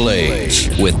Morning Blaze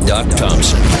with Doc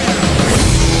Thompson.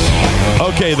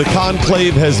 Okay, the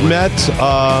conclave has met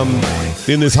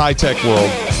in this high-tech world.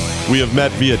 We have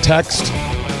met via text.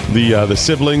 The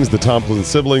siblings, the Thompson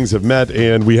siblings, have met,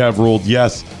 and we have ruled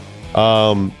yes.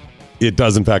 It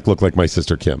does, in fact, look like my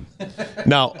sister Kim.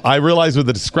 Now, I realize where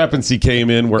the discrepancy came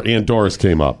in, where Aunt Doris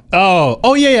came up.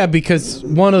 Oh, yeah, because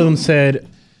one of them said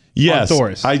yes. Aunt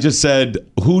Doris. I just said,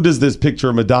 who does this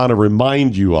picture of Madonna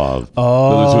remind you of? Oh.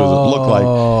 Who does it look like?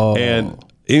 And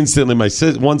instantly, my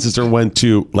one sister went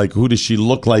to, like, who does she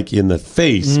look like in the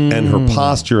face and her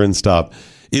posture and stuff.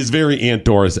 Is very Aunt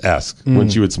Doris-esque when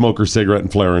she would smoke her cigarette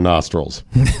and flare her nostrils.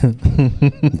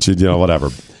 She'd, whatever.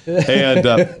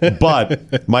 And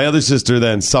but my other sister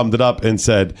then summed it up and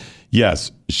said,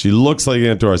 yes, she looks like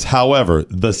Aunt Doris. However,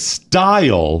 the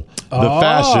style, the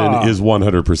fashion is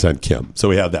 100% Kim. So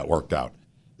we have that worked out.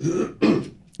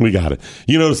 We got it.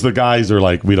 You notice the guys are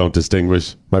like, we don't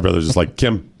distinguish. My brother's just like,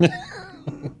 Kim.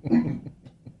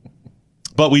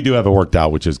 But we do have it worked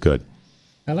out, which is good.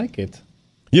 I like it.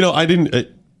 I didn't...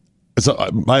 So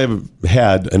I have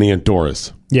had an Aunt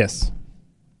Doris. Yes.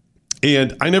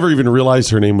 And I never even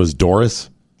realized her name was Doris.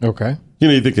 Okay.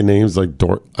 You think of names like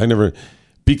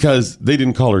because they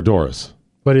didn't call her Doris.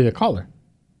 What did they call her?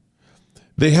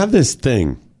 They have this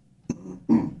thing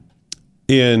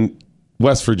in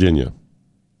West Virginia.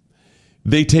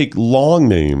 They take long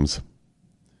names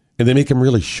and they make them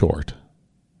really short.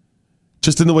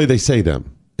 Just in the way they say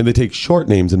them. And they take short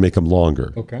names and make them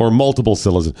longer. Okay. Or multiple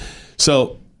syllables.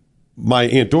 So my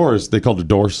Aunt Doris, they called her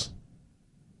Dorse.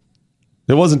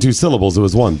 It wasn't two syllables, it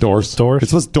was one. Dorse. Doris?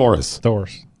 It was Doris.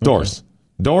 Doris. Okay. Doris.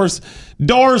 Doris.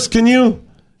 Doris, can you?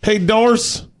 Hey,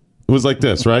 Doris. It was like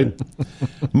this, right?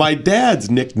 My dad's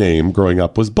nickname growing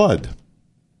up was Bud.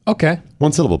 Okay.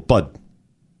 One syllable, Bud.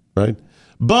 Right?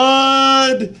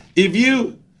 Bud!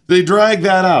 They drag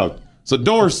that out. So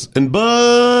Doris and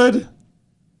Bud...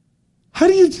 How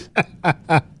do you...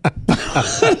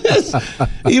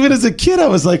 Even as a kid, I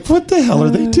was like, what the hell are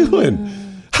they doing?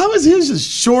 How is his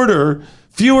just shorter,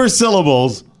 fewer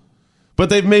syllables, but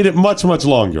they've made it much, much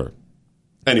longer?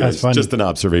 Anyways, just an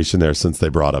observation there since they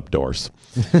brought up Doors.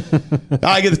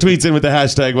 I get the tweets in with the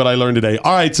hashtag what I learned today.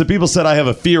 All right, so people said I have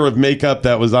a fear of makeup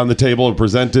that was on the table and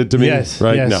presented to me. Yes,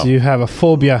 right? yes, No. You have a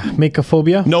phobia, makeup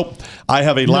phobia? Nope. I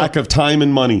have a lack of time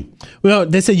and money. Well,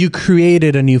 they said you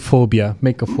created a new phobia,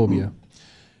 makeup phobia.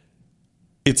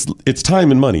 It's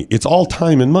time and money. It's all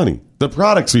time and money. The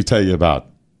products we tell you about,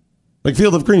 like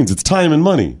Field of Greens, it's time and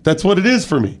money. That's what it is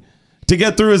for me. To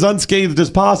get through as unscathed as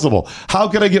possible. How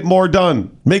can I get more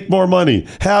done? Make more money.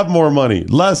 Have more money.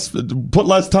 Put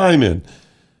less time in.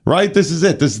 Right? This is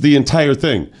it. This is the entire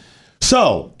thing.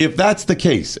 So, if that's the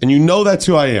case, and you know that's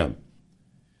who I am,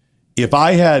 if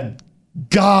I had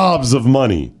gobs of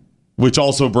money, which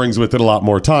also brings with it a lot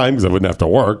more time, because I wouldn't have to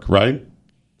work, right?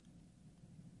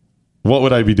 What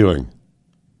would I be doing?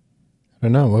 I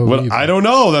don't know. I don't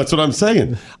know. That's what I'm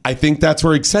saying. I think that's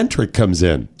where eccentric comes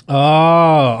in.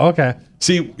 Oh, okay.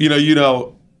 See, you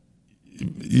know,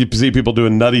 you see people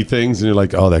doing nutty things and you're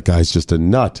like, oh, that guy's just a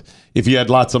nut. If you had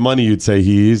lots of money, you'd say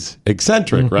he's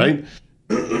eccentric, right?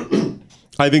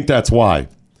 I think that's why.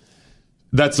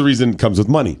 That's the reason it comes with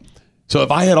money. So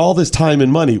if I had all this time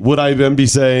and money, would I then be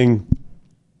saying,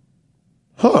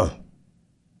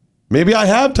 maybe I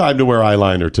have time to wear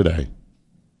eyeliner today.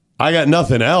 I got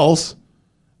nothing else.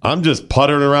 I'm just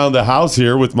puttering around the house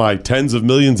here with my tens of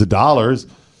millions of dollars.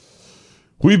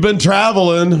 We've been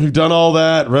traveling. We've done all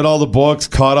that, read all the books,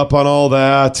 caught up on all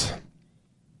that.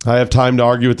 I have time to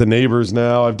argue with the neighbors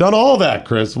now. I've done all that,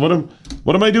 Chris. What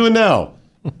am I doing now?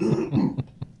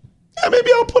 Yeah,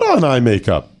 maybe I'll put on eye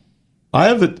makeup.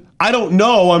 I don't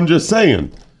know. I'm just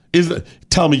saying.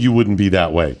 Tell me you wouldn't be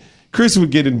that way. Chris would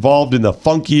get involved in the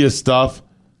funkiest stuff.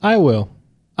 I will.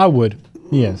 I would.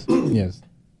 Yes. Yes.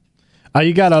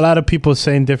 You got a lot of people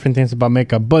saying different things about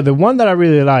makeup, but the one that I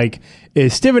really like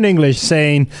is Stephen English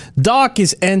saying Doc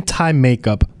is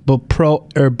anti-makeup, but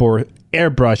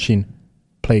pro-airbrushing.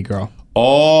 Playgirl.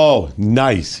 Oh,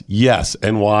 nice. Yes.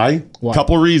 And why?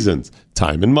 Couple reasons.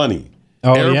 Time and money.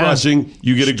 Airbrushing,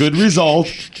 you get a good result.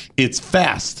 It's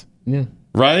fast. Yeah.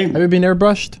 Right? Have you been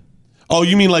airbrushed? Oh,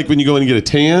 you mean like when you go in and get a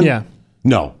tan? Yeah.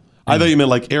 No. I thought you meant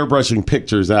like airbrushing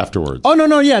pictures afterwards. Oh,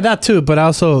 no. Yeah, that too. But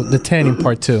also the tanning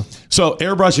part too. So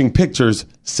airbrushing pictures,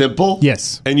 simple.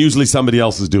 Yes. And usually somebody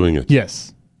else is doing it.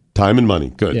 Yes. Time and money.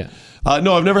 Good. Yeah.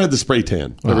 No, I've never had the spray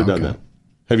tan. Never done that.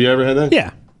 Have you ever had that?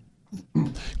 Yeah.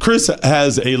 Chris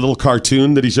has a little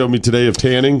cartoon that he showed me today of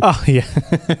tanning. Oh, yeah.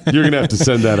 You're going to have to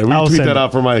send that. Will you tweet that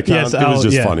out for my account? Yes, it was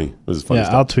just funny. It was funny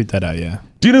stuff. I'll tweet that out, yeah.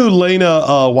 Do you know who Lena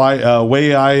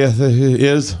Waithe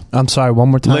is? I'm sorry,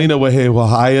 one more time. Lena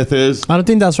Waithe is? I don't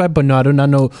think that's right, but no, I do not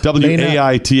know.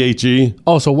 Waithe.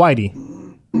 Oh, so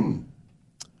Whitey.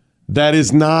 That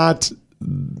is not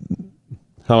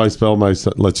how I spell my...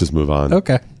 Let's just move on.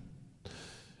 Okay.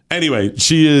 Anyway,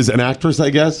 she is an actress, I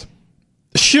guess.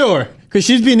 Sure, because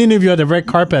she's being interviewed at the red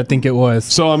carpet, I think it was.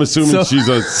 So I'm assuming she's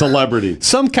a celebrity.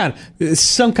 Some kind of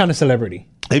celebrity.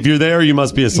 If you're there, you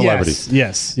must be a celebrity.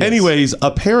 Yes. Anyways,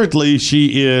 apparently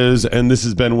she is, and this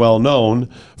has been well known,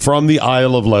 from the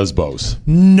Isle of Lesbos.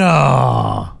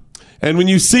 No. And when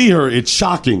you see her, it's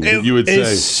shocking, you would say.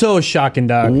 It's so shocking,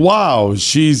 Doc. Wow,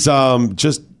 she's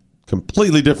just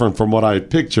completely different from what I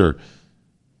picture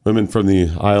women from the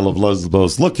Isle of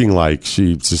Lesbos looking like.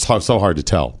 She's just so hard to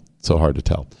tell. So hard to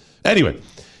tell. Anyway,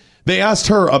 they asked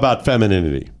her about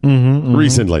femininity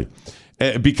recently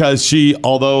because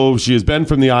although she has been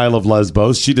from the Isle of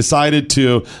Lesbos, she decided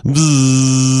to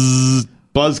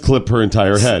buzz clip her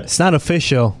entire head. It's not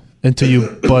official until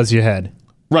you buzz your head.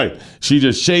 Right. She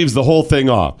just shaves the whole thing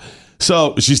off.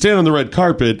 So she's standing on the red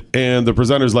carpet and the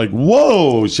presenter's like,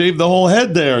 whoa, shave the whole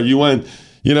head there. You went,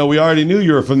 we already knew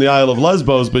you were from the Isle of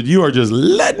Lesbos, but you are just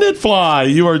letting it fly.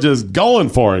 You are just going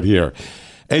for it here.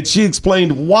 And she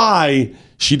explained why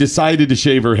she decided to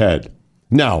shave her head.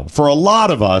 Now, for a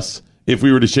lot of us, if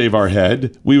we were to shave our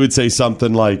head, we would say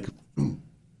something like,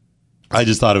 I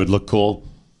just thought it would look cool.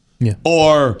 Yeah.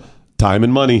 Or time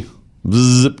and money.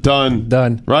 Zip, done.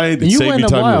 Right? You went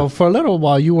for a little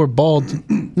while, you were bald.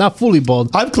 Not fully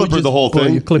bald. I've clippered the whole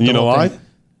thing. You know why?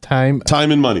 Time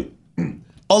and money.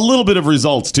 A little bit of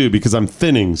results, too, because I'm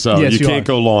thinning, so you can't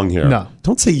go long here. No.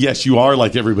 Don't say yes, you are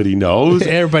like everybody knows.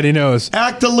 Everybody knows.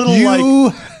 Act a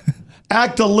little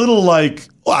like,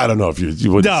 well, I don't know if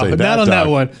you wouldn't say that. No, not on that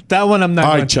one. That one I'm not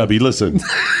All right, Chubby, listen.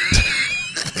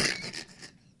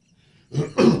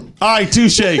 All right,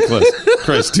 touche,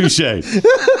 Chris, touche.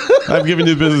 I've given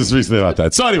you business recently about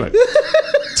that. So anyway,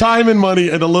 time and money,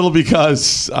 and a little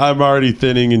because I'm already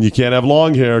thinning and you can't have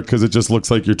long hair because it just looks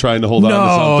like you're trying to hold on to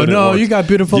something. No, you got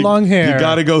beautiful long hair. You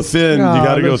got to go thin. You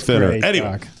got to go thinner. Great,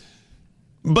 anyway, Doc.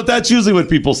 But that's usually what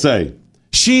people say.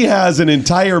 She has an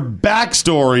entire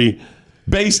backstory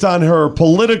based on her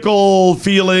political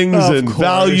feelings and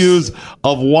values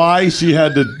of why she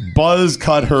had to buzz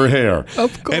cut her hair.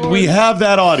 Of course. And we have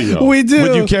that audio. We do.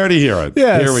 Would you care to hear it?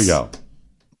 Yes. Here we go.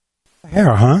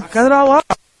 Hair, huh? Cut it all up.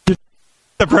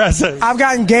 Depressing. I've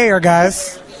gotten gayer,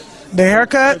 guys. The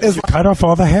haircut is... Cut off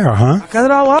all the hair, huh? Cut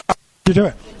it all up. You do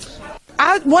it.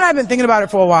 I've been thinking about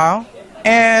it for a while,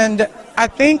 and I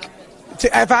think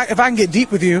if I can get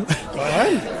deep with you... Go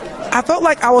ahead. I felt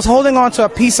like I was holding on to a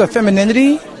piece of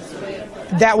femininity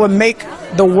that would make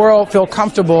the world feel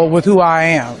comfortable with who I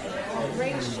am.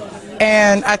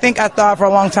 And I think I thought for a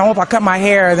long time, well, if I cut my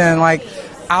hair, then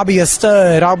I'll be a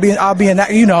stud. I'll be in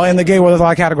that, in the gay world, there's a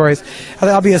lot of categories. I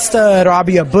think I'll be a stud or I'll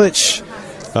be a butch.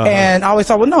 Uh-huh. And I always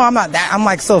thought, well, no, I'm not that.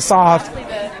 I'm so soft.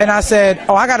 And I said,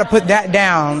 I got to put that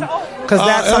down Because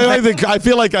that's something. I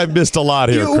feel like I've missed a lot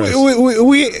here, Chris.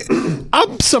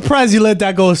 I'm surprised you let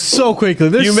that go so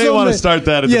quickly. You may want to start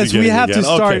that at the beginning. Yes, we have to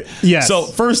start. Okay. Yes. So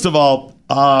first of all,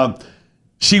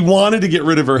 she wanted to get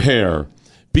rid of her hair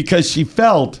because she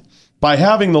felt by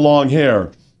having the long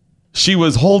hair, she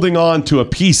was holding on to a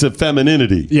piece of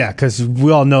femininity. Yeah, because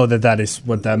we all know that is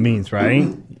what that means, right?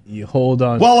 You hold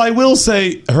on. Well, I will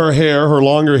say her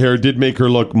longer hair did make her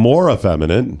look more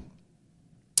effeminate.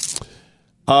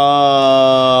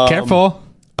 Careful.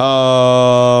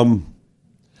 I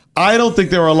don't think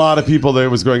there were a lot of people that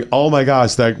was going, oh my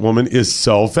gosh, that woman is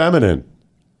so feminine.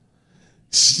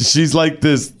 She's like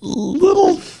this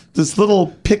little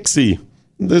pixie,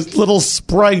 this little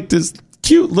sprite, this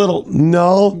cute little...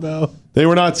 No. They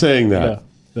were not saying that.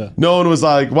 Yeah. No one was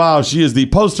like, wow, she is the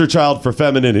poster child for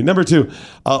femininity. Number two,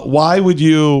 why would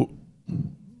you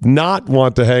not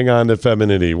want to hang on to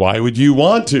femininity? Why would you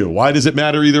want to? Why does it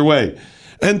matter either way?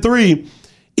 And three,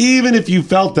 even if you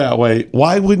felt that way,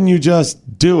 why wouldn't you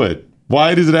just do it?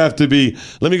 Why does it have to be,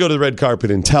 let me go to the red carpet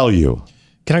and tell you?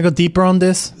 Can I go deeper on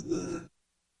this?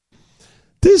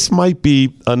 This might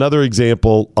be another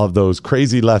example of those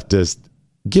crazy leftists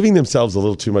giving themselves a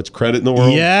little too much credit in the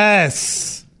world.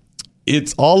 Yes.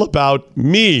 It's all about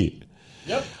me.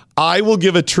 Yep. I will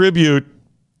give a tribute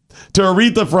to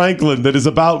Aretha Franklin that is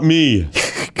about me.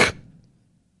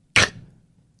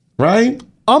 Right?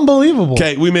 Unbelievable.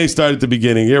 Okay, we may start at the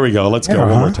beginning. Here we go. Let's go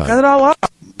one more time. Cut it all up.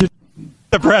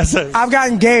 Depressing. I've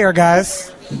gotten gayer,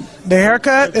 guys. The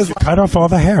haircut is... Cut off all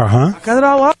the hair, huh? Cut it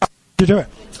all up. You do it.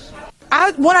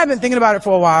 I've been thinking about it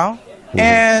for a while,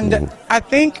 and I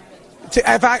think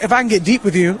if I can get deep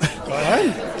with you... Go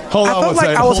ahead. Hold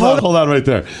on right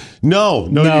there. No,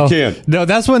 you can't. No,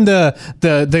 that's when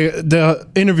the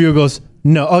interviewer goes,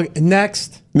 no. Okay,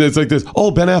 next. It's like this.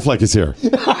 Oh, Ben Affleck is here.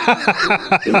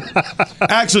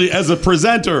 Actually, as a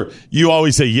presenter, you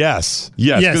always say yes.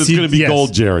 Yes, because it's going to be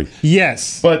gold, Jerry.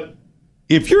 Yes. But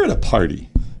if you're at a party...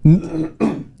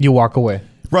 You walk away.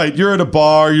 Right, you're at a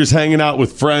bar, you're just hanging out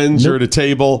with friends, You're at a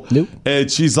table, and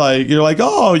she's like, you're like,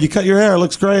 oh, you cut your hair,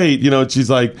 looks great. And she's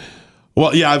like,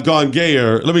 well, yeah, I've gone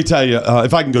gayer. Let me tell you,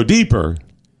 if I can go deeper.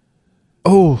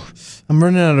 Oh, I'm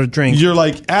running out of drink. You're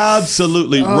like,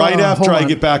 absolutely, right after I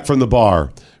get back from the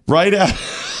bar. Right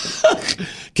after.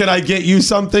 Can I get you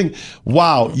something?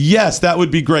 Wow. Yes, that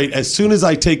would be great. As soon as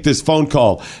I take this phone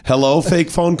call. Hello, fake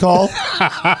phone call?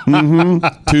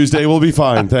 Tuesday will be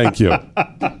fine. Thank you.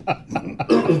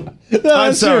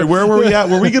 I'm sorry. Where were we at?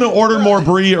 Were we going to order more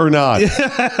brie or not?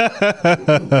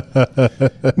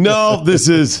 No, this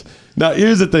is... Now,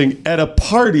 here's the thing. At a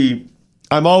party,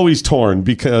 I'm always torn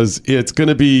because it's going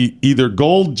to be either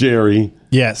gold, Jerry...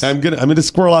 Yes. I'm gonna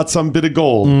squirrel out some bit of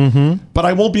gold, but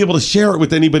I won't be able to share it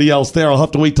with anybody else there. I'll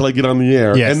have to wait till I get on the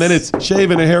air. Yes. And then it's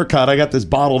shave and a haircut. I got this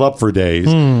bottled up for days.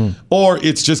 Or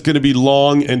it's just going to be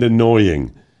long and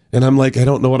annoying. And I'm like, I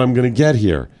don't know what I'm going to get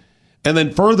here. And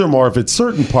then furthermore, if it's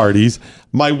certain parties,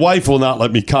 my wife will not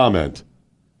let me comment.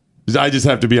 I just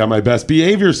have to be on my best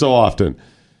behavior so often.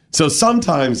 So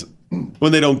sometimes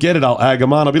when they don't get it, I'll ag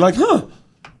them on. I'll be like,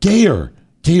 gayer.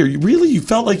 Really? You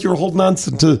felt like you were holding on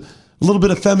to... a little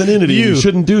bit of femininity. You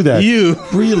shouldn't do that.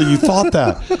 Really? You thought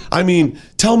that? I mean,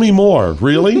 tell me more.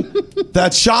 Really?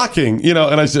 That's shocking. And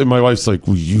I said, my wife's like,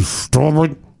 will you stop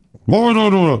it?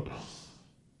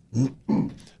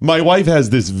 My wife has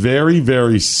this very,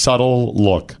 very subtle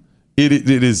look. It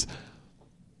is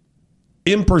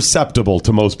imperceptible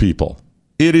to most people.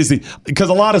 It is because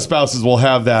a lot of spouses will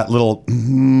have that little,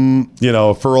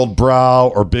 furrowed brow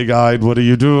or big-eyed, what are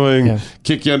you doing? Yeah.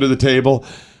 Kick you under the table.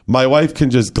 My wife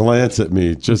can just glance at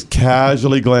me, just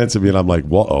casually glance at me, and I'm like,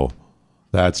 whoa,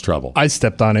 that's trouble. I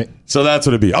stepped on it. So that's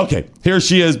what it'd be. Okay, here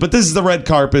she is, but this is the red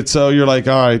carpet, so you're like,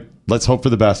 all right, let's hope for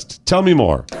the best. Tell me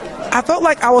more. I felt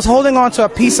like I was holding on to a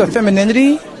piece of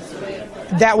femininity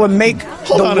that would make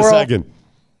Hold on a second.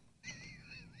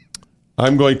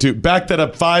 I'm going to back that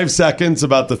up 5 seconds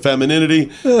about the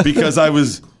femininity because I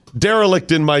was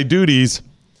derelict in my duties.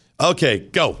 Okay,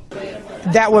 go.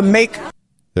 That would make...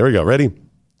 There we go. Ready?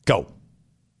 Go.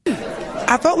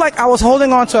 I felt like I was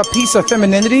holding on to a piece of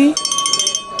femininity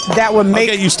that would make...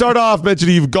 Okay, you start off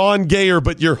mentioning you've gone gayer,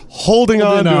 but you're holding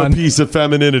on to a piece of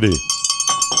femininity.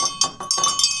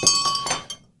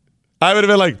 I would have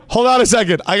been like, hold on a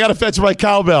second. I got to fetch my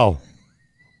cowbell.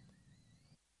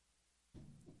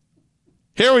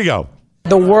 Here we go.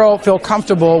 The world feel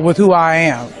comfortable with who I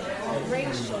am.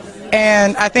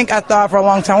 And I think I thought for a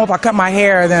long time, well, if I cut my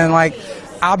hair, then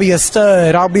I'll be a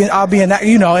stud. I'll be in that,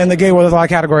 in the gay world, there's a lot of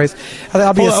categories.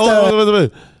 I'll be a stud.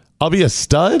 Wait. I'll be a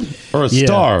stud or a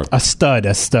star? A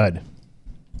stud.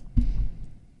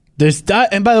 There's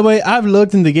that, and by the way, I've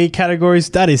looked in the gay categories.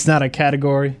 That is not a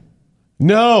category.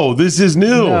 No, this is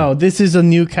new. No, this is a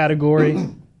new category.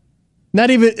 Not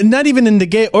even in the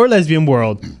gay or lesbian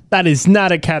world. That is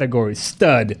not a category.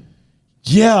 Stud.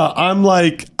 Yeah, I'm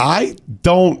like, I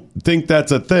don't think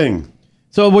that's a thing.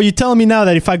 So what you're telling me now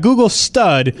that if I Google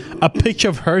stud, a picture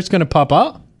of her is going to pop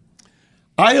up?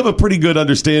 I have a pretty good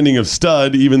understanding of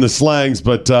stud, even the slangs,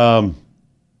 but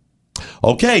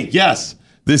okay, yes,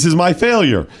 this is my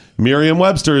failure.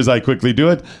 Merriam-Webster, as I quickly do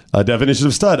it, a definition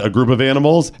of stud, a group of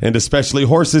animals, and especially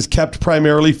horses, kept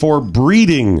primarily for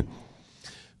breeding.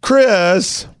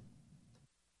 Chris,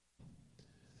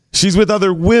 she's with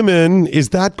other women. Is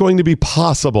that going to be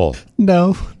possible?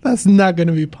 No, that's not going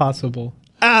to be possible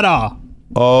at all.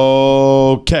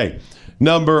 Okay.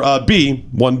 Number B,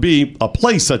 1B, a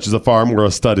place such as a farm where a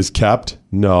stud is kept.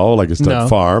 No, like a stud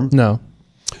farm. No.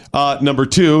 Number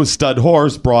 2, stud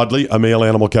horse, broadly, a male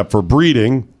animal kept for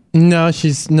breeding. No.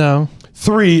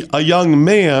 3, a young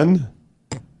man,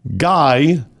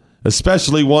 guy,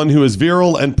 especially one who is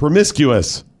virile and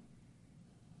promiscuous.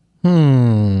 B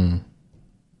and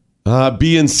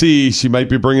C, she might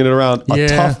be bringing it around. A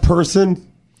tough person.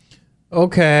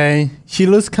 Okay. She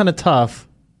looks kind of tough.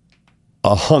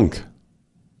 A hunk.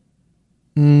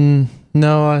 No,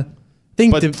 I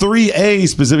think. But 3A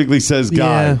specifically says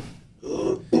guy.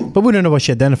 Yeah. But we don't know what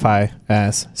she identify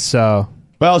as, so.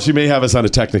 Well, she may have us on a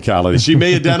technicality. She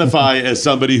may identify as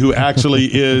somebody who actually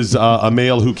is a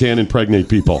male who can impregnate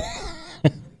people.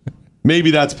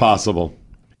 Maybe that's possible.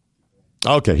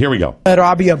 Okay, here we go. Or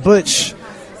I'll be a butch.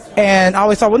 And I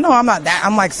always thought, well, no, I'm not that.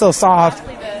 I'm like so soft.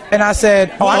 And I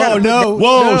said, hold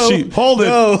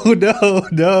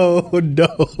it.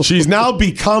 No. She's now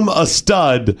become a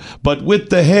stud, but with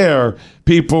the hair,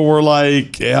 people were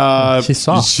like, she's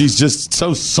soft. She's just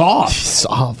so soft.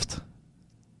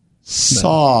 She's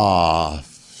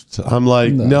soft. I'm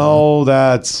like, no,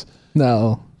 that's...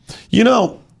 No. You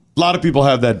know, a lot of people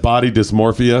have that body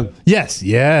dysmorphia. Yes.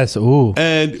 Ooh.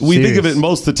 And we think of it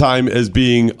most of the time as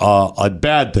being a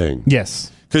bad thing.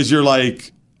 Yes. Because you're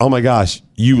like, oh my gosh,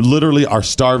 you literally are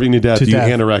starving to death. You're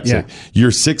anorexic. Yeah.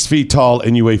 You're 6 feet tall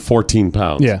and you weigh 14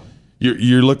 pounds. Yeah.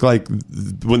 You look like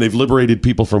when they've liberated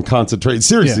people from concentration.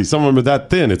 Seriously, some of them are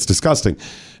that thin. It's disgusting.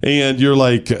 And you're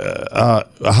like,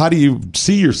 how do you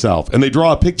see yourself? And they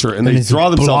draw a picture and they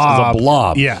draw themselves as a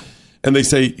blob. Yeah. And they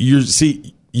say, you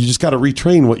just got to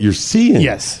retrain what you're seeing.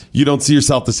 Yes. You don't see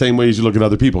yourself the same way as you look at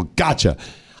other people. Gotcha.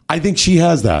 I think she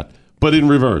has that, but in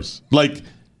reverse. Like,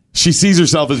 she sees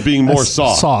herself as being more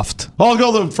soft. I'll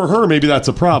go for her. Maybe that's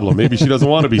a problem. Maybe she doesn't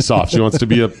want to be soft. She wants to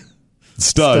be a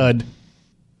stud.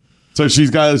 So she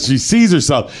sees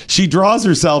herself. She draws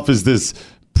herself as this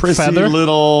prissy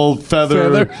little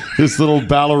feather, this little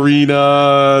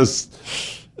ballerina.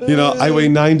 You know, I weigh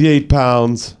 98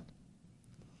 pounds.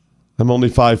 I'm only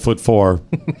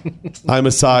 5'4". I'm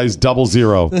a size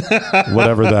 00,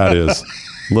 whatever that is.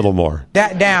 A little more.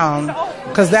 That down,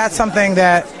 because that's something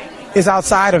that is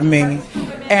outside of me.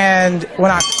 And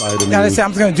when I said I'm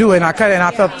just going to do it, and I cut it, and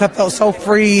I felt so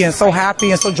free and so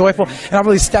happy and so joyful, and I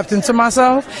really stepped into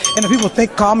myself. And if people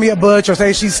call me a butch or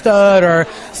say she's stud or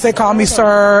call me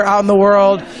sir out in the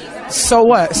world, so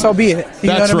what? So be it. You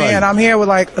know what I mean? And I'm here with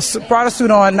brought a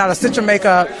suit on, not a stitch of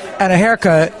makeup, and a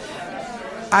haircut.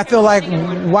 I feel like,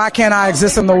 why can't I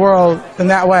exist in the world in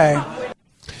that way?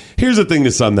 Here's the thing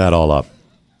to sum that all up.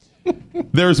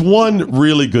 There's one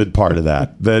really good part of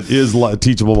that is a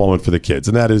teachable moment for the kids,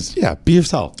 and that is, be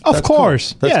yourself. Of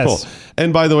course. Cool. That's cool.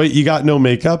 And by the way, you got no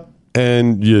makeup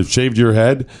and you shaved your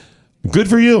head. Good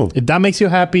for you. If that makes you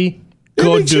happy, it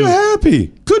makes you happy.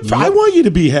 Good. I want you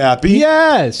to be happy.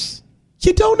 Yes.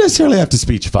 You don't necessarily have to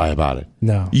speechify about it.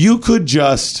 No. You could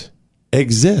just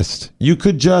exist. You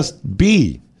could just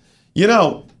be. You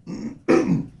know,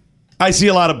 I see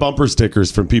a lot of bumper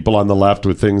stickers from people on the left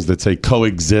with things that say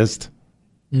coexist.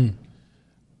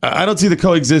 I don't see the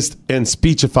coexist and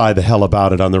speechify the hell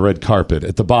about it on the red carpet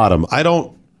at the bottom.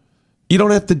 You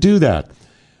don't have to do that.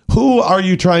 Who are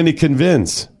you trying to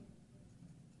convince?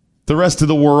 The rest of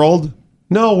the world?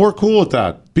 No, we're cool with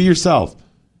that. Be yourself.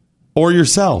 Or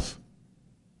yourself.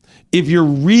 If you're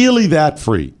really that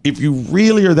free, if you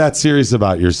really are that serious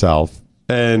about yourself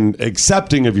and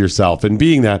accepting of yourself and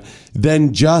being that,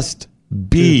 then just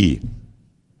be.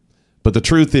 But the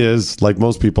truth is, like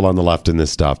most people on the left in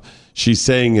this stuff, she's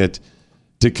saying it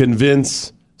to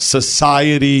convince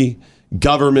society,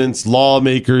 governments,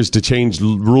 lawmakers to change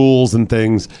rules and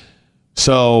things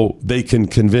so they can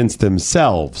convince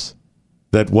themselves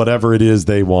that whatever it is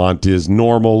they want is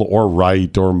normal or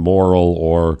right or moral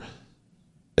or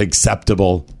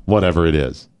acceptable, whatever it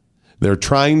is. They're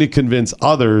trying to convince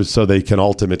others so they can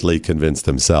ultimately convince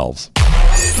themselves.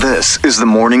 This is the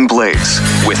Morning Blaze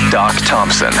with Doc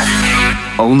Thompson.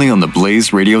 Only on the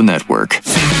Blaze Radio Network.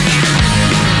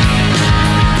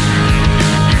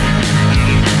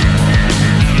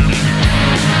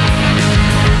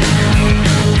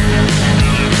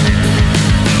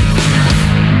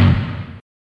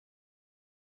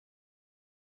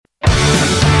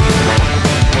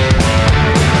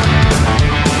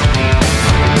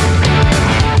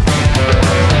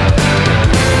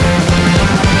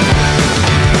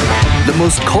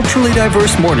 Most culturally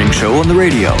diverse morning show on the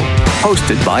radio,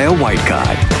 hosted by a white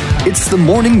guy. It's the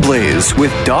Morning Blaze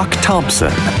with Doc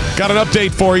Thompson. Got an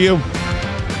update for you.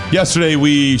 Yesterday,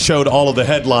 we showed all of the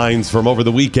headlines from over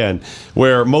the weekend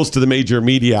where most of the major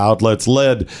media outlets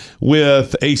led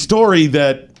with a story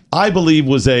that I believe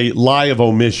was a lie of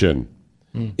omission,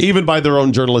 even by their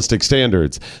own journalistic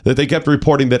standards, that they kept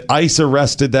reporting that ICE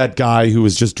arrested that guy who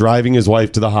was just driving his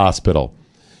wife to the hospital,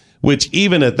 which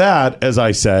even at that, as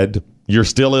I said, you're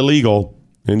still illegal,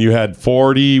 and you had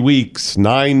 40 weeks,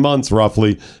 9 months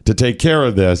roughly, to take care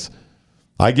of this.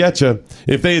 I get you.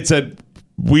 If they had said,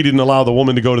 we didn't allow the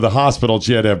woman to go to the hospital,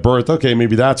 she had to have birth, okay,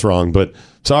 maybe that's wrong, but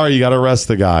sorry, you got to arrest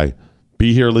the guy.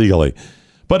 Be here legally.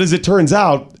 But as it turns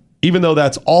out, even though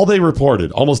that's all they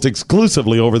reported, almost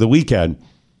exclusively over the weekend,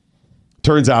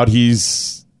 turns out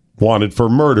he's wanted for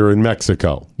murder in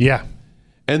Mexico. Yeah.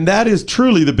 And that is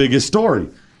truly the biggest story.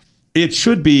 It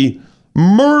should be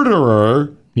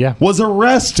murderer was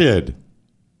arrested.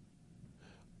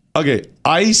 Okay,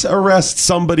 ICE arrests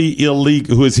somebody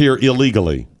who is here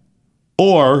illegally,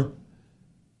 or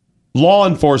law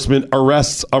enforcement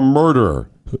arrests a murderer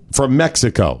from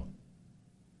Mexico.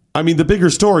 I mean, the bigger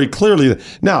story, clearly.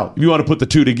 Now, if you want to put the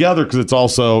two together, because it's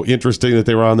also interesting that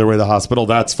they were on their way to the hospital,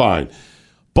 that's fine.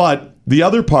 But the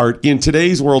other part, in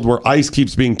today's world where ICE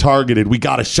keeps being targeted, we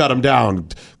got to shut them down,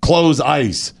 close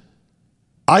ICE.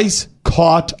 ICE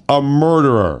caught a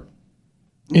murderer.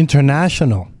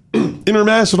 International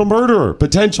murderer,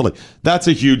 potentially. That's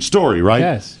a huge story, right?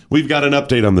 Yes. We've got an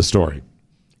update on the story.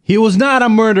 He was not a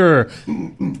murderer.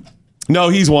 No,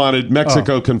 he's wanted.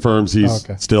 Mexico confirms he's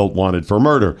still wanted for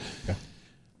murder. Okay.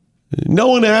 No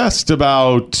one asked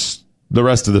about the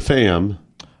rest of the fam.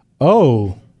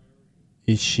 Oh,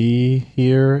 is she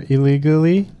here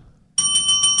illegally?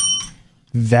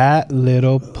 That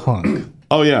little punk.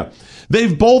 Oh, yeah.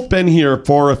 They've both been here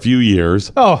for a few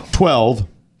years. Oh. 12.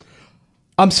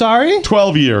 I'm sorry?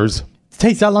 12 years. It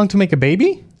takes that long to make a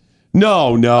baby?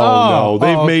 No.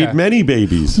 They've made many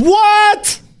babies.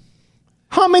 What?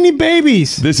 How many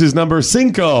babies? This is number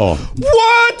 5.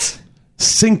 What?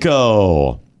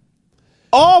 5.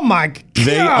 Oh, my gosh.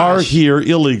 They are here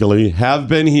illegally, have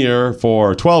been here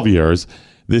for 12 years.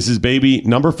 This is baby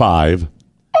number 5.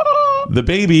 The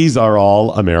babies are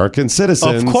all American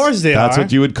citizens. Of course they are. That's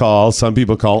what you would call, some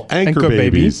people call anchor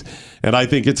babies. And I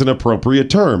think it's an appropriate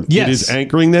term. Yes. It is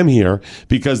anchoring them here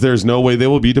because there's no way they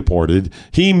will be deported.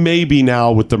 He may be now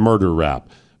with the murder rap,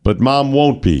 but mom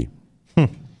won't be.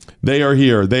 They are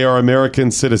here. They are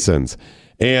American citizens.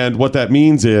 And what that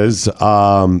means is, even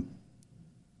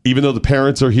though the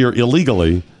parents are here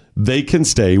illegally, they can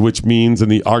stay, which means,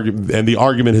 and the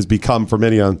argument has become for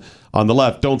many on the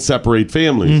left, don't separate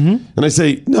families. Mm-hmm. And I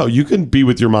say, no, you can be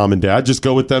with your mom and dad. Just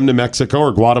go with them to Mexico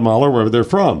or Guatemala or wherever they're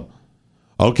from.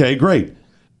 Okay, great.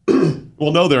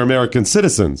 Well, no, they're American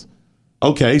citizens.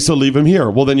 Okay, so leave them here.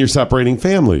 Well, then you're separating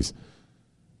families.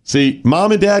 See,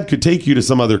 mom and dad could take you to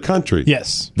some other country.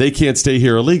 Yes. They can't stay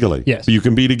here illegally. Yes. But you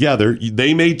can be together.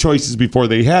 They made choices before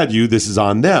they had you. This is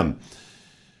on them.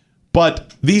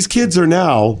 But these kids are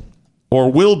now,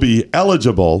 or will be,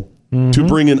 eligible to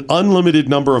bring an unlimited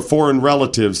number of foreign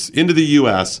relatives into the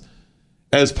U.S.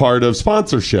 as part of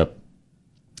sponsorship.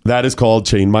 That is called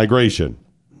chain migration.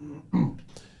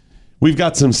 We've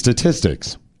got some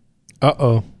statistics.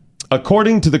 Uh-oh.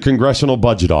 According to the Congressional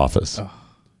Budget Office,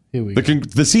 here we go.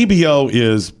 The CBO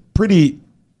is pretty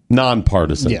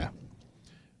nonpartisan. Yeah.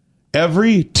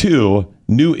 Every 2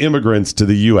 new immigrants to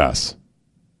the U.S.,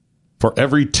 for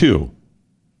every 2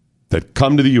 that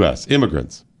come to the U.S.,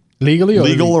 immigrants. Legally or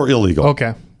legal or illegal.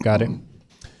 Okay, got it.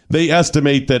 They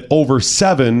estimate that over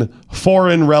 7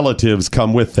 foreign relatives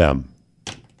come with them.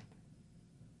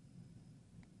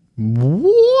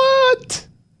 What?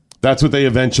 That's what they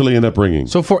eventually end up bringing.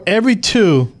 So for every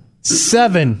 2,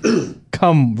 7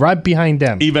 come right behind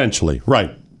them. Eventually,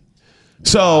 right.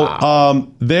 So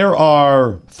there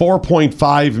are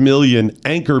 4.5 million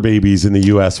anchor babies in the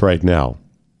U.S. right now.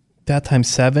 That times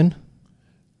 7?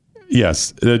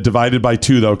 Yes, divided by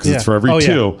 2, though, because it's for every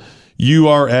 2. Yeah. You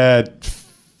are at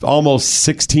almost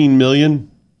 16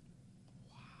 million.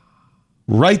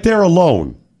 Right there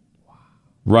alone.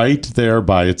 Right there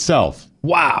by itself.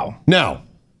 Wow. Now,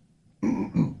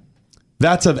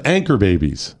 that's of anchor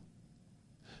babies.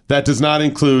 That does not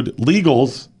include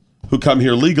legals who come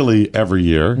here legally every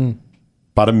year,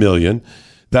 about 1 million.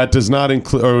 That does not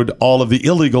include all of the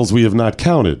illegals we have not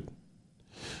counted.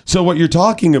 So what you're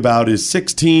talking about is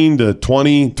 16 to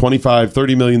 20, 25,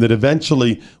 30 million that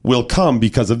eventually will come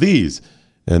because of these.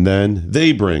 And then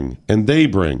they bring, and they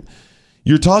bring.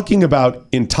 You're talking about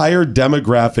entire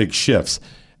demographic shifts.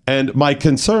 And my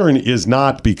concern is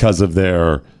not because of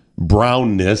their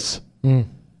brownness,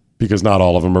 because not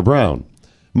all of them are brown.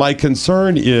 My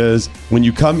concern is when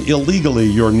you come illegally,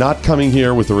 you're not coming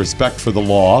here with a respect for the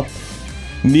law,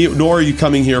 nor are you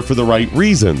coming here for the right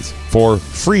reasons, for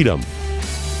freedom.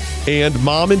 And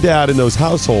mom and dad in those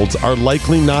households are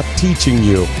likely not teaching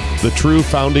you the true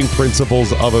founding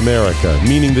principles of America,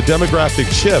 meaning the demographic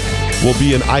shift will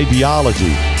be an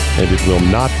ideology, and it will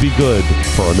not be good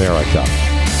for America.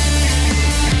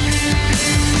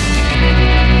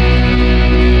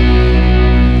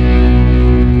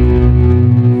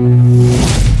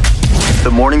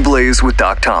 The Morning Blaze with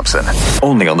Doc Thompson,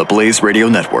 only on the Blaze Radio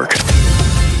Network.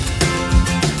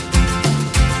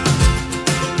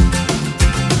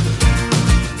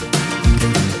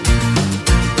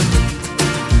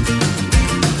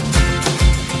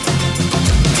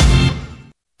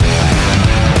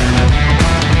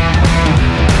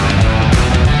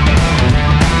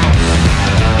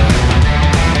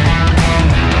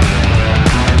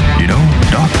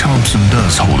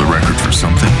 Does hold a record for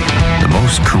something. The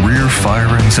most career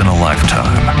firings in a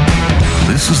lifetime.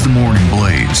 This is the Morning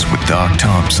Blaze with Doc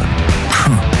Thompson.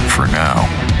 For now.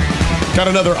 Got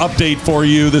another update for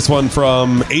you. This one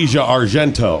from Asia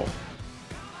Argento.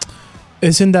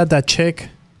 Isn't that chick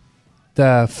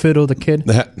that fiddled the kid?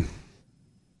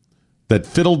 That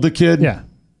fiddled the kid? Yeah.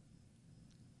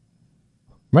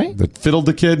 Right? That fiddled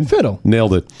the kid? Fiddle.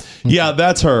 Nailed it. Yeah,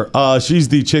 that's her. She's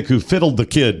the chick who fiddled the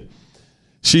kid.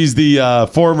 She's the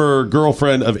former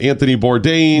girlfriend of Anthony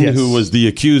Bourdain, yes, who was the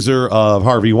accuser of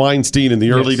Harvey Weinstein in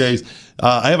the early days.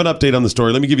 I have an update on the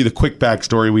story. Let me give you the quick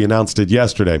backstory. We announced it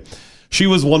yesterday. She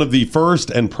was one of the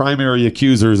first and primary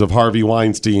accusers of Harvey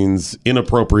Weinstein's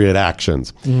inappropriate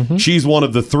actions. Mm-hmm. She's one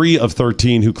of the 3 of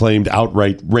 13 who claimed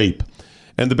outright rape.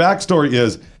 And the backstory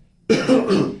is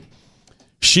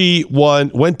she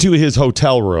went to his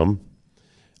hotel room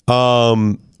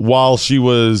while she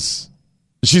was...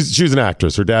 She was an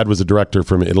actress. Her dad was a director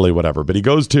from Italy, whatever. But he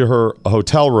goes to her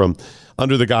hotel room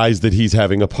under the guise that he's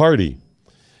having a party.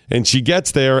 And she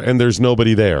gets there, and there's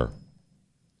nobody there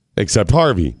except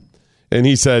Harvey. And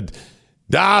he said,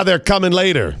 they're coming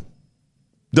later.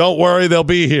 Don't worry, they'll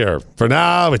be here. For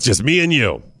now, it's just me and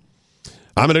you.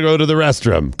 I'm going to go to the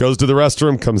restroom. Goes to the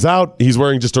restroom, comes out. He's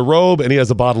wearing just a robe, and he has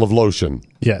a bottle of lotion.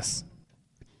 Yes.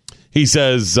 He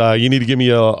says, you need to give me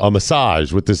a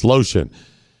massage with this lotion.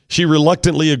 She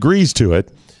reluctantly agrees to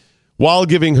it. While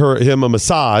giving him a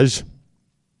massage,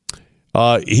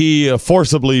 he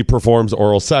forcibly performs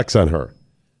oral sex on her.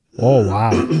 Oh,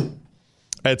 wow.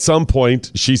 At some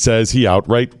point, she says he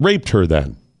outright raped her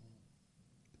then.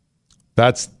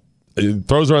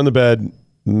 Throws her on the bed,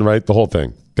 right? The whole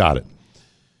thing. Got it.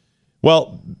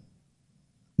 Well,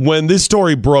 when this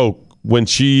story broke, when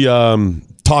she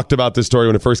talked about this story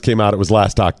when it first came out, it was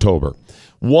last October.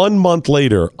 1 month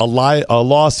later, a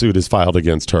lawsuit is filed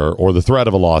against her, or the threat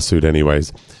of a lawsuit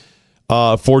anyways,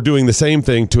 for doing the same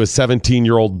thing to a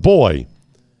 17-year-old boy.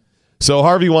 So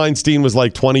Harvey Weinstein was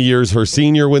like 20 years her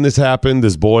senior when this happened.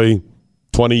 This boy,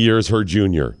 20 years her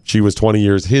junior. She was 20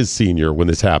 years his senior when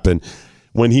this happened,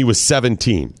 when he was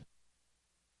 17.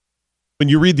 When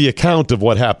you read the account of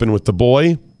what happened with the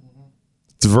boy,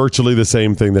 it's virtually the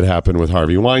same thing that happened with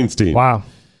Harvey Weinstein. Wow.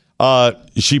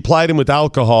 She plied him with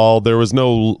alcohol. There was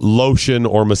no lotion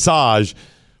or massage,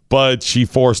 but she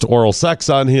forced oral sex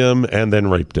on him and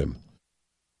then raped him.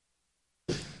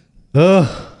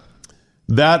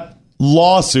 That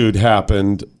lawsuit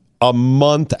happened a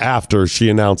month after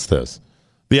she announced this.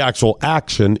 The actual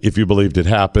action, if you believed it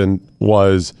happened,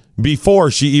 was before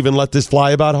she even let this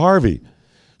fly about Harvey.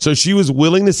 So she was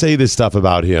willing to say this stuff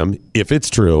about him, if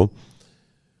it's true,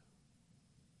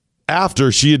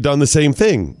 after she had done the same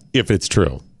thing, if it's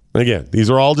true. Again, these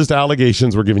are all just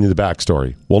allegations. We're giving you the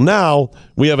backstory. Well, now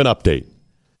we have an update.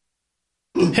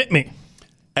 Hit me.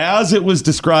 As it was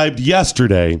described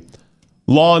yesterday,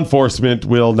 law enforcement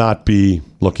will not be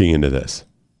looking into this.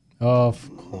 Of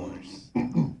course.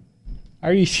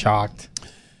 Are you shocked?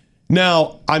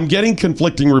 Now, I'm getting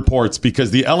conflicting reports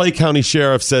because the LA County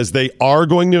Sheriff says they are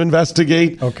going to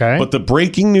investigate. Okay. But the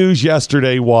breaking news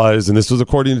yesterday was, and this was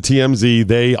according to TMZ,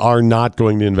 they are not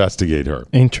going to investigate her.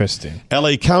 Interesting.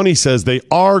 LA County says they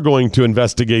are going to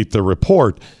investigate the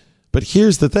report. But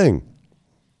here's the thing.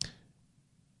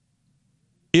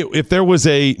 If there was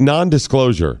a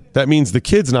non-disclosure, that means the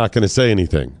kid's not going to say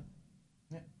anything.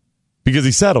 Because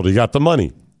he settled. He got the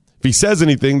money. If he says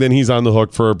anything, then he's on the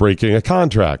hook for breaking a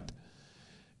contract.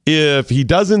 If he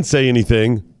doesn't say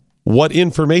anything, what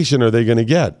information are they going to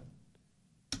get?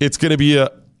 It's going to be a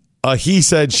he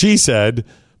said, she said,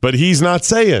 but he's not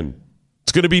saying.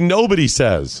 It's going to be nobody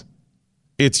says.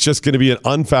 It's just going to be an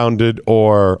unfounded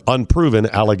or unproven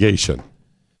allegation.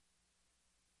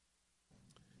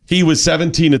 He was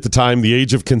 17 at the time, the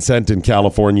age of consent in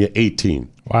California,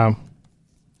 18. Wow.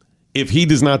 If he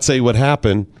does not say what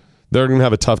happened, they're going to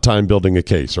have a tough time building a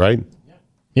case, right?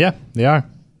 Yeah, they are.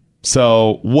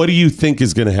 So what do you think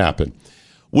is going to happen?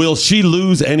 Will she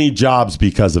lose any jobs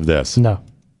because of this? No.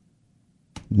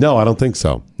 No, I don't think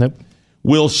so. Nope.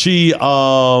 Will she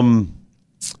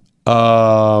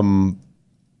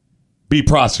be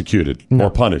prosecuted or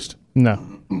punished?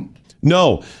 No.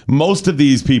 No, most of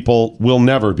these people will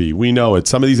never be. We know it.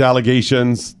 Some of these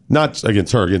allegations, not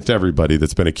against her, against everybody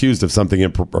that's been accused of something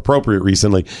inappropriate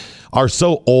recently, are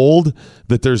so old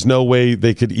that there's no way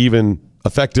they could even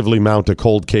effectively mount a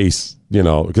cold case,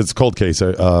 because it's a cold case,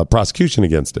 prosecution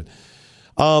against it.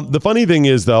 The funny thing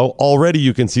is, though, already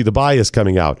you can see the bias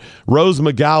coming out. Rose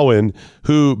McGowan,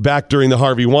 who back during the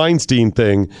Harvey Weinstein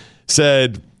thing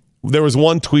said, there was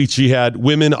one tweet she had,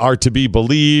 women are to be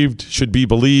believed, should be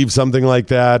believed, something like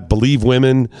that, believe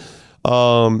women.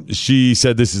 She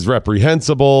said this is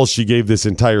reprehensible. She gave this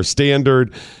entire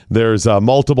standard. There's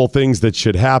multiple things that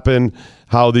should happen,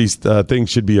 how these things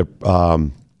should be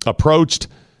approached.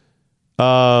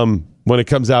 When it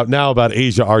comes out now about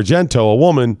Asia Argento, a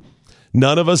woman,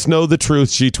 none of us know the truth,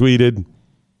 she tweeted.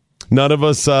 None of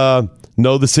us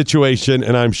know the situation,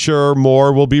 and I'm sure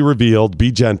more will be revealed.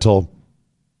 Be gentle.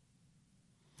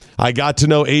 I got to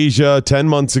know Asia 10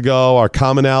 months ago. Our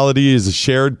commonality is a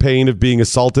shared pain of being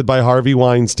assaulted by Harvey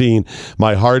Weinstein.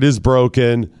 My heart is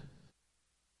broken.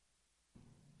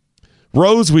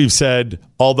 Rose, we've said,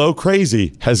 although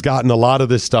crazy, has gotten a lot of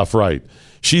this stuff right.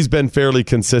 She's been fairly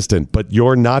consistent, but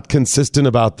you're not consistent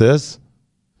about this?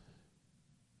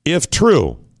 If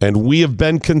true, and we have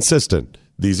been consistent,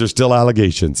 these are still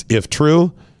allegations. If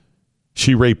true,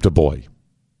 she raped a boy.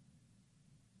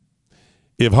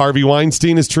 If Harvey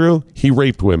Weinstein is true, he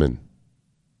raped women.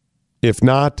 If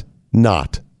not,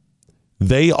 not.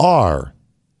 They are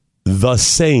the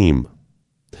same.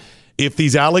 If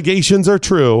these allegations are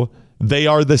true, they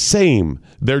are the same.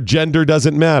 Their gender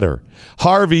doesn't matter.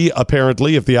 Harvey,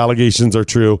 apparently, if the allegations are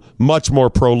true, much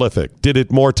more prolific, did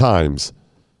it more times.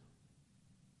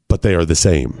 But they are the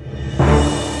same.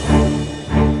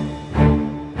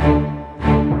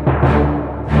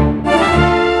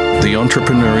 The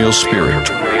entrepreneurial spirit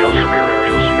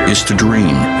is to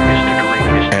dream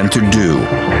and to do.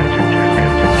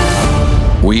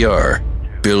 We are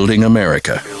building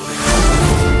America.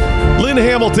 Lynn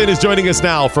Hamilton is joining us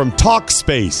now from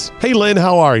TalkSpace. Hey, Lynn,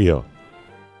 how are you?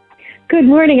 Good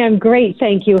morning. I'm great,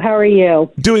 thank you. How are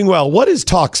you? Doing well. What is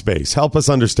TalkSpace? Help us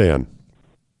understand.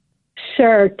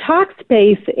 Sure.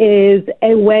 TalkSpace is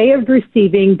a way of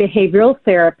receiving behavioral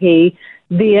therapy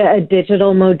via a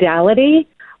digital modality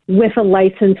with a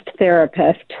licensed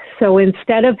therapist. So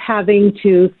instead of having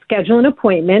to schedule an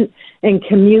appointment and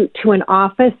commute to an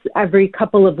office every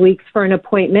couple of weeks for an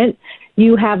appointment,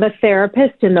 you have a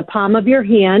therapist in the palm of your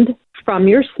hand from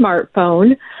your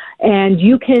smartphone, and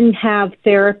you can have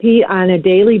therapy on a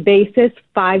daily basis,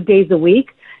 5 days a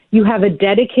week. You have a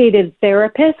dedicated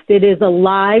therapist. It is a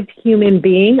live human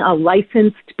being, a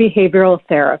licensed behavioral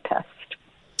therapist.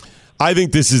 I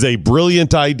think this is a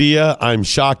brilliant idea. I'm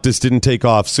shocked this didn't take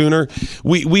off sooner.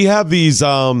 We have these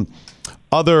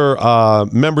other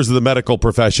members of the medical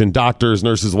profession, doctors,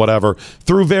 nurses, whatever,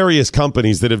 through various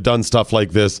companies that have done stuff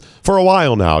like this for a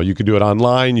while now. You can do it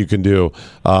online. You can do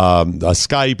a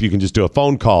Skype. You can just do a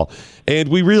phone call. And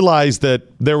we realized that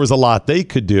there was a lot they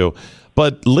could do.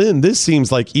 But, Lynn, this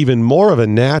seems like even more of a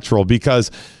natural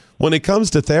because when it comes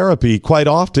to therapy, quite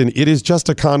often it is just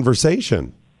a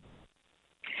conversation.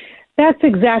 That's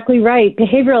exactly right.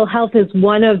 Behavioral health is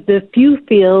one of the few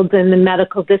fields in the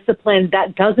medical discipline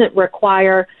that doesn't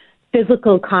require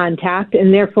physical contact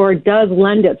and therefore does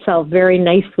lend itself very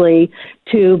nicely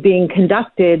to being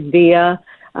conducted via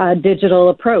a digital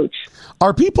approach.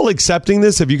 Are people accepting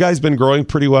this? Have you guys been growing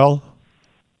pretty well?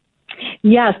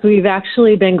 Yes, we've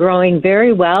actually been growing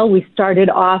very well. We started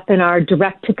off in our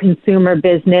direct-to-consumer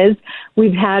business.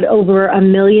 We've had over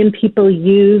 1 million people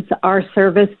use our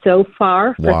service so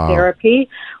far for therapy,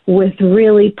 with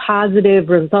really positive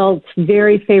results,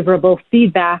 very favorable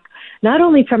feedback, not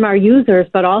only from our users,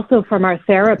 but also from our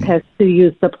therapists who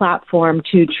use the platform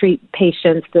to treat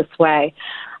patients this way.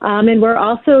 And we're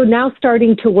also now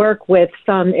starting to work with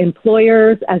some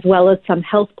employers as well as some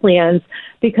health plans,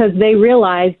 because they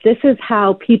realize this is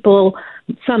how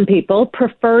some people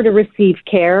prefer to receive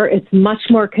care. It's much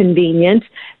more convenient.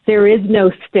 There is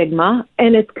no stigma,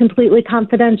 and it's completely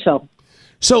confidential.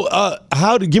 So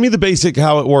give me the basic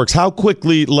how it works. How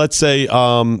quickly, let's say,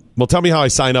 tell me how I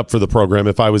sign up for the program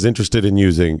if I was interested in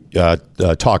using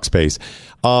TalkSpace.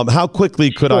 How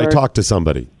quickly could I talk to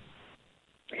somebody?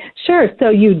 Sure. So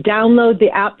you download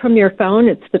the app from your phone.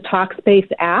 It's the TalkSpace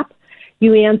app.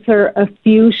 You answer a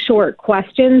few short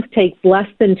questions, takes less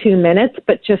than 2 minutes,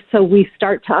 but just so we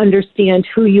start to understand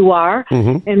who you are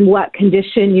and what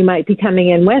condition you might be coming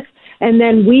in with. And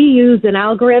then we use an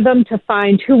algorithm to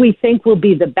find who we think will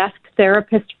be the best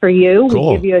therapist for you. Cool.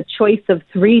 We give you a choice of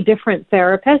 3 different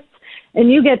therapists,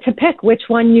 and you get to pick which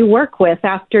one you work with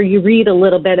after you read a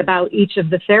little bit about each of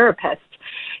the therapists.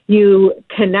 You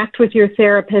connect with your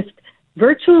therapist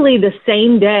virtually the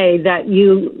same day that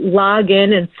you log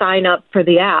in and sign up for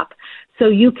the app. So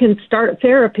you can start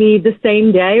therapy the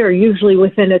same day or usually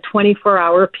within a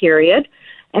 24-hour period.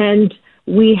 And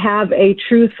we have a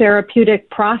true therapeutic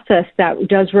process that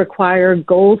does require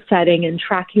goal setting and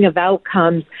tracking of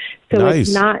outcomes. So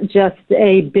It's not just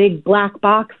a big black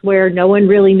box where no one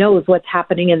really knows what's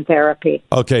happening in therapy.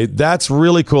 Okay, that's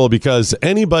really cool, because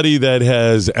anybody that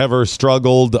has ever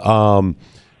struggled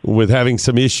with having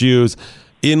some issues,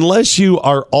 unless you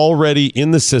are already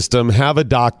in the system, have a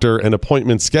doctor, an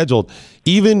appointment scheduled,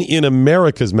 even in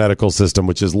America's medical system,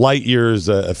 which is light years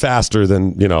faster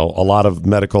than a lot of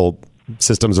medical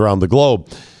systems around the globe,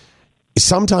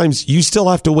 sometimes you still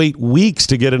have to wait weeks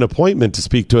to get an appointment to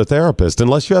speak to a therapist.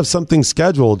 Unless you have something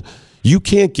scheduled, you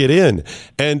can't get in.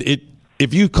 And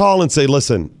if you call and say,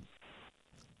 listen,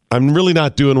 I'm really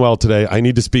not doing well today, I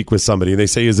need to speak with somebody, and they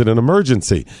say, is it an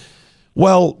emergency?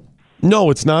 Well,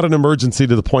 no, it's not an emergency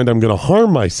to the point I'm going to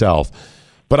harm myself,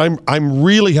 but I'm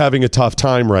really having a tough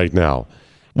time right now.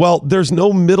 Well, there's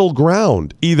no middle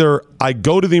ground. Either I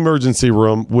go to the emergency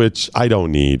room, which I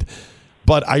don't need,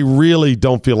 but I really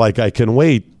don't feel like I can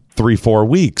wait 3-4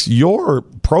 weeks. Your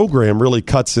program really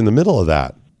cuts in the middle of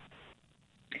that.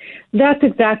 That's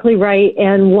exactly right.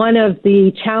 And one of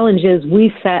the challenges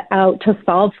we set out to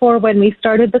solve for when we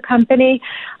started the company,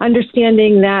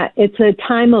 understanding that it's a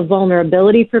time of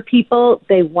vulnerability for people.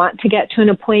 They want to get to an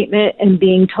appointment, and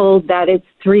being told that it's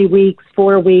 3 weeks,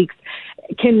 4 weeks,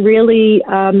 can really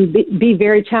be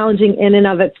very challenging in and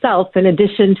of itself, in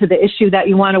addition to the issue that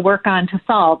you want to work on to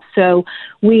solve. So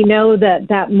we know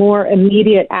that more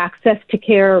immediate access to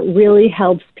care really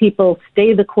helps people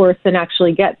stay the course and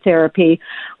actually get therapy.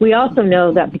 We also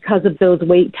know that because of those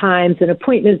wait times and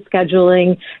appointment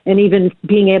scheduling and even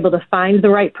being able to find the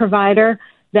right provider,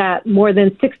 that more than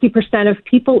 60% of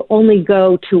people only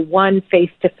go to one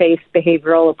face-to-face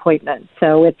behavioral appointment.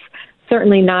 So it's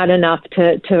certainly not enough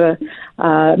to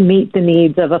meet the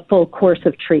needs of a full course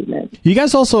of treatment. You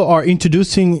guys also are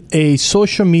introducing a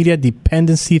social media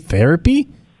dependency therapy?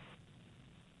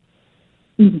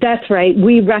 That's right.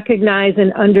 We recognize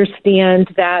and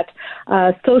understand that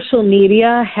social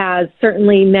media has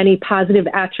certainly many positive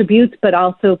attributes, but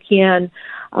also can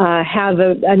have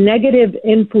a negative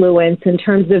influence in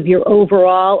terms of your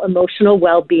overall emotional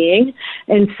well-being.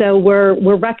 And so we're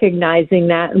recognizing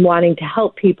that and wanting to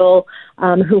help people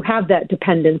who have that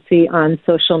dependency on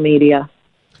social media.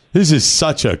 This is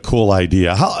such a cool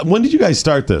idea. When did you guys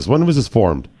start this? When was this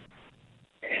formed?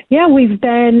 Yeah, we've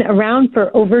been around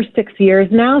for over 6 years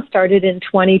now, started in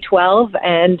 2012,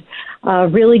 and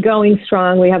really going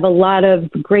strong. We have a lot of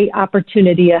great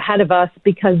opportunity ahead of us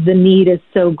because the need is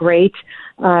so great.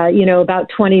 About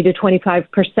 20 to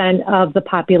 25% of the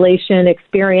population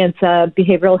experience a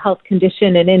behavioral health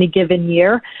condition in any given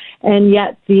year. And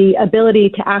yet the ability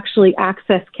to actually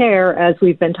access care, as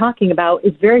we've been talking about,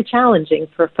 is very challenging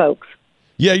for folks.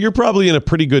 Yeah, you're probably in a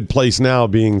pretty good place now,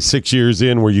 being 6 years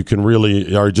in, where you can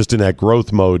really are just in that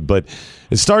growth mode. But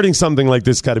starting something like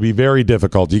this got to be very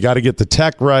difficult. You got to get the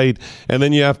tech right, and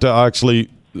then you have to actually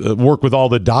work with all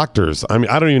the doctors. I mean,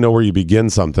 I don't even know where you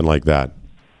begin something like that.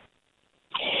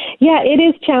 Yeah, it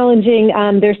is challenging.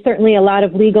 There's certainly a lot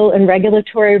of legal and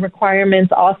regulatory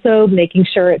requirements also, making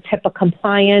sure it's HIPAA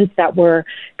compliant, that we're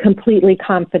completely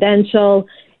confidential.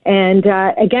 And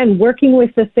again, working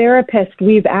with the therapist,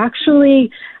 we've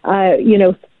actually,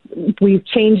 we've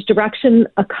changed direction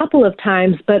a couple of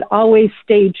times, but always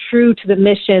stayed true to the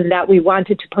mission that we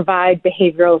wanted to provide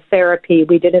behavioral therapy.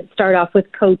 We didn't start off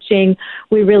with coaching.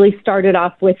 We really started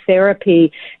off with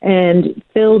therapy and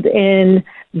filled in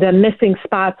the missing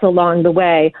spots along the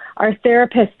way. Our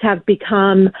therapists have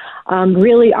become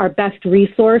really our best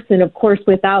resource, and of course,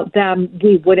 without them,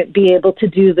 we wouldn't be able to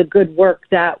do the good work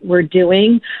that we're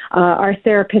doing. Our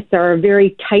therapists are a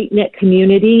very tight-knit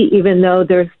community, even though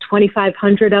there's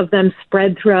 2,500 of them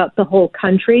spread throughout the whole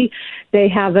country. They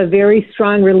have a very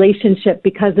strong relationship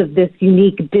because of this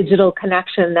unique digital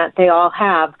connection that they all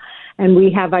have, and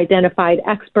we have identified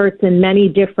experts in many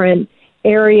different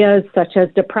areas such as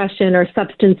depression or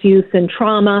substance use and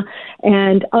trauma,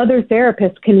 and other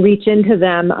therapists can reach into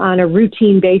them on a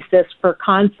routine basis for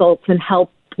consults and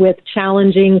help with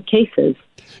challenging cases.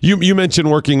 You mentioned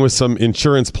working with some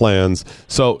insurance plans.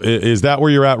 So is that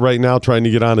where you're at right now, trying to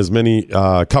get on as many,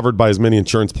 covered by as many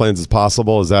insurance plans as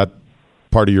possible? Is that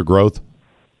part of your growth?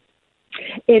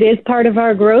 It is part of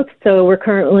our growth. So we're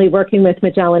currently working with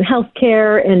Magellan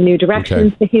Healthcare and New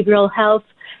Directions Behavioral Health.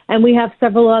 And we have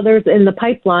several others in the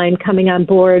pipeline coming on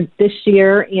board this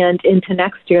year and into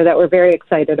next year that we're very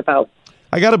excited about.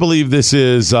 I got to believe this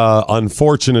is,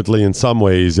 unfortunately, in some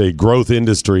ways, a growth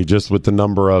industry just with the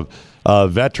number of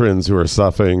veterans who are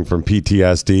suffering from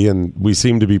PTSD. And we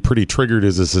seem to be pretty triggered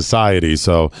as a society.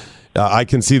 So I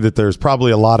can see that there's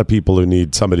probably a lot of people who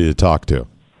need somebody to talk to.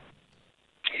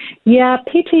 Yeah,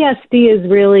 PTSD is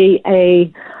really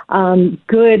a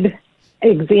good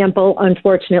example,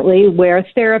 unfortunately, where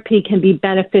therapy can be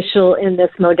beneficial in this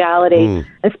modality,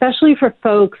 especially for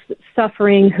folks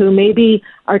suffering who maybe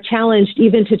are challenged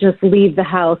even to just leave the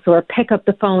house or pick up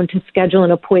the phone to schedule an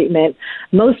appointment.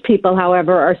 Most people,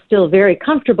 however, are still very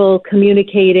comfortable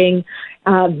communicating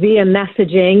via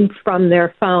messaging from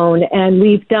their phone. And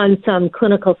we've done some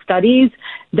clinical studies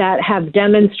that have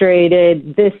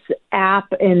demonstrated this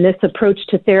app and this approach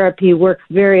to therapy works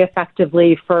very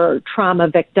effectively for trauma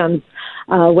victims,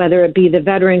 whether it be the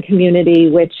veteran community,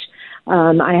 which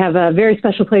I have a very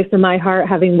special place in my heart,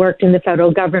 having worked in the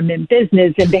federal government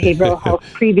business in behavioral health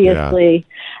previously,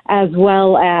 as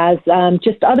well as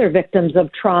just other victims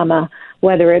of trauma,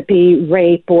 whether it be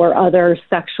rape or other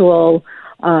sexual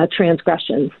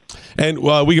transgressions. And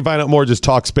we can find out more, just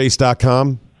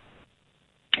TalkSpace.com.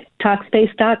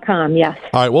 TalkSpace.com, yes.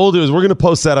 All right, what we'll do is we're going to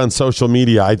post that on social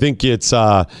media. I think it's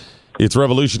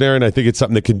revolutionary, and I think it's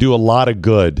something that can do a lot of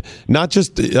good. Not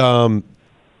just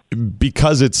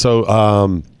because it's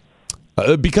so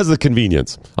because of the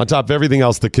convenience. On top of everything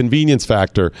else, the convenience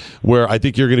factor, where I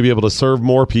think you're going to be able to serve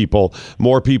more people.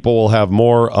 More people will have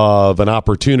more of an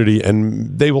opportunity,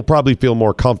 and they will probably feel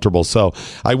more comfortable. So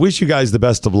I wish you guys the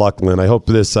best of luck, Lynn. I hope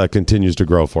this continues to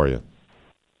grow for you.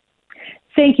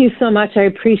 Thank you so much. I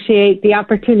appreciate the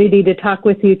opportunity to talk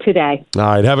with you today. All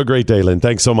right. Have a great day, Lynn.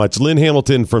 Thanks so much. Lynn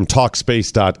Hamilton from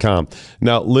TalkSpace.com.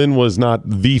 Now, Lynn was not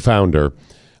the founder.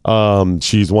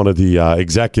 She's one of the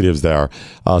executives there.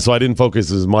 So I didn't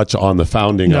focus as much on the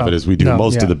founding of it as we do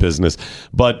most of the business.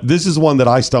 But this is one that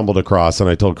I stumbled across, and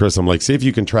I told Chris, I'm like, see if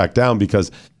you can track down, because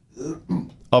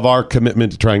of our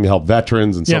commitment to trying to help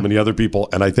veterans and so many other people.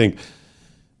 And I think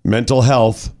mental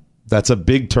health, that's a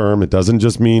big term. It doesn't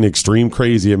just mean extreme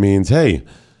crazy. It means, hey,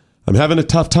 I'm having a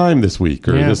tough time this week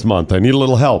or this month. I need a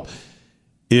little help.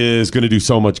 Is going to do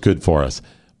so much good for us.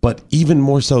 But even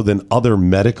more so than other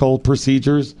medical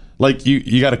procedures, like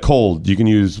you got a cold, you can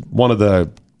use one of the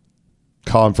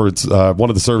one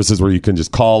of the services where you can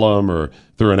just call them or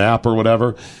through an app or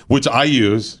whatever, which I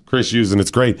use, Chris uses, and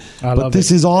it's great. But this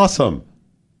is awesome.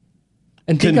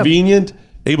 And convenient,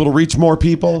 able to reach more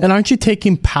people. And aren't you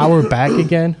taking power back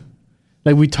again?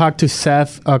 Like we talked to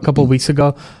Seth a couple of weeks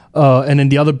ago, and in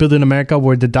the other building in America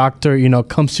where the doctor,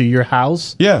 comes to your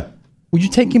house. Yeah. Would you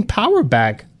taking power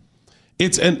back?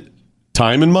 It's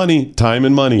time and money.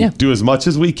 Yeah. Do as much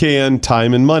as we can,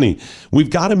 time and money. We've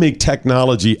got to make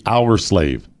technology our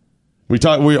slave. We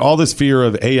all this fear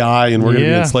of AI and we're going to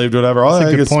be enslaved or whatever. I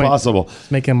think it's possible.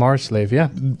 Make him our slave, yeah.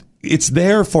 It's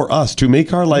there for us to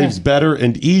make our lives better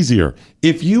and easier.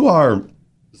 If you are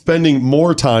spending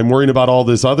more time worrying about all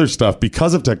this other stuff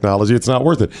because of technology, it's not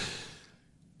worth it.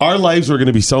 Our lives are going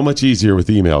to be so much easier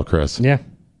with email, Chris. Yeah.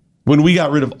 When we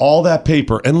got rid of all that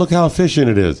paper, and look how efficient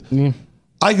it is. Yeah.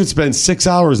 I could spend 6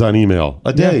 hours on email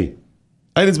a day. Yeah.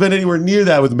 I didn't spend anywhere near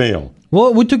that with mail.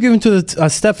 Well, we took even to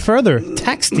a step further.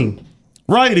 Texting.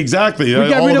 Right, exactly. We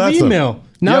got rid of email.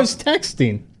 Now it's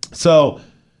texting. So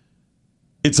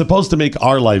It's supposed to make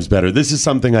our lives better. This is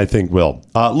something I think will.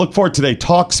 Look for it today.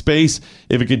 TalkSpace.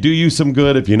 If it could do you some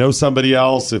good, if you know somebody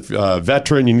else, if a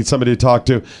veteran, you need somebody to talk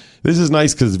to. This is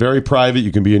nice because it's very private.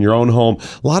 You can be in your own home.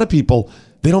 A lot of people,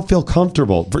 they don't feel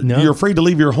comfortable. No. You're afraid to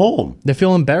leave your home. They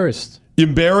feel embarrassed.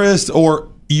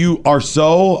 Or you are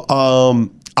so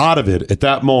out of it at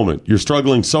that moment. You're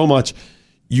struggling so much.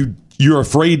 You're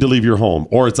afraid to leave your home,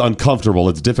 or it's uncomfortable.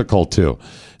 It's difficult too.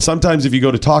 Sometimes if you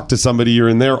go to talk to somebody, you're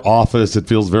in their office. It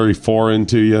feels very foreign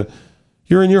to you.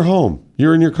 You're in your home.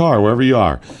 You're in your car, wherever you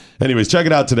are. Anyways, check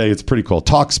it out today. It's pretty cool.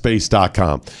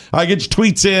 TalkSpace.com. I get your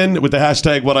tweets in with the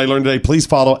hashtag What I Learned Today. Please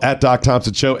follow at Doc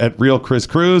Thompson Show, at Real Chris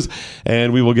Cruz,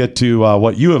 and we will get to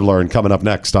what you have learned coming up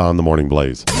next on The Morning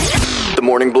Blaze. The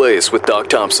Morning Blaze with Doc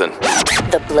Thompson.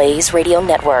 The Blaze Radio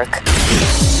Network.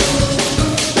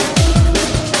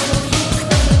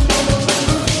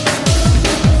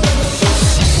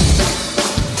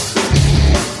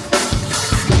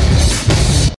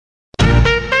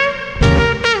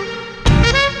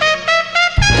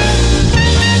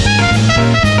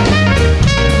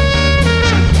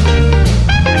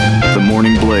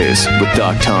 With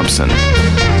Doc Thompson.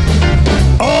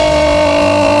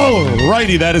 Oh,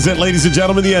 righty. That is it, ladies and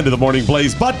gentlemen, the end of the Morning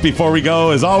Blaze. But before we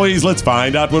go, as always, let's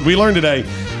find out what we learned today.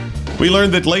 We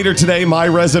learned that later today, my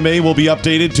resume will be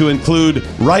updated to include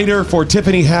writer for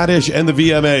Tiffany Haddish and the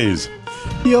VMAs.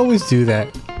 You always do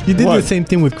that. You did the same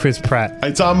thing with Chris Pratt.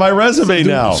 It's on my resume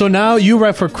now. So now you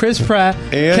write for Chris Pratt,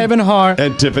 and Kevin Hart,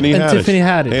 and Tiffany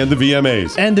Haddish. And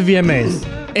the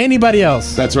VMAs. Anybody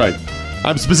else? That's right.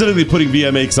 I'm specifically putting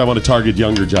VMA because I want to target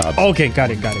younger jobs. Okay,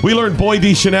 got it. We learned Boy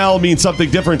D. Chanel means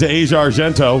something different to Asia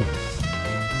Argento.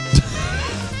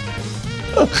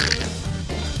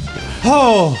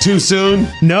 Oh. Too soon?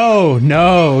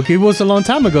 No. It was a long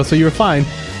time ago, so you're fine.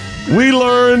 We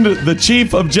learned the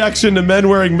chief objection to men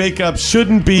wearing makeup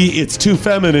shouldn't be it's too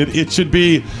feminine. It should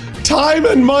be time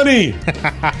and money.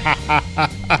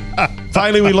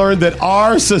 Finally, we learned that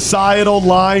our societal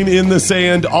line in the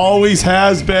sand always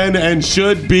has been and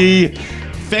should be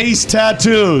face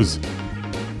tattoos.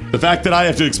 The fact that I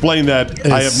have to explain that,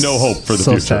 I have no hope for the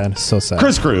future. So sad.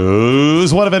 Chris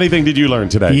Cruz, what, if anything, did you learn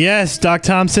today? Yes, Doc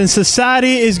Thompson,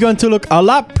 society is going to look a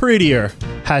lot prettier.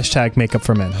 Hashtag makeup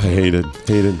for men. I hate it.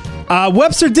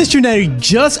 Webster Dictionary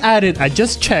just added, I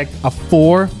just checked, a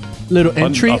fourth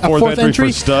entry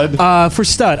for stud? For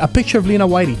stud, a picture of Lena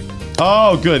Waithe.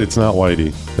 Oh, good. It's not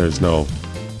Whitey.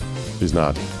 She's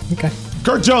not. Okay.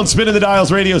 Kirk Jones, spinning the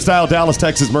dials, radio style, Dallas,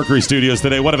 Texas, Mercury Studios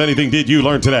today. What, if anything, did you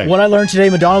learn today? What I learned today,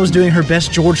 Madonna was doing her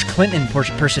best George Clinton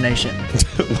impersonation.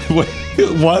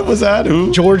 What was that?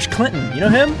 Who? George Clinton. You know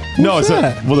him? No,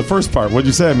 the first part. What'd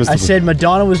you say? I said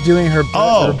Madonna was doing her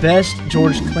best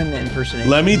George Clinton impersonation.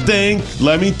 Let me think.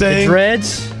 The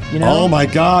dreads, you know? Oh my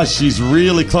gosh, she's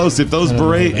really close. If those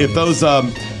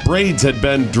braids had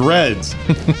been dreads.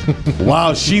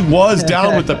 Wow, she was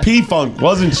down with the P-Funk,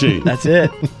 wasn't she? That's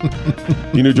it.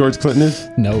 You knew George Clinton is?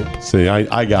 Nope. See,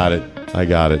 I got it.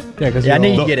 Yeah, I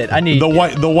knew you get it.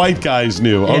 The white guys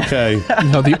knew. Yeah. Okay.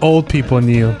 No, the old people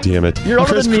knew. Damn it. You're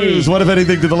older Chris than me. Cruz, what, if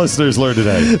anything, did the listeners learn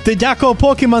today? The Jacko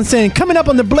Pokemon saying, coming up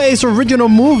on the Blaze original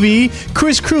movie,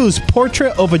 Chris Cruz,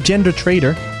 Portrait of a Gender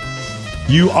Traitor.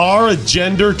 You are a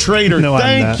gender traitor. No,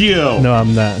 Thank you. No,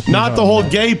 I'm not. Not the whole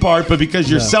gay part, but because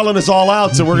you're selling us all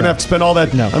out, so we're going to have to spend all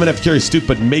that. No. I'm going to have to carry a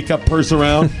stupid makeup purse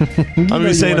around. I'm going to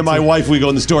be saying to my wife, we go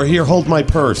in the store, here, hold my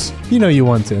purse. You know you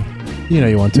want to.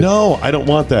 No, I don't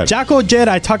want that. Jacko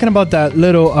Jedi, talking about that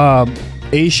little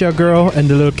Asia girl and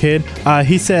the little kid,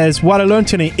 he says, what I learned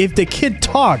today, if the kid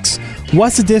talks,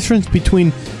 what's the difference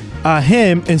between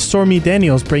him and Stormy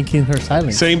Daniels breaking her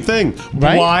silence? Same thing.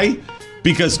 Right? Why?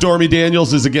 Because Stormy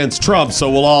Daniels is against Trump, so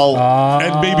we'll all,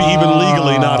 and maybe even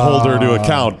legally not hold her to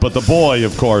account. But the boy,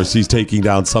 of course, he's taking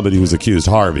down somebody who's accused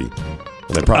Harvey.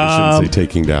 And I probably shouldn't say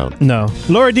taking down. No.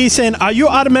 Laura D saying, are you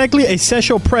automatically a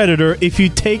sexual predator if you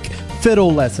take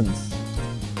fiddle lessons?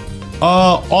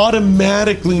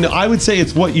 Automatically, no. I would say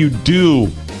it's what you do.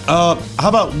 How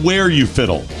about where you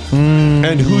fiddle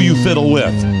and who you fiddle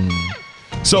with?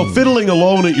 So fiddling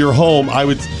alone at your home, I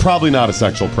would probably not a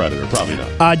sexual predator. Probably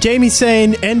not. Jamie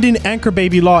saying ending anchor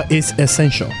baby law is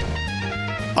essential.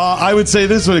 I would say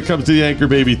this when it comes to the anchor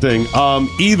baby thing.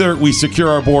 Either we secure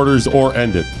our borders or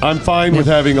end it. I'm fine with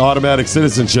having automatic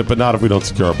citizenship, but not if we don't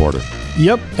secure our border.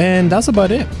 Yep, and that's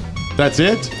about it. That's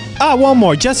it? One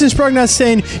more. Justin Sprogna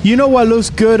saying, you know what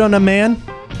looks good on a man?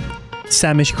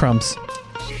 Sandwich crumbs.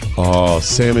 Oh,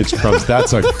 sandwich crumbs.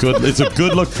 It's a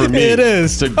good look for me. It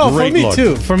is. It's a great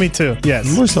look. For me too.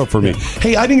 Yes. More so for me.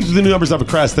 Hey, I didn't do the new numbers of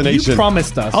procrastination. You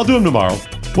promised us. I'll do them tomorrow.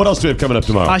 What else do we have coming up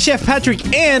tomorrow? Chef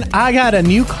Patrick, and I got a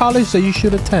new college that you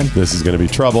should attend. This is going to be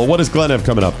trouble. What does Glenn have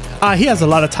coming up? He has a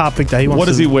lot of topics that he wants to... What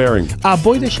is he wearing?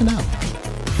 Boy de Chanel.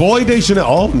 Boy de Chanel.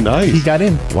 Oh, nice. He got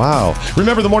in. Wow.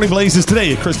 Remember, the Morning Blaze is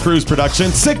today, a Chris Cruz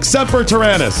production. Sic Semper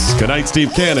Tyrannis. Good night,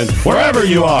 Steve Cannon. Wherever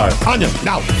you are. Anya,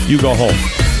 now you go home.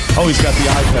 Oh, he's got the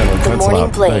iPad on. The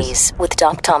Morning Blaze with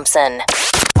Doc Thompson.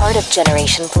 Part of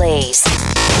Generation Blaze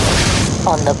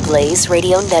on the Blaze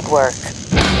Radio Network.